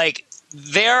 like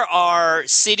there are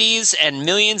cities and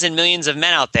millions of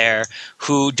men out there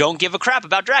who don't give a crap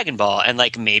about Dragon Ball, and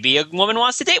like maybe a woman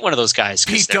wants to date one of those guys.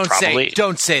 Pete,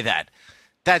 don't say that.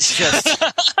 That's just.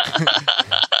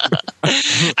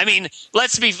 I mean,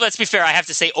 let's be fair. I have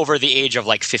to say over the age of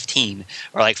like 15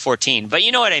 or like 14, but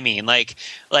you know what I mean. Like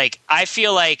I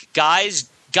feel like guys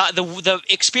got the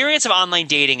experience of online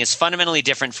dating is fundamentally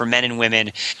different for men and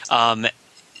women,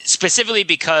 specifically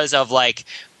because of like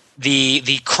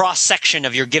the cross section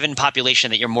of your given population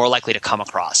that you're more likely to come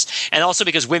across, and also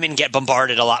because women get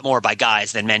bombarded a lot more by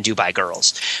guys than men do by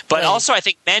girls. But also, I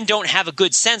think men don't have a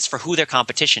good sense for who their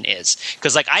competition is,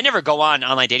 because like I never go on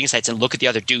online dating sites and look at the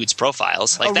other dudes'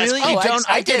 profiles. Like, that's really? You don't?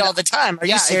 I did all the time. Are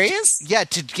you serious? Yeah,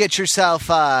 to get yourself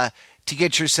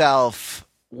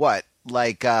what?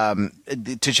 Like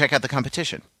to check out the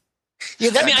competition.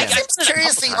 Yeah, that seems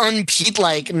curiously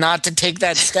un-Pete-like not to take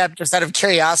that step just out of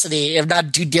curiosity, if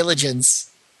not due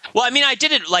diligence. Well, I mean, I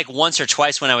did it like once or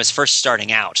twice when I was first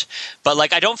starting out, but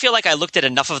like I don't feel like I looked at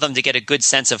enough of them to get a good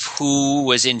sense of who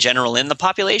was in general in the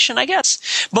population, I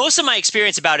guess. Most of my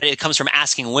experience about it comes from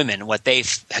asking women what they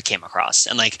came across,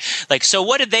 and like so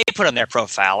what did they put on their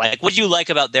profile? Like, what did you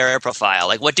like about their profile?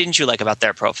 Like, what didn't you like about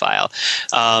their profile?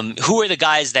 Who are the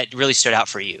guys that really stood out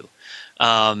for you?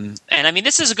 And I mean,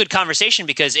 this is a good conversation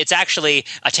because it's actually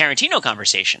a Tarantino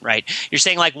conversation, right? You're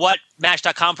saying like what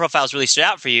Match.com profiles really stood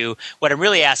out for you. What I'm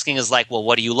really asking is like, well,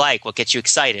 what do you like? What gets you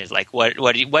excited? Like what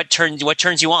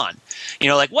turns you on? You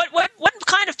know, like what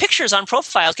kind of pictures on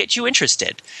profiles get you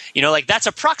interested? You know, like that's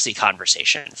a proxy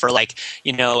conversation for like,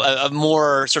 you know, a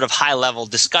more sort of high level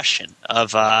discussion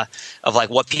of like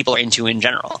what people are into in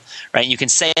general, right? And you can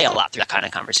say a lot through that kind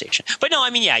of conversation. But no,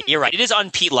 I mean, yeah, you're right. It is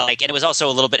un-Pete-like, and it was also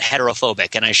a little bit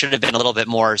heterophobic, and I should have been a little bit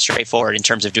more straightforward in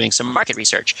terms of doing some market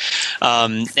research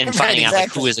and finding out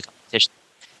like who is the competition.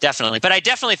 Definitely. But I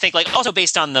definitely think, like, also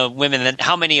based on the women, and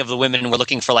how many of the women were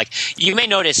looking for, like, you may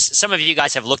notice some of you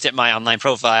guys have looked at my online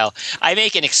profile. I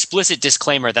make an explicit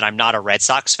disclaimer that I'm not a Red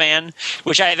Sox fan,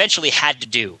 which I eventually had to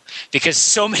do because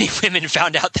so many women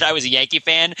found out that I was a Yankee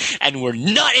fan and were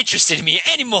not interested in me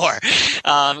anymore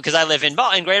because I live in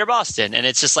Greater Boston. And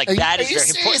it's just like, that is very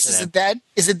important to them.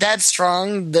 Is it that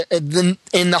strong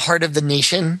in the heart of the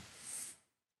nation?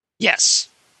 Yes.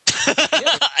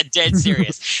 Dead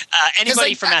serious.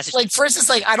 Anybody from Massachusetts? Like, first, it's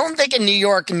like I don't think in New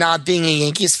York not being a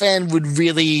Yankees fan would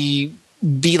really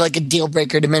be like a deal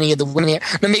breaker to many of the women here.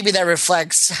 But maybe that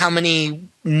reflects how many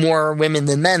more women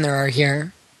than men there are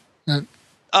here. No,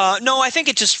 I think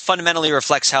it just fundamentally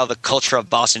reflects how the culture of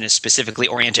Boston is specifically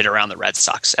oriented around the Red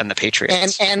Sox and the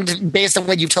Patriots. And based on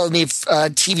what you've told me,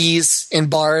 TVs in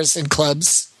bars and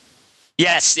clubs.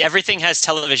 Yes, everything has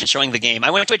television showing the game. I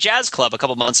went to a jazz club a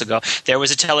couple months ago. There was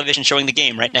a television showing the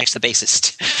game right next to the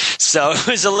bassist. So it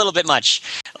was a little bit much.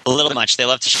 They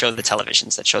love to show the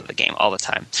televisions that show the game all the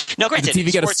time. No, granted, did the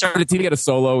TV get a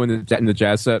solo in the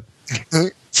jazz set?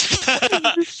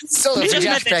 Solo for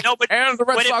Josh Beck. And the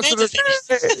Red Sox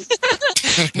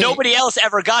nobody else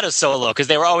ever got a solo because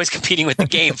they were always competing with the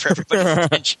game for everybody's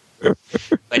attention.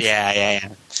 But yeah.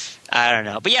 I don't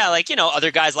know. But yeah, like,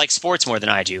 other guys like sports more than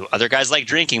I do. Other guys like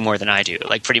drinking more than I do.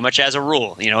 Like, pretty much as a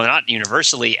rule. Not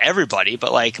universally everybody,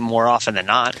 but like more often than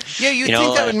not. Yeah, you'd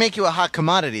think that would make you a hot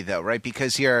commodity, though, right?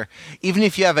 Because even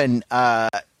if you have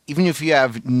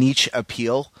niche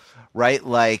appeal, right?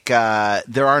 Like,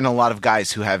 there aren't a lot of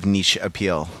guys who have niche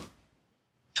appeal.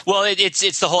 Well,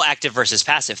 it's the whole active versus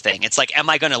passive thing. It's like,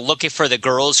 am I going to look for the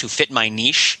girls who fit my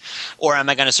niche, or am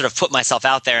I going to sort of put myself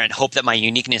out there and hope that my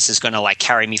uniqueness is going to like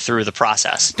carry me through the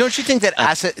process? Don't you think that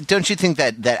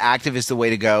that active is the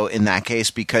way to go in that case,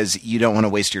 because you don't want to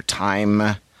waste your time?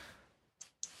 It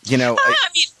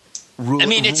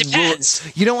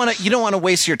depends. You don't want to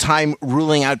waste your time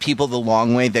ruling out people the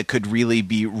long way that could really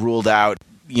be ruled out,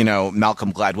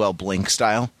 Malcolm Gladwell Blink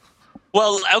style.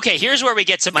 Well, okay, here's where we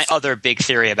get to my other big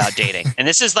theory about dating. And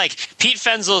this is like Pete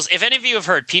Fenzel's, if any of you have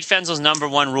heard Pete Fenzel's number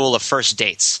one rule of first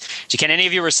dates. Can any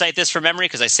of you recite this from memory?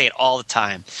 Because I say it all the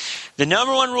time. The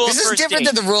number one rule of first dates. This is different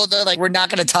than the rule, though. Like, we're not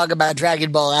going to talk about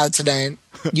Dragon Ball out tonight.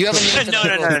 You have a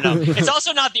No. It's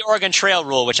also not the Oregon Trail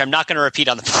rule, which I'm not going to repeat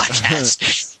on the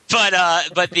podcast. But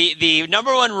the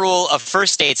number one rule of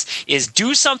first dates is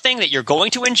do something that you're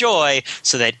going to enjoy,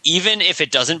 so that even if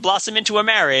it doesn't blossom into a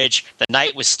marriage, the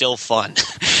night was still fun.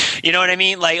 You know what I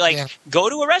mean? Go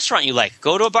to a restaurant you like.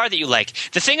 Go to a bar that you like.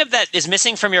 The thing that is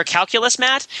missing from your calculus,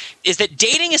 Matt, is that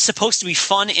dating is supposed to be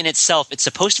fun in itself. It's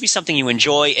supposed to be something you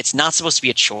enjoy. It's not supposed to be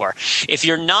a chore. If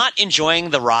you're not enjoying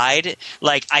the ride,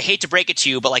 like, I hate to break it to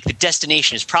you, but like the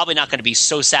destination is probably not going to be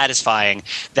so satisfying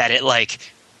that it like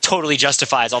totally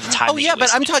justifies all the time. Oh yeah, but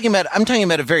I'm talking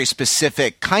about a very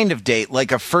specific kind of date,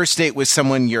 like a first date with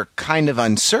someone you're kind of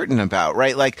uncertain about,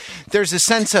 right? Like there's a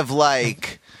sense of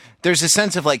like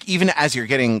even as you're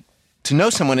getting to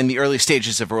know someone in the early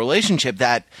stages of a relationship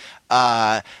that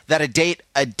a date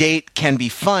can be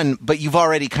fun, but you've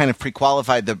already kind of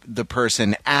pre-qualified the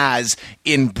person as,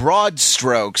 in broad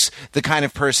strokes, the kind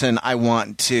of person I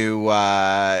want to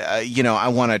I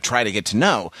want to try to get to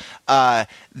know.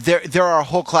 There are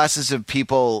whole classes of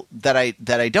people that I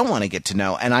don't want to get to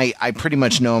know, and I pretty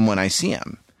much know them when I see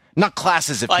them. Not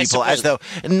classes of people as though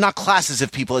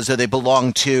they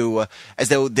belong to a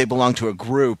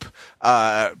group,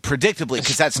 predictably,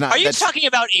 because that's not. Are you talking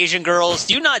about Asian girls?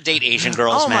 Do you not date Asian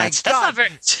girls, Matt? Oh my God. That's not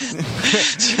very.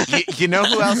 you know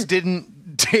who else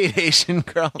didn't date Asian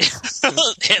girls?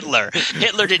 Hitler.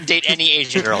 Hitler didn't date any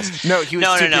Asian girls. No, he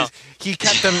was no. He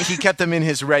kept them in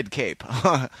his red cape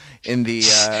in the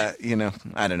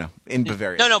I don't know, in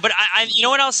Bavaria. No, but I you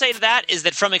know what I'll say to that is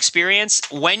that from experience,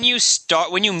 when you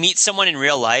meet someone in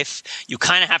real life, you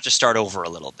kind of have to start over a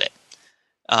little bit.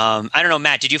 I don't know,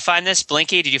 Matt, did you find this?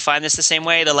 Blinky, did you find this the same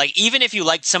way? That like even if you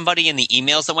liked somebody in the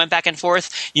emails that went back and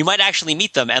forth, you might actually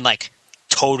meet them and like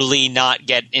totally not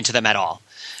get into them at all.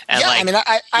 And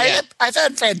I've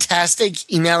had fantastic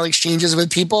email exchanges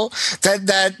with people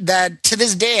that to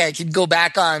this day I could go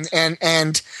back on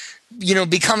and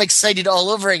become excited all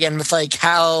over again with like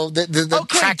how the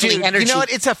crackling energy. You know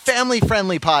what? It's a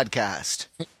family-friendly podcast.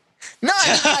 No,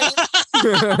 I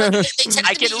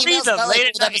can read them later.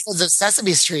 Like episodes of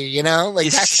Sesame Street,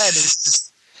 like that kind of.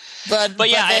 But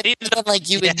yeah, then,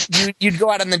 you'd go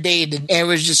out on the date, and it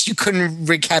was just you couldn't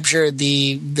recapture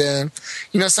the.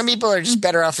 Some people are just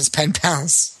better off as pen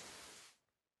pals.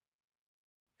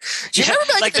 Do you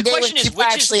remember like the question is which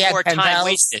actually is more time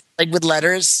wasted, like with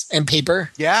letters and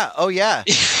paper? Yeah. Oh yeah.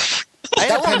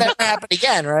 That will never happen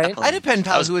again, right? I had a pen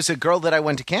pal who was a girl that I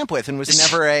went to camp with, and was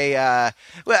never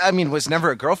was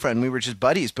never a girlfriend. We were just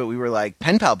buddies, but we were like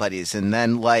pen pal buddies, and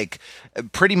then like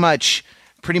pretty much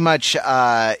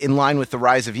in line with the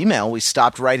rise of email, we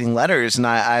stopped writing letters, and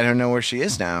I don't know where she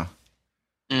is now.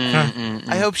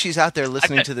 I hope she's out there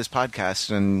listening to this podcast,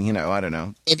 and I don't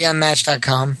know. Maybe on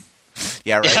Match.com.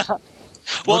 Yeah, right. Yeah.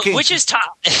 Well, which is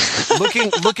top?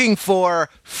 looking for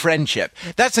friendship.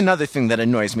 That's another thing that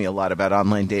annoys me a lot about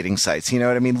online dating sites. You know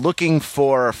what I mean? Looking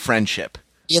for friendship.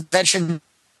 Yeah, that should be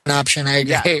an option. I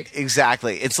agree. Yeah,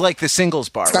 exactly. It's like the singles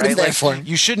bar, it's not right? Like, for.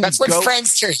 You shouldn't. That's what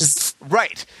Friendster is.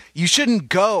 Right. You shouldn't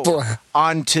go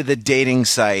onto the dating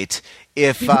site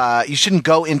if you shouldn't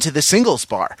go into the singles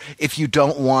bar if you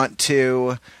don't want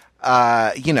to,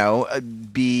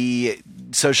 be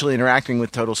socially interacting with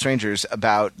total strangers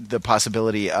about the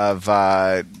possibility of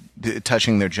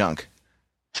touching their junk.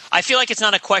 I feel like it's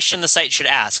not a question the site should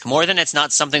ask, more than it's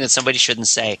not something that somebody shouldn't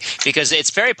say, because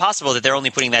it's very possible that they're only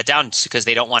putting that down because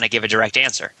they don't want to give a direct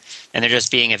answer, and they're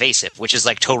just being evasive, which is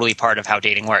like totally part of how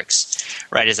dating works,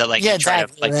 right? Is that like you try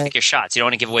to pick your shots. You don't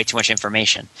want to give away too much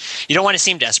information. You don't want to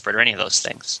seem desperate or any of those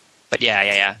things. But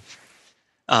yeah.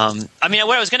 I mean,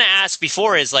 what I was going to ask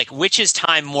before is, like, which is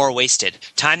time more wasted?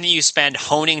 Time that you spend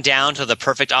honing down to the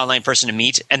perfect online person to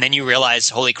meet, and then you realize,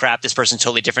 holy crap, this person's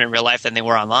totally different in real life than they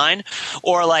were online?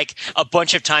 Or, like, a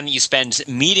bunch of time that you spend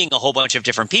meeting a whole bunch of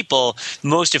different people,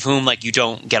 most of whom, like, you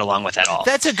don't get along with at all?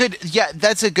 That's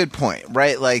a good point,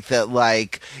 right? Like, that,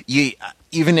 like, you,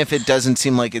 even if it doesn't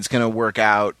seem like it's going to work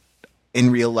out in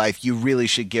real life, you really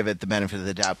should give it the benefit of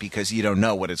the doubt because you don't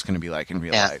know what it's going to be like in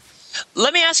real life.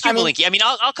 Let me ask you, Malinky. I mean,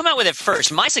 I'll come out with it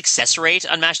first. My success rate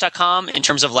on Match.com in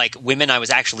terms of, like, women I was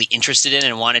actually interested in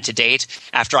and wanted to date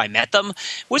after I met them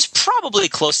was probably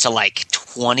close to, like,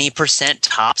 20%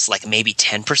 tops, like maybe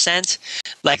 10%.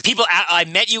 Like, people, I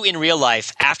met you in real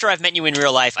life. After I've met you in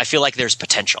real life, I feel like there's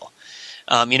potential.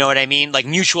 You know what I mean? Like,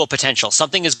 mutual potential.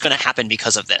 Something is going to happen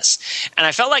because of this. And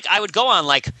I felt like I would go on,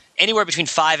 like, anywhere between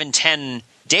 5 and 10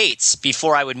 dates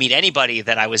before I would meet anybody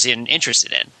that I was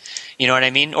interested in. You know what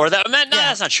I mean? Or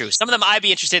that's not true. Some of them I'd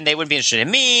be interested in, they wouldn't be interested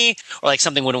in me, or like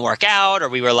something wouldn't work out, or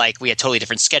we had totally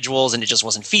different schedules and it just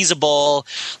wasn't feasible.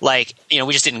 Like, you know,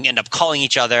 we just didn't end up calling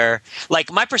each other.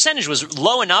 Like, my percentage was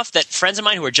low enough that friends of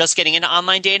mine who were just getting into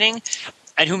online dating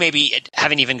and who maybe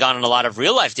haven't even gone on a lot of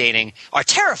real life dating are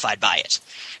terrified by it.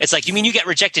 It's like, you mean you get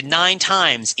rejected 9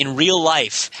 times in real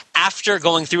life after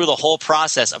going through the whole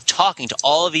process of talking to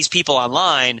all of these people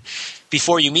online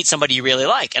before you meet somebody you really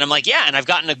like? And I'm like, yeah, and I've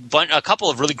gotten a couple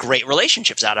of really great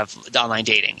relationships out of online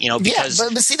dating, you know, because... Yeah,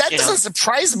 but see, that doesn't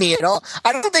surprise me at all.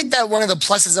 I don't think that one of the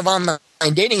pluses of online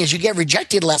dating is you get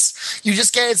rejected less. You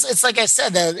just get, it's like I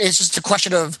said, that it's just a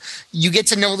question of you get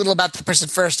to know a little about the person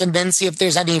first and then see if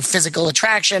there's any physical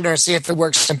attraction or see if it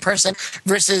works in person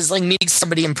versus like meeting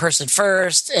somebody in person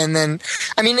first. And then,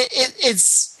 I mean,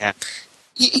 it's... Yeah.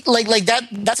 Like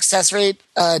that success rate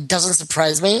doesn't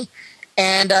surprise me.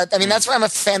 And I mean, that's why I'm a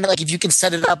fan that, like, if you can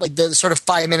set it up like the sort of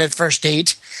 5-minute first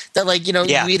date that, like, you know,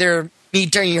 you either meet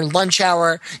during your lunch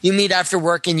hour, you meet after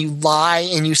work and you lie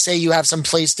and you say you have some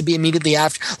place to be immediately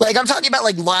after. Like, I'm talking about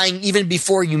like lying even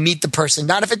before you meet the person.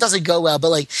 Not if it doesn't go well, but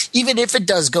like even if it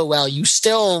does go well, you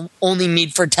still only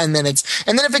meet for 10 minutes.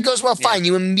 And then if it goes well, fine,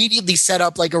 you immediately set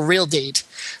up like a real date.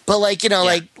 But like, you know,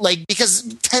 like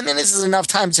because 10 minutes is enough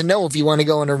time to know if you want to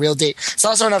go on a real date. It's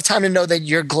also enough time to know that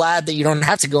you're glad that you don't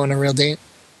have to go on a real date.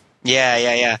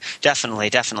 Yeah.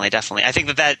 Definitely. I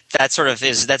think that sort of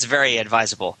that's very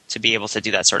advisable to be able to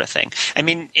do that sort of thing. I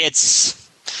mean,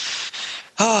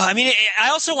 I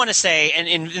also want to say, and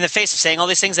in the face of saying all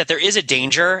these things, that there is a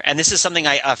danger, and this is something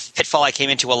a pitfall I came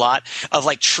into a lot, of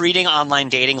like treating online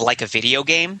dating like a video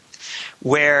game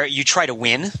where you try to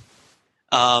win.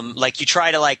 Like you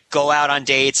try to like go out on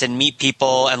dates and meet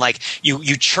people and like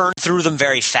you churn through them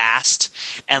very fast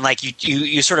and like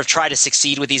you sort of try to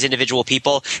succeed with these individual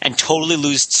people and totally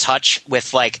lose touch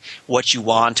with like what you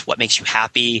want, what makes you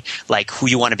happy, like who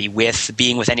you want to be with,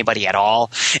 being with anybody at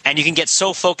all. And you can get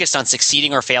so focused on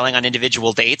succeeding or failing on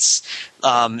individual dates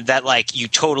that like you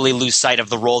totally lose sight of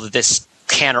the role that this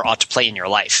can or ought to play in your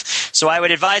life. So I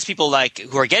would advise people like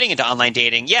who are getting into online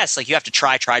dating, yes, like you have to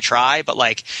try, but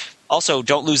like also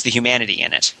don't lose the humanity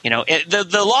in it. You know,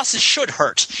 the losses should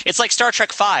hurt. It's like Star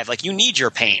Trek V. Like you need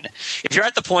your pain. If you're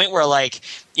at the point where like,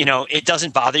 you know, it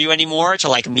doesn't bother you anymore to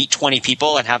like meet 20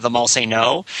 people and have them all say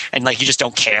no and like you just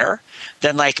don't care,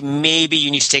 then like maybe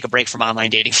you need to take a break from online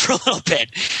dating for a little bit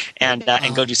and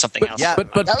go do something else. Yeah,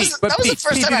 but that was the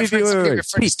first time I've heard somebody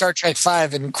refer to Star Trek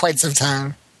V in quite some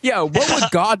time. Yeah, what would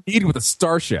God need with a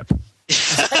starship?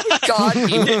 God,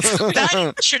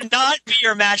 that should not be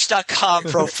your Match.com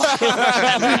profile.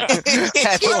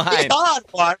 Headline. God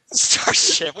wants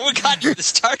Starship. What would God need the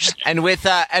Starship? And with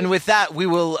that, we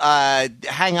will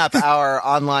hang up our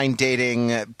online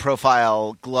dating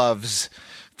profile gloves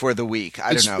for the week.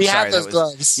 I don't know. We have those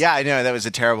gloves. Yeah, I know that was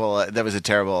a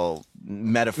terrible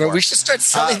metaphor. No, we should start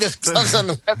selling those gloves on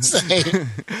the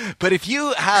website. But if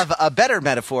you have a better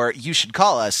metaphor, you should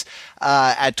call us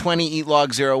at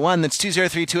 20EATLOG01. That's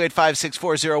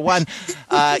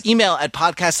 203-285-6401. Email at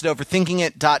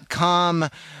podcast@overthinkingit.com.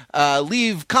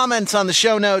 Leave comments on the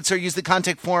show notes or use the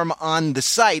contact form on the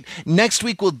site. Next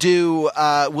week we'll do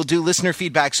listener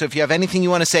feedback. So if you have anything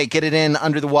you want to say, get it in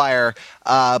under the wire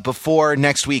before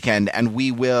next weekend, and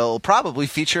we will probably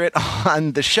feature it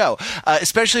on the show.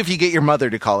 Especially if you get your mother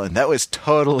to call in. That was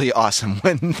totally awesome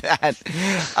when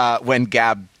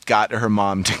Gab got her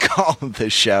mom to call the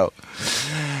show.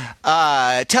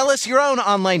 Tell us your own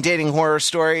online dating horror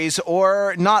stories,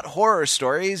 or not horror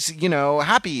stories, you know,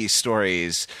 happy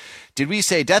stories. Did we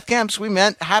say death camps? We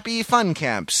meant happy fun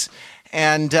camps.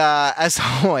 And as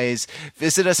always,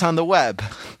 visit us on the web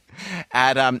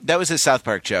at that was a South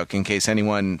Park joke, in case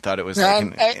anyone thought it was.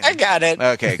 I got it.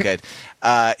 Okay, good.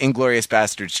 Inglourious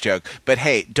Bastards joke. But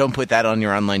hey, don't put that on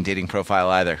your online dating profile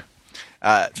either.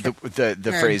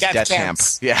 The phrase death camp.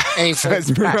 Yeah. It's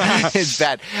bad. It's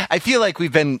bad. I feel like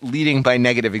we've been leading by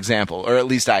negative example, or at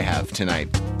least I have tonight.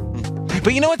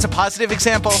 But you know what's a positive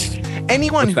example?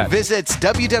 Anyone who visits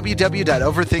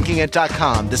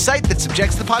www.overthinkingit.com, the site that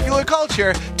subjects the popular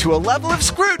culture to a level of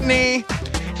scrutiny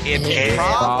it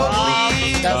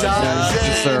probably doesn't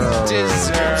deserve.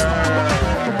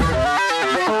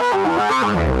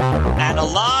 And a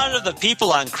lot of the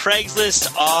people on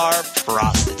Craigslist are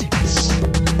prostitutes.